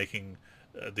ones making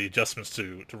the adjustments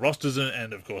to rosters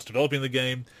and of course developing the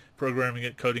game, programming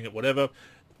it, coding it, whatever.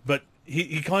 But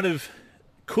he kind of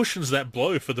cushions that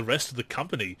blow for the rest of the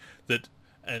company that,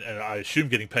 and I assume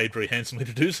getting paid very handsomely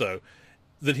to do so,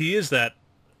 that he is that,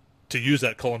 to use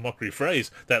that Colin Mockery phrase,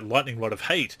 that lightning rod of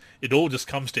hate. It all just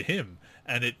comes to him,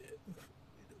 and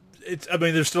I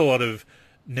mean, there's still a lot of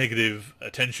negative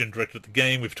attention directed at the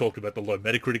game. We've talked about the low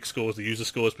Metacritic scores, the user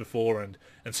scores before, and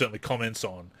certainly comments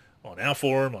on our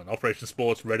forum, on Operation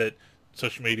Sports, Reddit,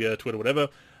 social media, Twitter, whatever.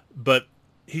 But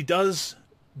he does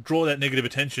draw that negative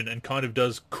attention and kind of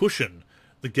does cushion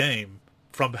the game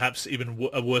from perhaps even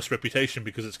a worse reputation,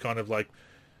 because it's kind of like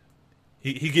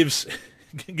he gives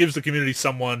the community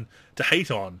someone to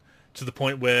hate on, to the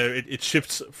point where it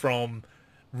shifts from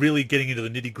really getting into the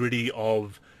nitty-gritty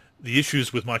of the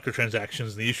issues with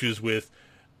microtransactions, the issues with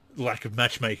lack of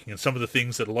matchmaking, and some of the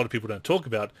things that a lot of people don't talk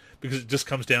about, because it just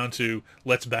comes down to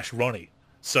let's bash Ronnie.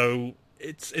 So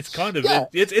it's kind of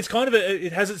he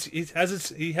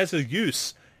has a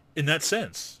use in that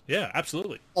sense. Yeah,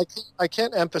 absolutely. I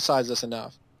can't emphasize this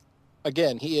enough.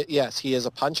 Again, he is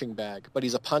a punching bag, but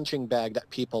he's a punching bag that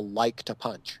people like to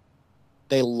punch.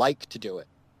 They like to do it.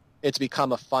 It's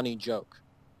become a funny joke,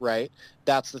 right?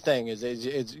 That's the thing.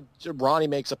 Is Ronnie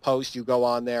makes a post, you go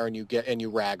on there and you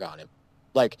rag on him,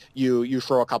 like you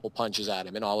throw a couple punches at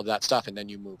him and all of that stuff, and then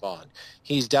you move on.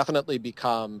 He's definitely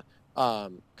become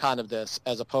kind of this,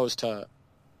 as opposed to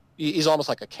he's almost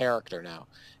like a character now.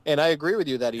 And I agree with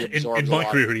you that he absorbs in a my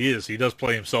lot. career, he does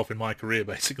play himself in my career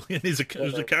basically, and he's a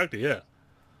character. Yeah.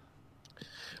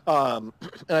 And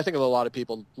I think a lot of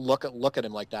people look at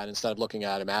him like that instead of looking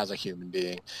at him as a human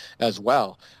being as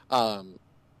well.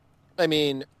 I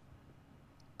mean,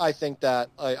 I think that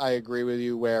I agree with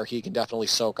you where he can definitely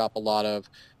soak up a lot of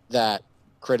that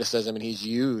criticism, and he's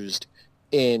used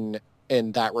in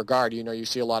that regard. You know, you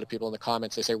see a lot of people in the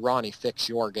comments, they say, Ronnie, fix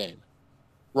your game.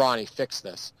 Ronnie, fix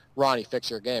this. Ronnie, fix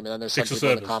your game. And then there's some people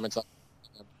in the comments,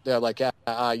 they're like,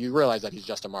 yeah, you realize that he's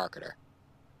just a marketer,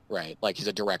 right? Like he's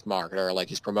a direct marketer, like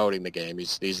he's promoting the game.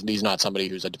 He's not somebody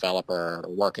who's a developer or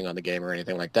working on the game or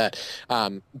anything like that.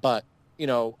 But, you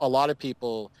know, a lot of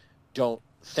people don't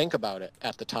think about it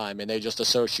at the time, and they just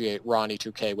associate Ronnie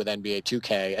 2K with NBA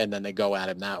 2K, and then they go at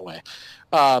him that way.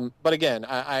 But again,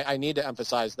 I need to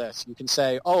emphasize this. You can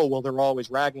say, oh, well, they're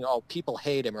always ragging. Oh, people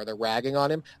hate him or they're ragging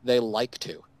on him. They like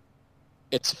to.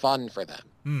 It's fun for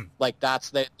them. Like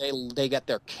they get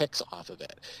their kicks off of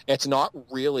it. It's not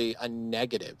really a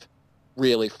negative,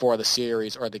 really, for the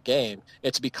series or the game.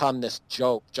 It's become this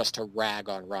joke just to rag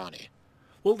on Ronnie.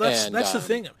 Well, that's the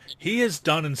thing. He has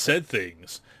done and said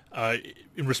things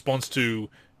in response to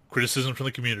criticism from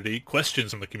the community,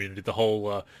 questions from the community, the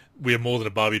whole we are more than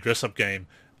a Barbie dress-up game,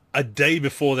 a day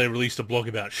before they released a blog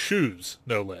about shoes,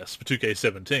 no less, for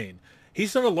 2K17.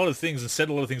 He's done a lot of things and said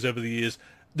a lot of things over the years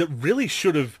that really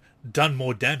should have done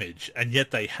more damage, and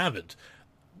yet they haven't.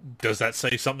 Does that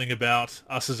say something about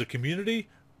us as a community?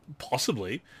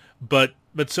 Possibly. But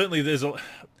certainly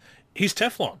he's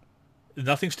Teflon.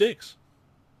 Nothing sticks.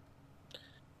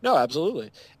 No,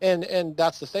 absolutely. And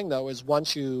that's the thing, though, is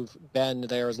once you've been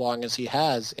there as long as he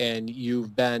has, and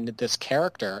you've been this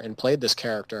character and played this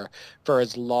character for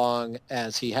as long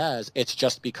as he has, it's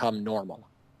just become normal.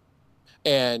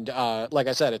 And like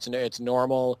I said, it's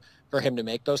normal for him to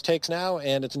make those takes now,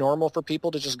 and it's normal for people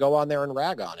to just go on there and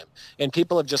rag on him. And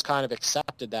people have just kind of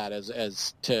accepted that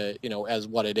as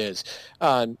what it is.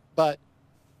 But,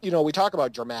 you know, we talk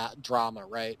about drama,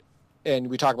 right? And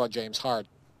we talk about James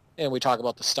Harden. And we talk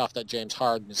about the stuff that James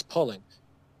Harden is pulling.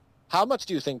 How much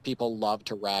do you think people love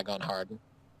to rag on Harden?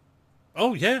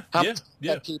 Oh, yeah,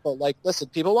 yeah. People, like, listen,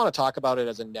 people want to talk about it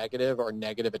as a negative or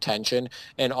negative attention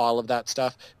and all of that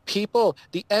stuff.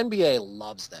 The NBA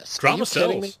loves this. Drama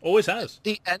sells. Always has.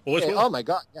 Always will. Oh, my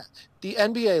God, yeah. The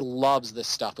NBA loves this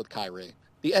stuff with Kyrie.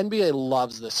 The NBA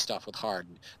loves this stuff with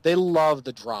Harden. They love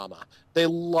the drama. They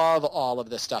love all of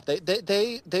this stuff.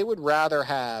 They would rather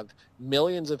have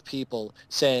millions of people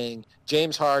saying,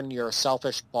 James Harden, you're a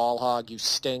selfish ball hog, you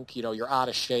stink, you know, you're out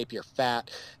of shape, you're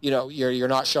fat, you know, you're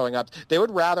not showing up. They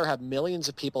would rather have millions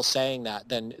of people saying that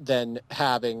than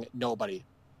having nobody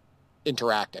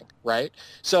interacting, right?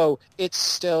 So it's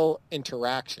still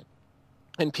interaction.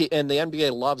 And the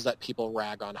NBA loves that people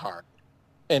rag on Harden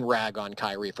and rag on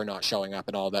Kyrie for not showing up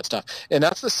and all that stuff. And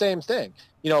that's the same thing.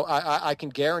 You know, I can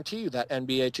guarantee you that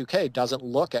NBA 2K doesn't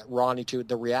look at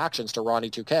the reactions to Ronnie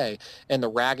 2K and the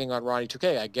ragging on Ronnie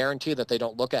 2K. I guarantee that they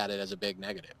don't look at it as a big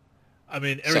negative. I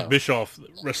mean, Eric Bischoff,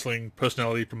 wrestling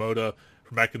personality promoter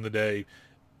from back in the day,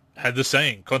 had the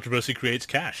saying, controversy creates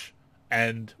cash.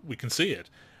 And we can see it.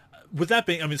 With that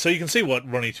being, I mean, so you can see what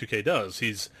Ronnie 2K does.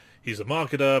 He's a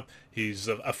marketer. He's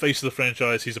a face of the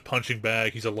franchise. He's a punching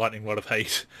bag. He's a lightning rod of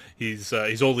hate. He's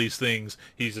all these things.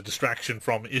 He's a distraction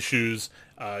from issues.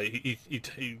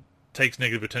 He takes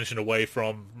negative attention away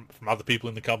from other people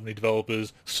in the company,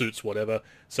 developers, suits, whatever.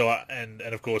 So and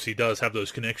of course he does have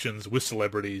those connections with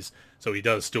celebrities. So he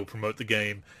does still promote the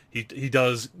game. He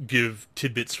does give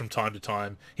tidbits from time to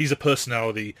time. He's a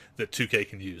personality that 2K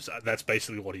can use. That's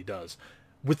basically what he does.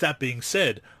 With that being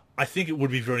said, I think it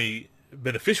would be very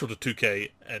beneficial to 2K,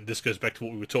 and this goes back to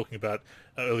what we were talking about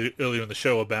earlier in the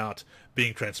show about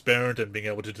being transparent and being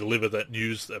able to deliver that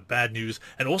news, bad news,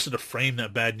 and also to frame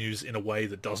that bad news in a way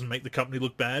that doesn't make the company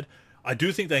look bad. I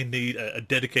do think they need a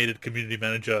dedicated community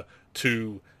manager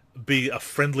to be a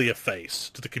friendlier face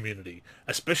to the community,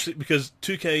 especially because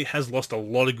 2K has lost a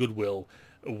lot of goodwill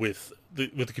with the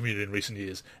community in recent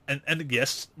years. And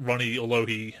yes, Ronnie, although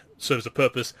he serves a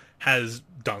purpose, has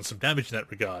done some damage in that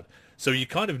regard. So you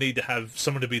kind of need to have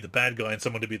someone to be the bad guy and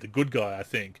someone to be the good guy, I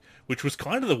think, which was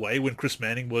kind of the way when Chris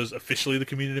Manning was officially the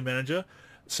community manager.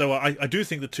 So I do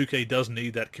think that 2K does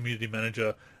need that community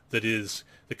manager that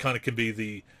kind of can be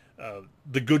the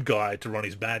good guy to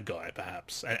Ronnie's bad guy,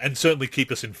 perhaps, and certainly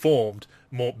keep us informed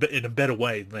more in a better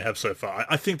way than they have so far.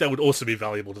 I think that would also be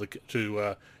valuable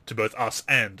to both us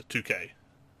and 2K.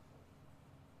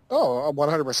 Oh,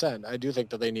 100%. I do think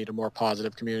that they need a more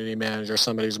positive community manager,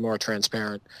 somebody who's more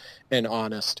transparent and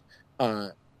honest.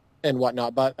 and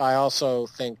whatnot. But I also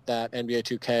think that NBA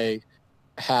 2K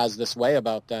has this way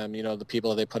about them, the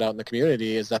people that they put out in the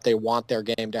community, is that they want their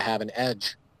game to have an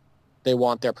edge. They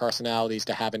want their personalities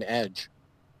to have an edge.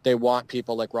 They want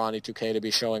people like Ronnie 2K to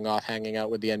be showing off, hanging out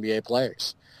with the NBA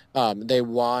players. They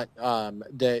want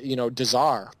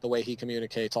Dazar, the way he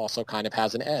communicates also kind of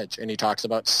has an edge, and he talks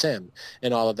about Sim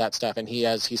and all of that stuff, and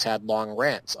he's had long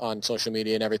rants on social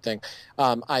media and everything.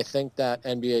 I think that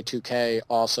NBA 2K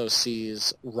also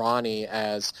sees Ronnie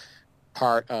as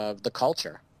part of the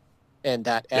culture and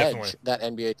that edge that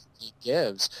NBA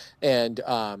gives, and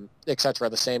et cetera,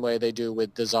 the same way they do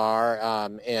with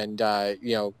Dazar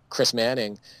and Chris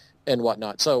Manning and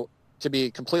whatnot. So to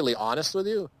be completely honest with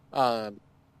you,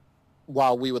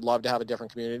 while we would love to have a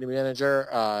different community manager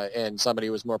and somebody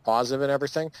who was more positive and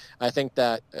everything, I think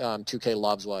that 2K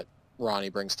loves what Ronnie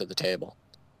brings to the table.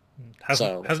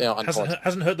 Hasn't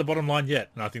hurt the bottom line yet,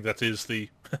 and I think that is the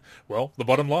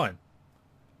bottom line.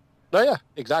 Oh, yeah,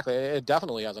 exactly. It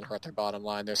definitely hasn't hurt their bottom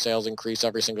line. Their sales increase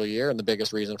every single year, and the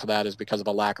biggest reason for that is because of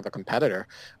a lack of a competitor,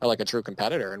 or like a true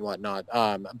competitor and whatnot.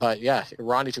 But yeah,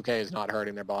 Ronnie 2K is not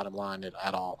hurting their bottom line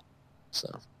at all.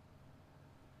 So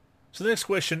the next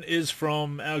question is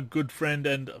from our good friend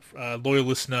and loyal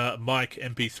listener, Mike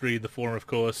MP3 in the forum, of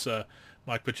course,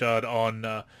 Mike Pritchard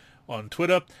on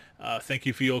Twitter. Thank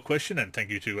you for your question, and thank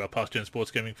you to Past Gen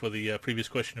Sports Gaming for the previous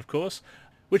question, of course.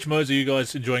 Which modes are you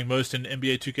guys enjoying most in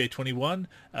NBA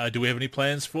 2K21? Do we have any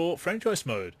plans for franchise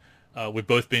mode? We've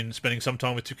both been spending some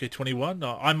time with 2K21.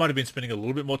 I might have been spending a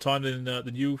little bit more time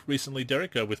than you recently,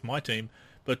 Derek, with my team.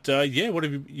 But what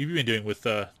have you been doing with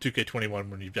 2K21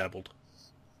 when you've dabbled?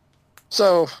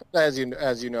 So, as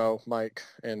you know, Mike,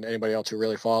 and anybody else who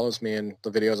really follows me and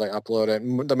the videos I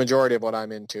upload, the majority of what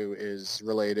I'm into is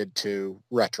related to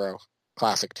retro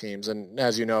classic teams. And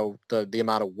as you know, the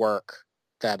amount of work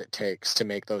that it takes to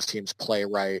make those teams play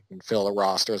right and fill the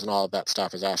rosters and all of that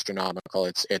stuff is astronomical.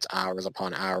 It's hours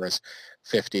upon hours,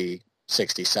 50,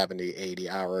 60, 70, 80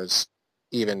 hours,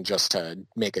 even just to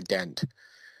make a dent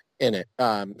in it.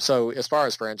 So as far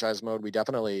as franchise mode, we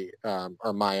definitely,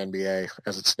 or My NBA,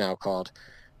 as it's now called,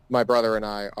 my brother and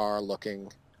I are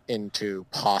looking into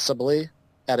possibly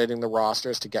editing the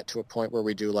rosters to get to a point where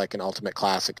we do like an Ultimate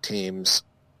Classic Teams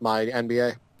My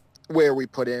NBA, where we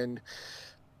put in,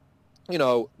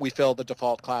 we fill the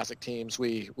default classic teams,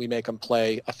 we make them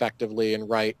play effectively and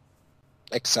right,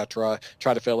 etc.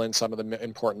 Try to fill in some of the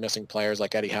important missing players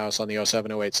like Eddie House on the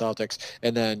 07-08 Celtics,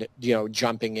 and then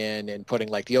jumping in and putting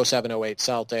like the 07-08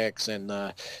 Celtics and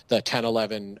the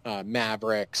 10-11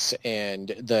 Mavericks and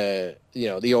the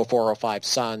 04-05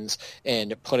 Suns,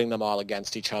 and putting them all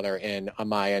against each other in a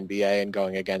My NBA and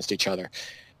going against each other.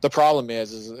 The problem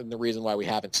is, and the reason why we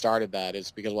haven't started that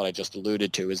is because what I just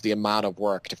alluded to is the amount of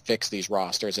work to fix these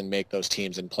rosters and make those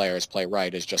teams and players play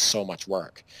right is just so much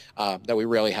work that we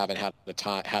really haven't had the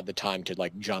time to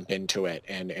like jump into it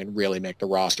and really make the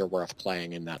roster worth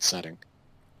playing in that setting.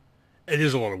 It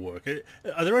is a lot of work.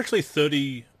 Are there actually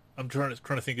 30? I'm trying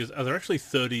to think. Are there actually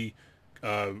 30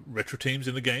 retro teams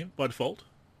in the game by default?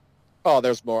 Oh,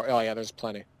 there's more. Oh yeah, there's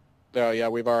plenty. Yeah,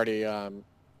 we've already.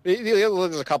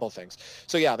 There's a couple of things.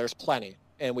 So yeah, there's plenty,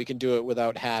 and we can do it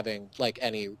without having like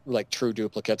any like true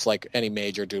duplicates, like any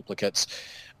major duplicates.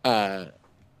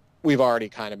 We've already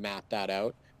kind of mapped that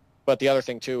out. But the other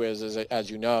thing too is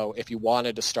as you know, if you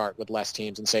wanted to start with less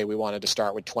teams and say we wanted to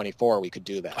start with 24, we could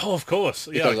do that. Oh, of course.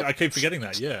 Yeah, I keep forgetting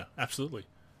that. Yeah, absolutely.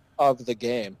 Of the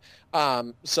game.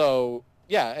 So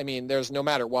yeah, I mean, there's no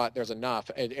matter what, there's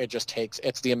enough. It just takes.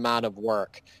 It's the amount of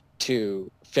work to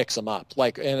fix them up.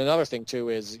 Like, and another thing too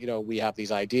is, we have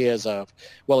these ideas of,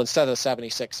 well, instead of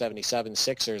 76, 77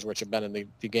 Sixers, which have been in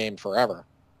the game forever,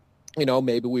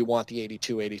 maybe we want the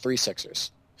 82, 83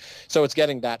 Sixers. So it's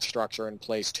getting that structure in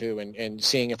place too, and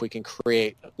seeing if we can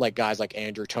create like guys like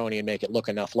Andrew Toney and make it look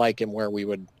enough like him where we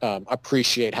would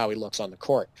appreciate how he looks on the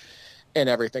court and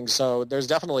everything. So there's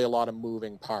definitely a lot of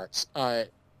moving parts.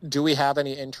 Do we have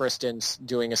any interest in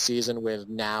doing a season with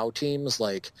now teams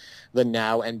like the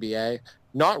now NBA?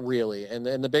 Not really. And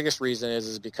the biggest reason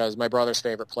is because my brother's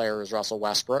favorite player is Russell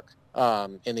Westbrook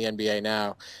in the NBA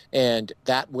now. And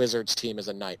that Wizards team is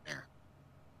a nightmare.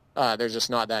 They're just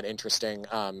not that interesting.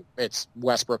 It's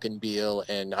Westbrook and Beal,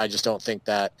 and I just don't think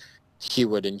that he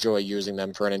would enjoy using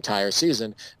them for an entire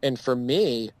season. And for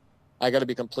me, I got to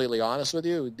be completely honest with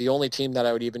you, the only team that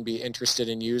I would even be interested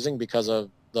in using because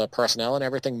of the personnel and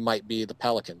everything might be the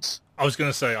Pelicans. I was going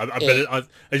to say, I bet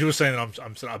as you were saying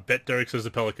that, I bet Derek says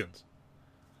the Pelicans.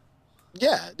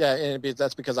 Yeah, and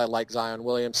that's because I like Zion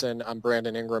Williamson.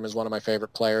 Brandon Ingram is one of my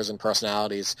favorite players and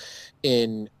personalities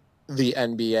in the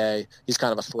NBA. He's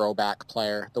kind of a throwback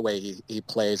player, the way he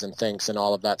plays and thinks and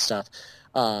all of that stuff,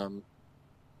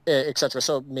 etc.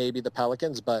 So maybe the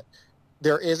Pelicans, but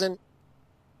there isn't.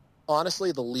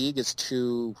 Honestly, the league is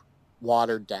too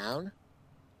watered down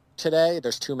today.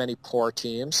 There's too many poor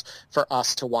teams for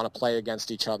us to want to play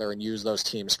against each other and use those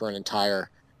teams for an entire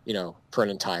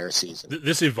season.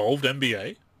 This evolved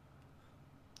NBA?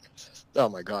 Oh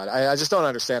my God. I just don't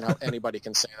understand how anybody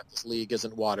can say that this league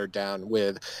isn't watered down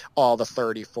with all the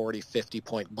 30, 40,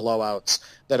 50-point blowouts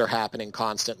that are happening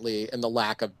constantly and the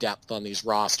lack of depth on these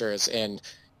rosters. And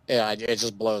yeah, it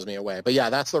just blows me away. But yeah,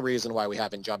 that's the reason why we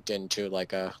haven't jumped into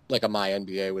like a My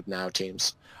NBA with now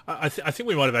teams. I think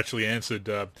we might have actually answered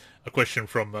a question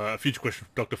from a future question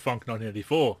from Dr. Funk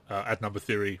 1984 at Number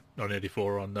Theory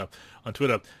 1984 on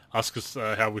Twitter. Ask us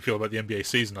how we feel about the NBA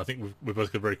season. I think we've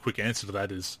both got a very quick answer to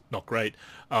that. Is not great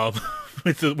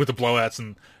with the blowouts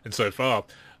and so far.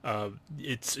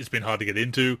 It's been hard to get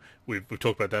into. We've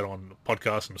talked about that on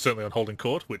podcasts and certainly on Holding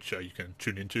Court, which you can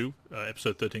tune into.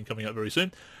 Episode 13 coming up very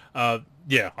soon. I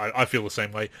feel the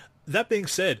same way. That being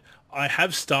said, I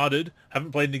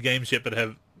haven't played any games yet, but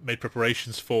have made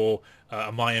preparations for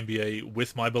a My NBA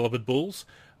with my beloved Bulls.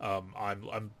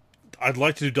 I'd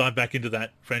like to dive back into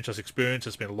that franchise experience.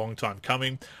 It's been a long time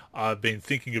coming. I've been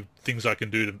thinking of things I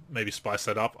can do to maybe spice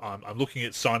that up. I'm looking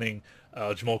at signing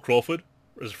Jamal Crawford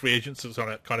as a free agent, so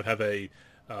to kind of have a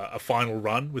final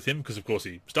run with him, because of course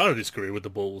he started his career with the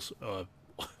Bulls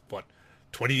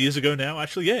 20 years ago now?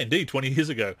 Actually, yeah, indeed, 20 years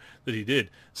ago that he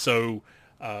did. So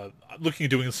looking at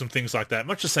doing some things like that,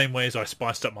 much the same way as I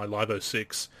spiced up my Live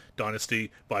 06 dynasty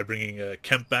by bringing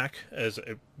Kemp back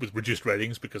with reduced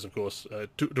ratings, because of course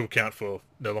to account for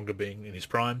no longer being in his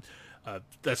prime.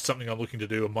 That's something I'm looking to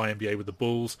do in My NBA with the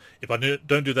Bulls. If I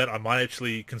don't do that, I might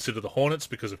actually consider the Hornets,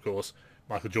 because of course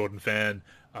Michael Jordan fan,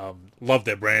 love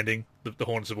their branding. The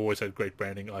Hornets have always had great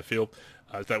branding, I feel.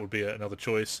 That would be another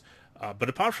choice. But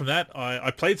apart from that,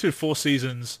 I played through 4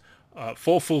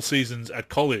 full seasons at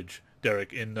college,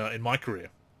 Derek, in my career.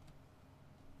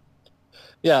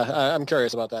 Yeah, I'm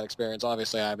curious about that experience.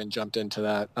 Obviously, I haven't jumped into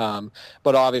that,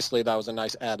 but obviously that was a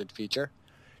nice added feature.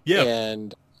 Yeah,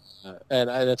 and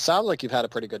it sounds like you've had a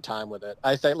pretty good time with it.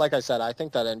 I think, like I said, I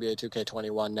think that NBA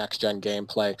 2K21 next gen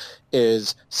gameplay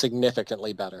is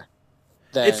significantly better.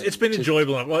 It's been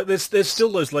enjoyable. Like, there's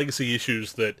still those legacy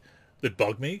issues that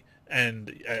bug me.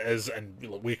 And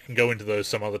we can go into those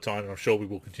some other time, and I'm sure we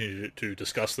will continue to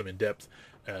discuss them in depth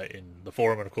in the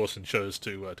forum and, of course, in shows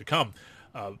to come.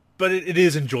 But it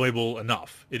is enjoyable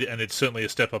enough, and it's certainly a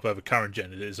step up over current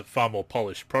gen. It is a far more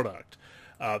polished product.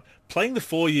 Playing the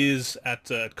 4 years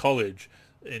at college,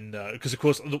 because of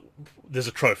course there's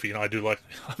a trophy, and I do like.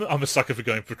 I'm a sucker for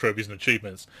going for trophies and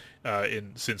achievements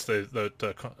since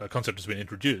the concept has been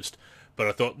introduced. But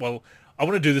I thought, well, I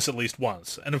want to do this at least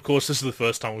once. And of course, this is the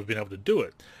first time we've been able to do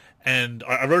it. And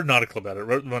I wrote an article about it,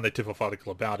 wrote a Monday Tip-Off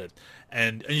article about it.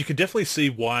 And you can definitely see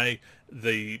why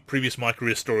the previous My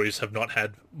Career stories have not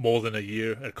had more than a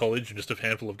year at college and just a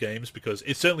handful of games, because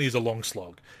it certainly is a long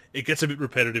slog. It gets a bit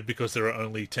repetitive because there are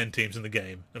only 10 teams in the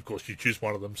game. Of course, you choose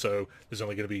one of them, so there's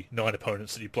only going to be 9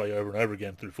 opponents that you play over and over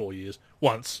again through 4 years.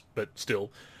 Once, but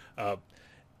still. I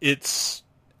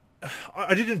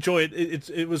did enjoy it.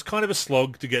 It was kind of a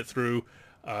slog to get through.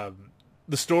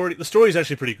 The story is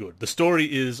actually pretty good. The story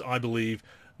is, I believe,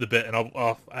 the best, and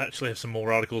I'll actually have some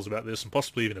more articles about this and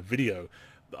possibly even a video.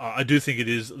 I do think it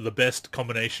is the best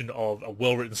combination of a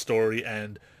well-written story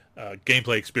and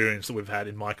gameplay experience that we've had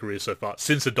in My Career so far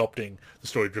since adopting the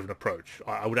story-driven approach.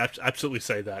 I would absolutely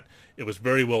say that. It was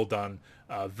very well done,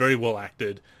 very well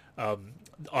acted.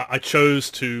 I chose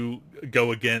to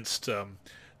go against...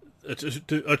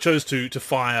 I chose to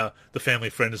fire the family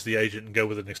friend as the agent and go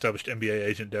with an established NBA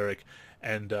agent, Derek.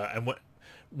 And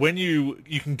when you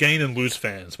can gain and lose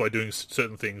fans by doing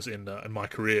certain things in My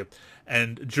Career.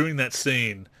 And during that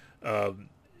scene,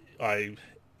 I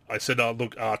said,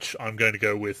 "Look, Arch, I'm going to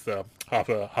go with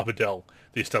Harper Dell,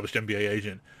 the established NBA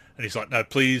agent." And he's like, "No,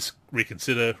 please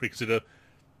reconsider."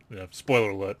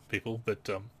 Spoiler alert, people, but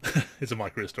it's a My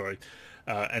Career story.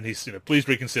 And he's, please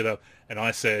reconsider. And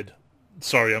I said,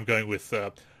 "Sorry, I'm going with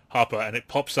Harper," and it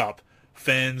pops up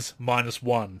fans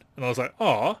 -1, and I was like,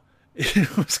 "Oh!"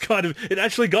 It was it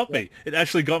actually got me. It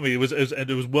actually got me. It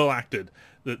was well acted.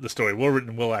 The story, well written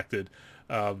and well acted.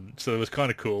 So it was kind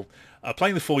of cool.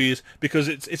 Playing the 4 years, because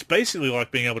it's basically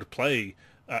like being able to play,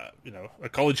 a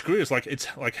college career. It's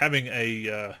like having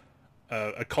a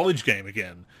college game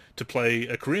again to play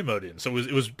a career mode in. So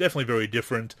it was definitely very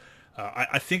different.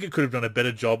 I think it could have done a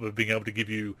better job of being able to give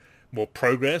you more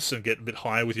progress and get a bit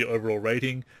higher with your overall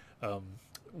rating.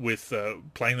 with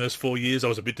playing those 4 years. I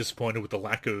was a bit disappointed with the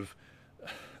lack of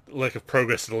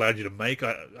progress it allowed you to make.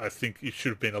 I think it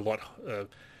should have been a lot.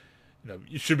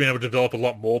 You should have been able to develop a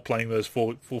lot more playing those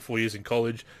four years in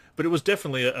college. But it was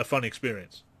definitely a fun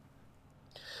experience.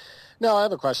 No, I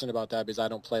have a question about that because I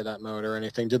don't play that mode or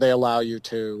anything. Do they allow you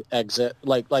to exit?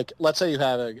 Like let's say you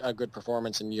have a good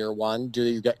performance in year one. Do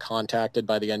you get contacted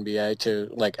by the NBA to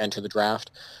like enter the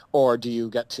draft? Or do you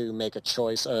get to make a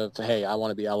choice of, hey, I want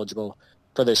to be eligible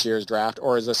for this year's draft?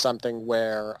 Or is this something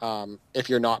where if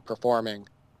you're not performing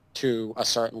to a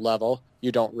certain level,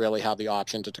 you don't really have the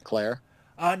option to declare?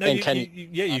 No,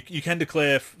 you can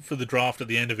declare for the draft at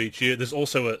the end of each year. There's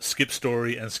also a skip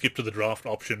story and skip to the draft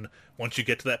option once you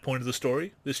get to that point of the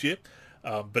story this year.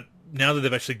 But now that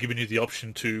they've actually given you the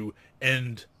option to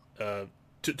end,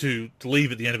 to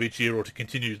leave at the end of each year or to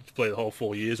continue to play the whole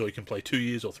 4 years, or you can play 2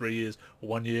 years or 3 years or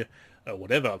 1 year,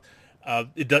 whatever,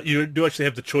 you do actually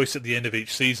have the choice at the end of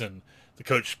each season. The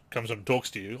coach comes up and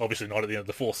talks to you. Obviously not at the end of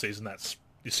the fourth season. That's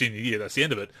your senior year. That's the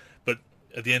end of it. But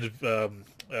at the end of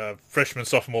freshman,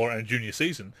 sophomore, and junior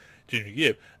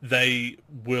year, the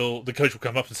coach will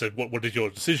come up and say, "What is your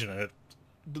decision?" And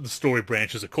the story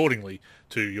branches accordingly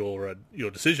to your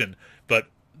decision. But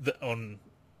on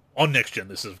next gen,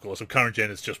 this is of course. On current gen,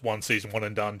 it's just one season, one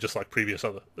and done, just like previous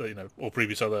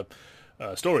other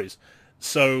stories.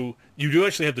 So you do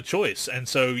actually have the choice, and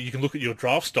so you can look at your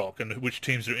draft stock and which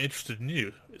teams are interested in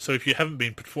you. So if you haven't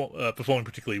been performing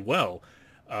particularly well,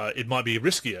 it might be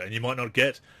riskier, and you might not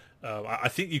get. I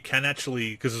think you can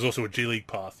actually, because there's also a G League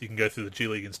path, you can go through the G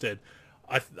League instead.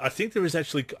 I think there is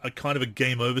actually a kind of a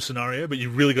game over scenario, but you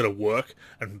really got to work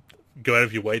and go out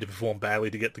of your way to perform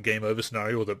badly to get the game over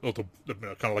scenario, or the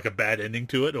kind of like a bad ending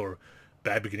to it, or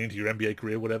bad beginning to your NBA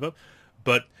career, whatever.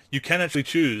 But you can actually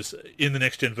choose in the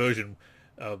next gen version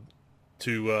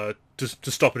to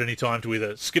stop at any time, to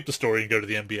either skip the story and go to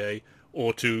the NBA,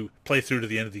 or to play through to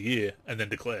the end of the year and then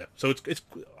declare. So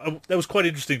that was quite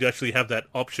interesting to actually have that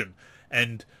option.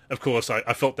 And of course,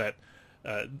 I felt that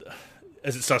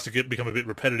as it starts to become a bit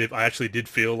repetitive, I actually did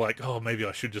feel like, oh, maybe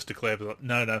I should just declare. But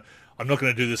no, I'm not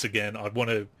going to do this again. I want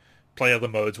to play other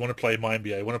modes, want to play my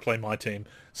NBA, want to play my team.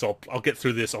 So I'll get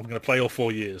through this. I'm going to play all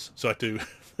 4 years. So I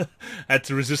had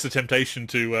to resist the temptation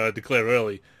to declare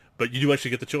early. But you do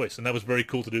actually get the choice, and that was very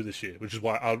cool to do this year, which is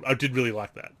why I did really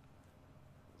like that.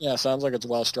 Yeah, sounds like it's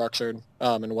well structured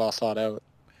and well thought out.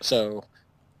 So,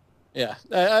 yeah,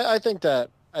 I think that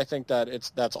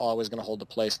that's always going to hold the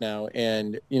place now.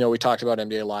 And we talked about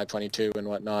NBA Live 22 and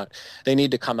whatnot. They need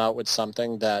to come out with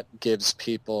something that gives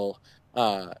people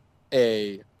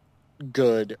a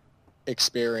good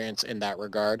experience in that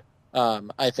regard.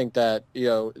 I think that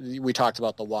we talked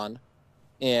about the one,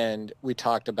 and we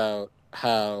talked about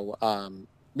how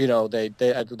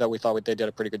that we thought they did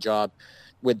a pretty good job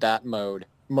with that mode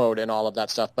and all of that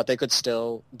stuff, but they could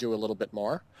still do a little bit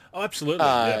more. Oh, absolutely.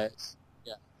 Yeah.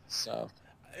 So,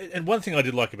 and one thing I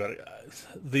did like about it,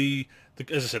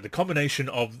 as I said, the combination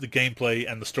of the gameplay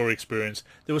and the story experience.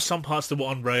 There were some parts that were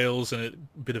on rails and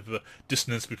a bit of a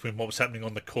dissonance between what was happening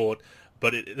on the court.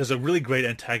 But there's a really great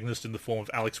antagonist in the form of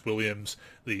Alex Williams,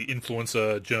 the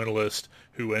influencer journalist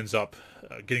who ends up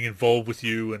getting involved with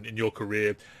you and in your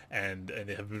career, and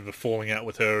you have a bit of a falling out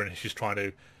with her, and she's trying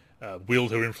to wield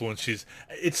her influence.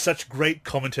 It's such great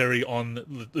commentary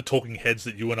on the talking heads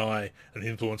that you and I and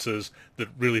influencers that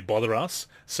really bother us.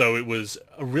 So it was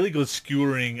a really good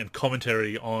skewering and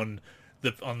commentary on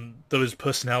those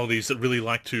personalities that really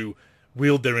like to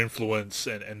wield their influence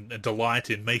and delight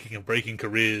in making and breaking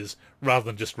careers rather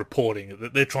than just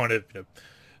reporting. They're trying to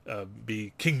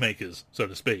be kingmakers, so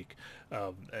to speak,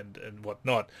 and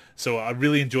whatnot. So I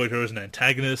really enjoyed her as an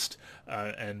antagonist,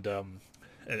 and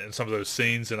some of those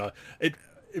scenes, and it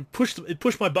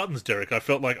pushed my buttons, Derek. I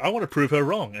felt like I want to prove her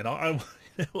wrong, and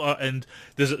and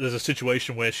there's a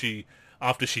situation where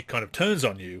after she kind of turns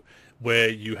on you, where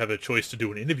you have a choice to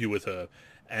do an interview with her.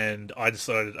 And I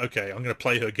decided, okay, I'm going to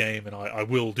play her game, and I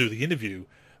will do the interview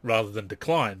rather than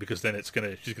decline, because then she's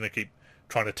going to keep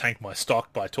trying to tank my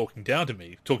stock by talking down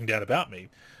about me,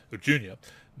 or Junior,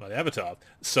 my avatar.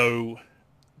 So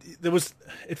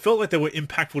it felt like there were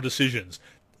impactful decisions.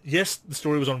 Yes, the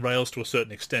story was on rails to a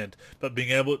certain extent, but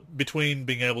being able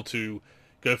to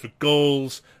go for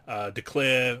goals,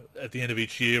 declare at the end of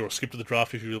each year, or skip to the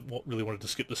draft if you really wanted to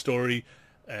skip the story,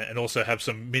 and also have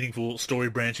some meaningful story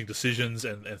branching decisions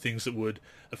and things that would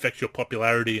affect your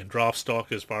popularity and draft stock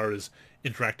as far as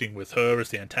interacting with her as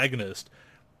the antagonist.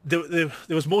 There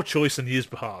was more choice than years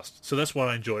past, so that's what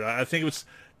I enjoyed. I think it was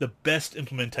the best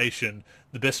implementation,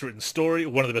 the best written story,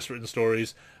 one of the best written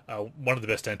stories, one of the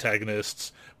best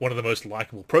antagonists, one of the most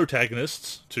likable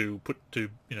protagonists to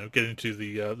get into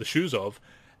the shoes of,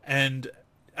 and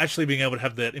actually being able to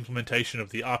have that implementation of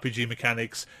the RPG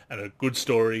mechanics and a good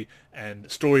story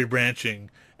and story branching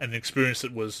and an experience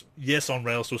that was, yes, on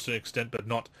rails to a certain extent, but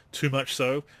not too much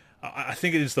so. I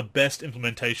think it is the best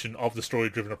implementation of the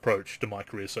story-driven approach to my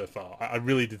career so far. I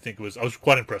really did think it was. I was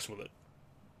quite impressed with it.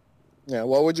 Yeah,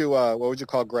 what would you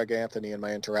call Greg Anthony in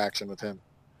my interaction with him,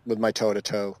 with my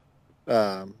toe-to-toe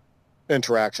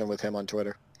interaction with him on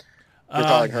Twitter? You're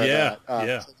calling her yeah, that.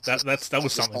 yeah. That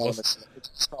was something.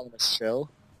 Just call him a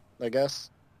shill, I guess,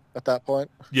 at that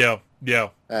point. Yeah.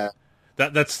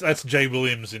 That's Jay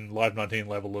Williams in Live 19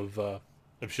 level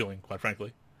of shilling, quite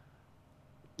frankly.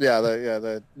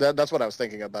 Yeah, that's what I was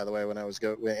thinking of, by the way, when I was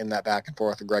in that back and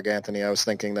forth with Greg Anthony. I was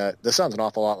thinking that this sounds an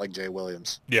awful lot like Jay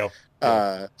Williams. Yeah.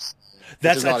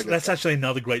 That's actually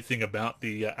another great thing about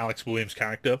the Alex Williams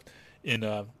character in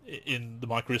the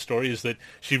My Career Story, is that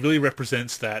she really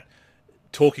represents that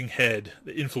talking head,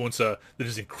 the influencer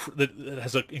that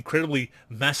has an incredibly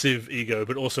massive ego,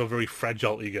 but also a very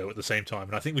fragile ego at the same time.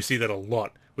 And I think we see that a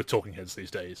lot with talking heads these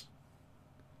days.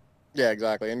 Yeah,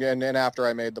 exactly. And after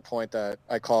I made the point that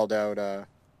I called out,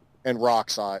 and Rock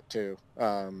saw it too.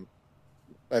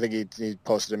 I think he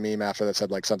posted a meme after that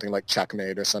said like something like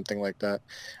checkmate or something like that.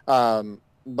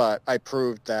 But I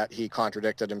proved that he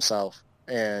contradicted himself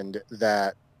and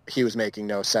that he was making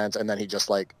no sense, and then he just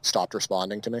like stopped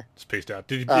responding to me. Just peaced out.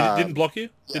 Didn't block you?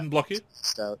 Yeah, didn't block you?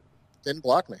 Didn't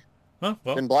block me. Oh,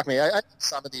 well. Didn't block me. I think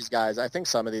some of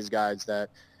these guys that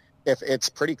if it's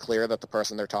pretty clear that the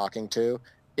person they're talking to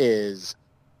is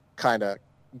kind of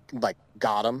like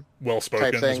got him, well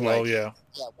spoken as well, like, yeah,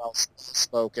 well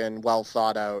spoken, well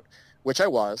thought out, which I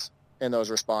was in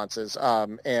those responses,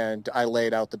 and I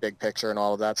laid out the big picture and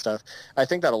all of that stuff. I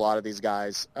think that a lot of these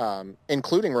guys,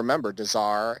 including, remember,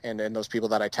 Dazar and those people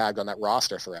that I tagged on that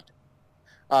roster thread,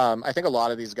 I think a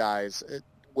lot of these guys,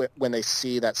 when they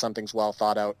see that something's well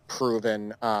thought out,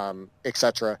 proven,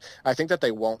 etc., I think that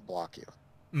they won't block you.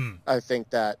 I think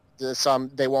that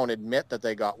they won't admit that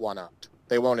they got one-upped.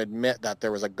 They won't admit that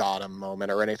there was a got 'em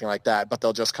moment or anything like that, but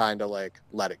they'll just kind of like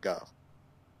let it go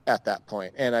at that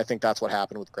point. And I think that's what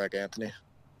happened with Greg Anthony.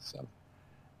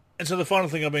 And so the final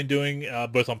thing I've been doing,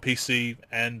 both on PC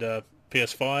and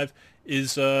PS5,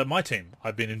 is My Team.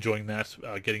 I've been enjoying that,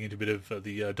 getting into a bit of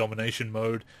the domination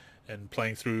mode and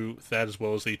playing through that, as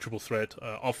well as the triple threat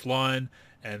offline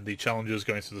and the challenges,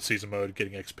 going through the season mode,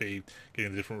 getting XP,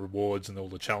 getting the different rewards and all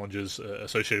the challenges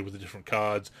associated with the different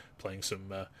cards, playing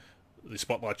some the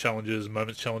spotlight challenges,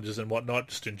 moments challenges and whatnot.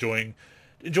 Just enjoying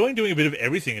doing a bit of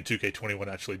everything in 2K21,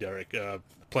 actually, Derek.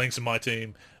 Playing some My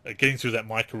Team, getting through that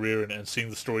My Career and seeing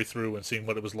the story through and seeing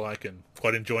what it was like, and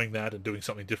quite enjoying that and doing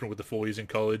something different with the 4 years in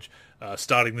college.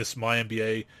 Starting this My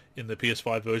NBA in the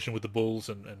PS5 version with the Bulls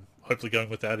and hopefully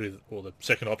going with that, or the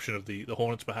second option of the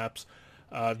Hornets perhaps.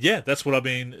 Yeah, that's what I've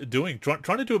been doing.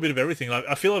 Trying to do a bit of everything.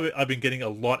 I feel I've been getting a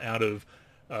lot out of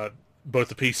both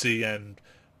the PC and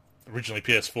originally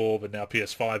PS4, but now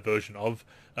PS5 version of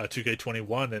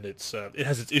 2K21, and it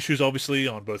has its issues, obviously,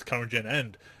 on both current gen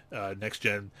and next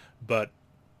gen, but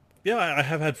yeah, I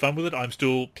have had fun with it. I'm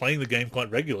still playing the game quite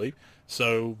regularly,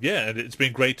 so yeah, and it's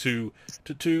been great to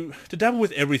dabble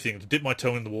with everything, to dip my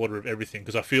toe in the water of everything,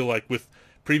 because I feel like with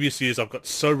previous years I've got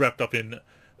so wrapped up in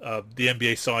the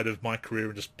NBA side of my career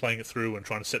and just playing it through and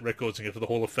trying to set records and get to the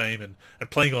Hall of Fame and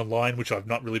playing online, which I've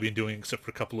not really been doing except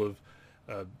for a couple of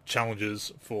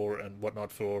challenges and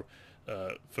whatnot for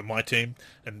My Team,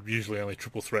 and usually only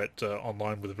triple threat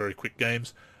online with very quick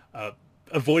games.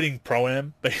 Avoiding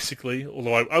Pro-Am, basically,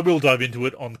 although I will dive into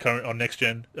it on next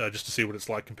gen just to see what it's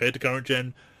like compared to current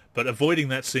gen, but avoiding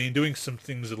that scene, doing some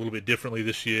things a little bit differently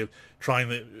this year,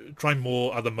 trying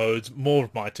more other modes, more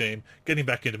of My Team, getting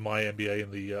back into my NBA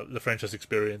and the franchise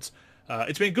experience.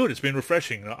 It's been good. It's been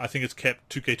refreshing. I think it's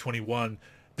kept 2K21,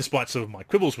 despite some of my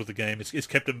quibbles with the game, it's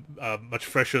kept it much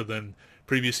fresher than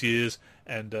previous years,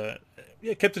 and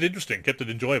kept it interesting, kept it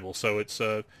enjoyable. So it's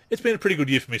been a pretty good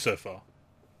year for me so far.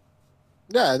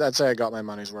 Yeah, I'd say I got my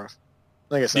money's worth.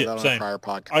 Like I said that on a prior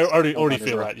podcast. I already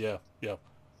feel that, yeah.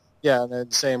 Yeah, and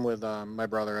then same with my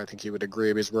brother. I think he would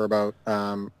agree, because we're about,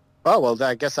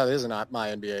 I guess that is not my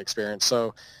NBA experience.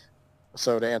 So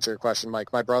to answer your question,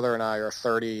 Mike, my brother and I are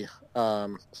 30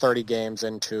 games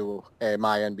into a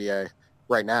My NBA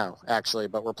right now, actually,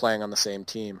 but we're playing on the same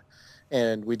team.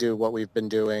 And we do what we've been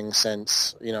doing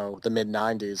since, the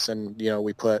mid-'90s. And,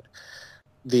 we put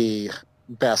the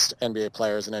best NBA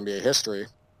players in NBA history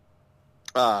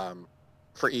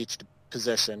for each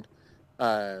position,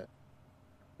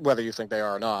 whether you think they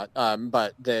are or not,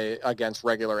 but they against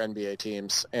regular NBA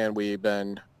teams. And we've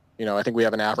been I think we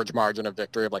have an average margin of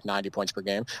victory of like 90 points per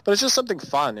game. But it's just something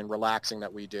fun and relaxing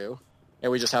that we do.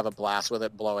 And we just have a blast with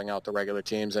it, blowing out the regular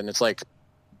teams. And it's like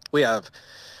we have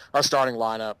our starting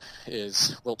lineup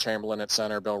is Wilt Chamberlain at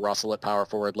center, Bill Russell at power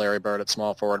forward, Larry Bird at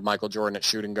small forward, Michael Jordan at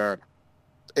shooting guard,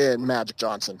 and Magic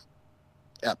Johnson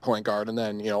at point guard. And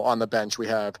then, on the bench we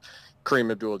have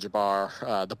Kareem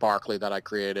Abdul-Jabbar, the Barkley that I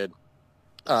created,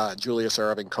 Julius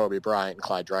Erving, Kobe Bryant, and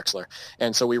Clyde Drexler.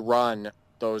 And so we run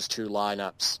those two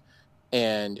lineups.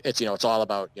 And it's all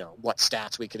about, what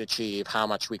stats we could achieve, how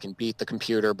much we can beat the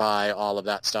computer by, all of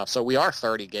that stuff. So we are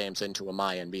 30 games into a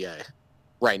My NBA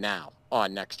right now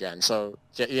on Next Gen. So,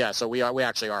 yeah, so we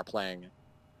actually are playing.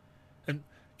 And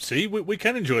see, we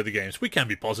can enjoy the games. We can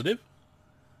be positive.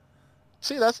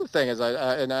 See, that's the thing, is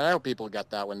and I hope people get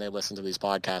that when they listen to these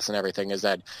podcasts and everything, is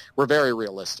that we're very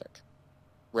realistic.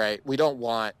 Right? We don't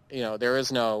want, there is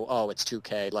no, it's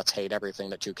 2K, let's hate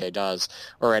everything that 2K does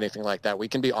or anything like that. We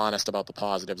can be honest about the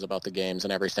positives about the games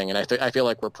and everything, and I feel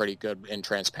like we're pretty good and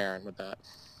transparent with that.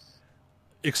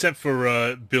 Except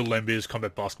for Bill Lambier's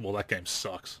Combat Basketball, that game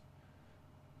sucks.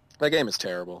 That game is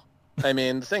terrible. I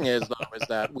mean, the thing is, though, is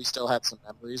that we still have some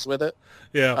memories with it.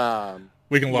 Yeah.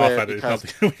 We can laugh at it.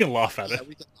 We can laugh at it.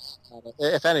 We can laugh at it.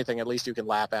 If anything, at least you can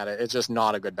laugh at it. It's just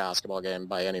not a good basketball game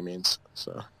by any means.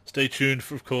 So stay tuned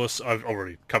for, of course, I've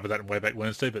already covered that in Wayback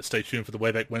Wednesday, but stay tuned for the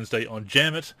Wayback Wednesday on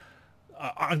Jam It.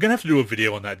 I'm going to have to do a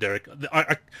video on that, Derek.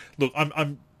 Look,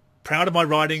 I'm proud of my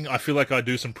writing. I feel like I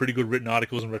do some pretty good written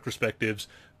articles and retrospectives,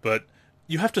 but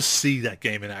you have to see that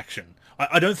game in action.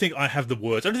 I don't think I have the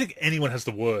words. I don't think anyone has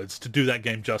the words to do that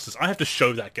game justice. I have to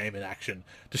show that game in action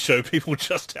to show people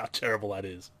just how terrible that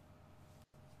is.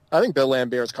 I think Bill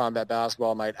Lambier's Combat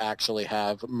Basketball might actually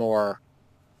have more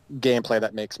gameplay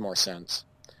that makes more sense.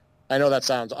 I know that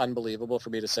sounds unbelievable for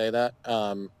me to say that.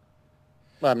 I'm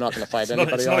not going to fight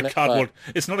anybody on it.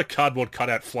 It's not a cardboard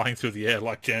cutout flying through the air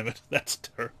like Jam It. That's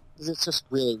terrible. It's just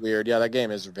really weird. Yeah, that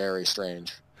game is very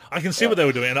strange. I can see what they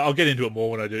were doing, and I'll get into it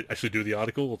more when I actually do the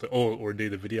article or indeed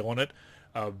the video on it.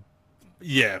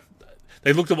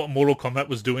 They looked at what Mortal Kombat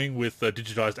was doing with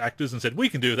digitized actors and said, we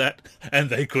can do that, and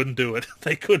they couldn't do it.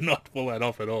 They could not pull that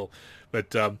off at all.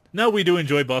 But no, we do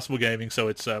enjoy basketball gaming, so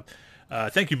it's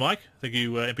thank you, Mike. Thank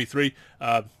you, MP3.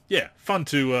 Fun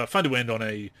to end on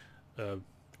a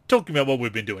talking about what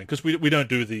we've been doing, because we don't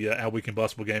do the Our Week in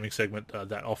Basketball Gaming segment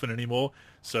that often anymore.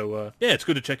 So it's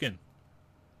good to check in.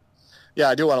 Yeah,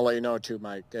 I do want to let you know too,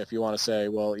 Mike, if you want to say,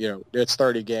 well, it's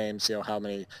 30 games, how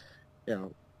many,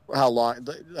 how long,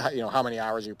 how many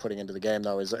hours you're putting into the game,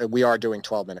 though, is we are doing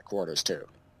 12-minute quarters too.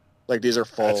 Like, these are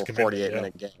full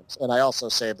 48-minute games. And I also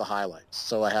save the highlights.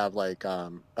 So I have, like,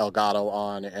 Elgato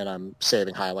on, and I'm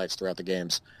saving highlights throughout the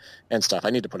games and stuff. I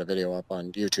need to put a video up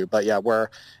on YouTube. But, yeah,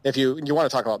 if you want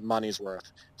to talk about money's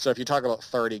worth, so if you talk about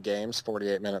 30 games,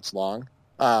 48 minutes long,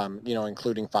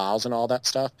 including fouls and all that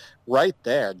stuff, right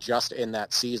there, just in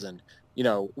that season,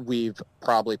 we've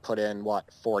probably put in,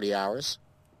 40 hours?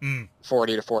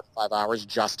 40 to 45 hours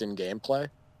just in gameplay.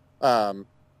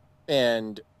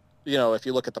 And, if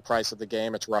you look at the price of the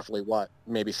game, it's roughly,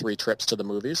 maybe 3 trips to the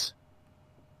movies,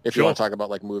 if you want to talk about,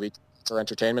 like, movie or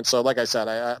entertainment. So, like I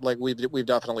said, we've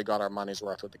definitely got our money's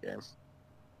worth with the game.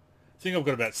 I think I've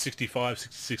got about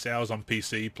 66 hours on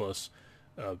PC, plus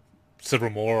several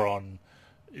more on...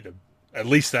 at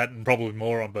least that, and probably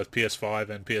more on both PS5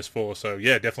 and PS4. So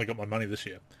yeah, definitely got my money this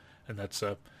year, and that's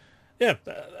I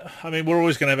mean, we're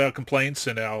always going to have our complaints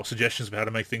and our suggestions about how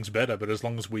to make things better, but as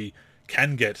long as we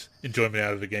can get enjoyment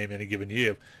out of a game any given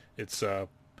year, it's I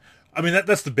mean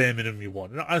that's the bare minimum you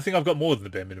want. And I think I've got more than the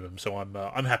bare minimum, so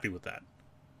I'm happy with that.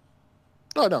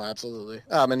 Oh no, absolutely.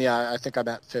 And yeah, I think I'm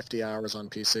at 50 hours on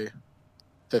PC,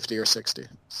 50 or 60.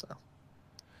 So.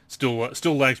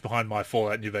 Still lags behind my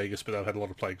Fallout New Vegas, but I've had a lot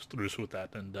of playthroughs with that,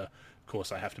 and of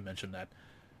course I have to mention that.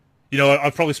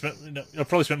 I've probably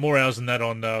spent more hours than that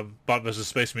on Bart vs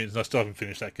Space Mutants, and I still haven't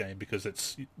finished that game because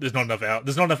there's not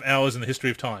enough hours in the history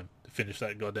of time to finish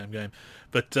that goddamn game.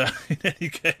 But in any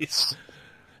case,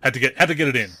 had to get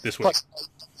it in this week. Plus,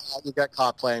 you get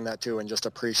caught playing that too and just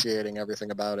appreciating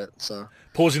everything about it. So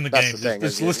pausing the game,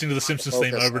 just listening to the Simpsons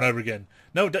theme over and over again.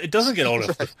 No, it doesn't get old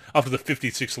after the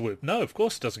 56th loop. No, of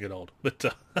course it doesn't get old.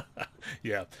 But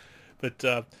yeah, but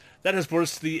that has brought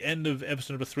us to the end of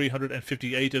episode number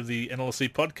 358 of the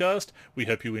NLC podcast. We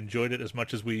hope you enjoyed it as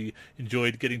much as we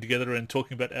enjoyed getting together and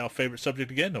talking about our favorite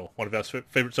subject again, or one of our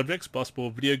favorite subjects, basketball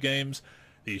video games.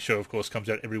 The show, of course, comes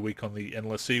out every week on the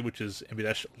NLSC, which is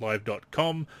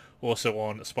nb-live.com, also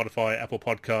on Spotify, Apple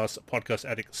Podcasts, Podcast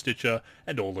Addict, Stitcher,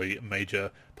 and all the major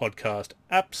podcast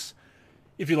apps.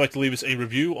 If you'd like to leave us a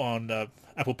review on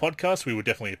Apple Podcasts, we would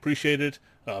definitely appreciate it.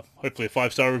 Hopefully a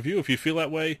 5-star review if you feel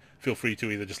that way. Feel free to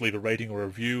either just leave a rating or a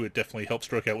review. It definitely helps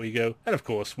stroke our ego. And of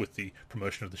course, with the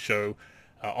promotion of the show,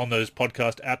 on those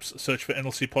podcast apps, search for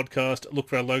NLC Podcast, look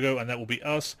for our logo, and that will be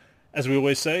us. As we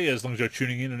always say, as long as you're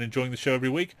tuning in and enjoying the show every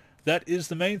week, that is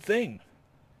the main thing.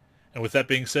 And with that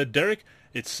being said, Derek,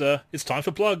 it's time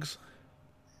for plugs.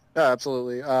 Yeah,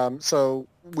 absolutely. So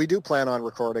we do plan on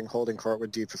recording Holding Court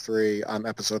with D for 3,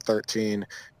 episode 13,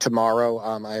 tomorrow.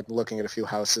 I'm looking at a few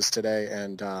houses today,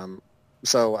 and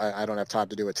so I don't have time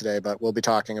to do it today, but we'll be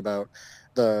talking about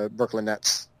the Brooklyn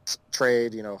Nets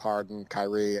trade, Harden,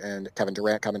 Kyrie, and Kevin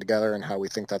Durant coming together and how we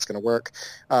think that's going to work,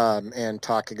 and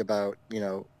talking about,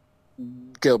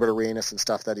 Gilbert Arenas and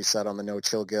stuff that he said on the No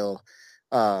Chill Gil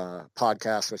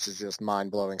podcast, which is just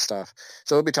mind-blowing stuff.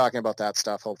 So we'll be talking about that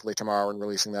stuff hopefully tomorrow and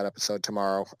releasing that episode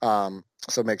tomorrow.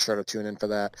 So make sure to tune in for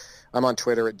that. I'm on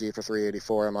Twitter at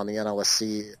D4384. I'm on the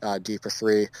NLSC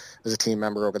D43 as a team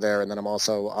member over there, and then I'm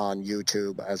also on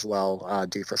YouTube as well,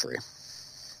 D43.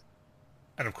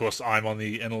 And of course, I'm on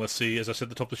the NLSC, as I said at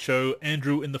the top of the show.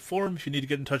 Andrew in the forum, if you need to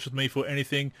get in touch with me for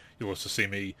anything. You'll also see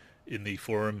me in the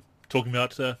forum talking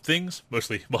about things,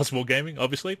 mostly basketball gaming,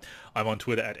 obviously. I'm on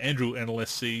Twitter at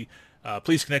AndrewNLSC.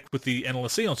 Please connect with the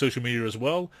NLSC on social media as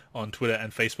well. On Twitter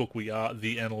and Facebook, we are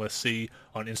the NLSC.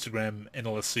 On Instagram,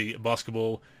 NLSC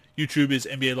Basketball. YouTube is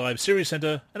NBA Live Series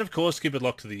Center. And of course, keep it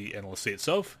locked to the NLSC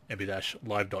itself,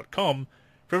 nba-live.com,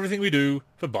 for everything we do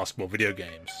for basketball video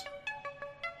games.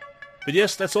 But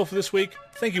yes, that's all for this week.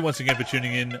 Thank you once again for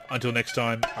tuning in. Until next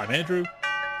time, I'm Andrew.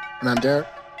 And I'm Derek.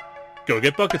 Go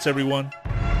get buckets, everyone.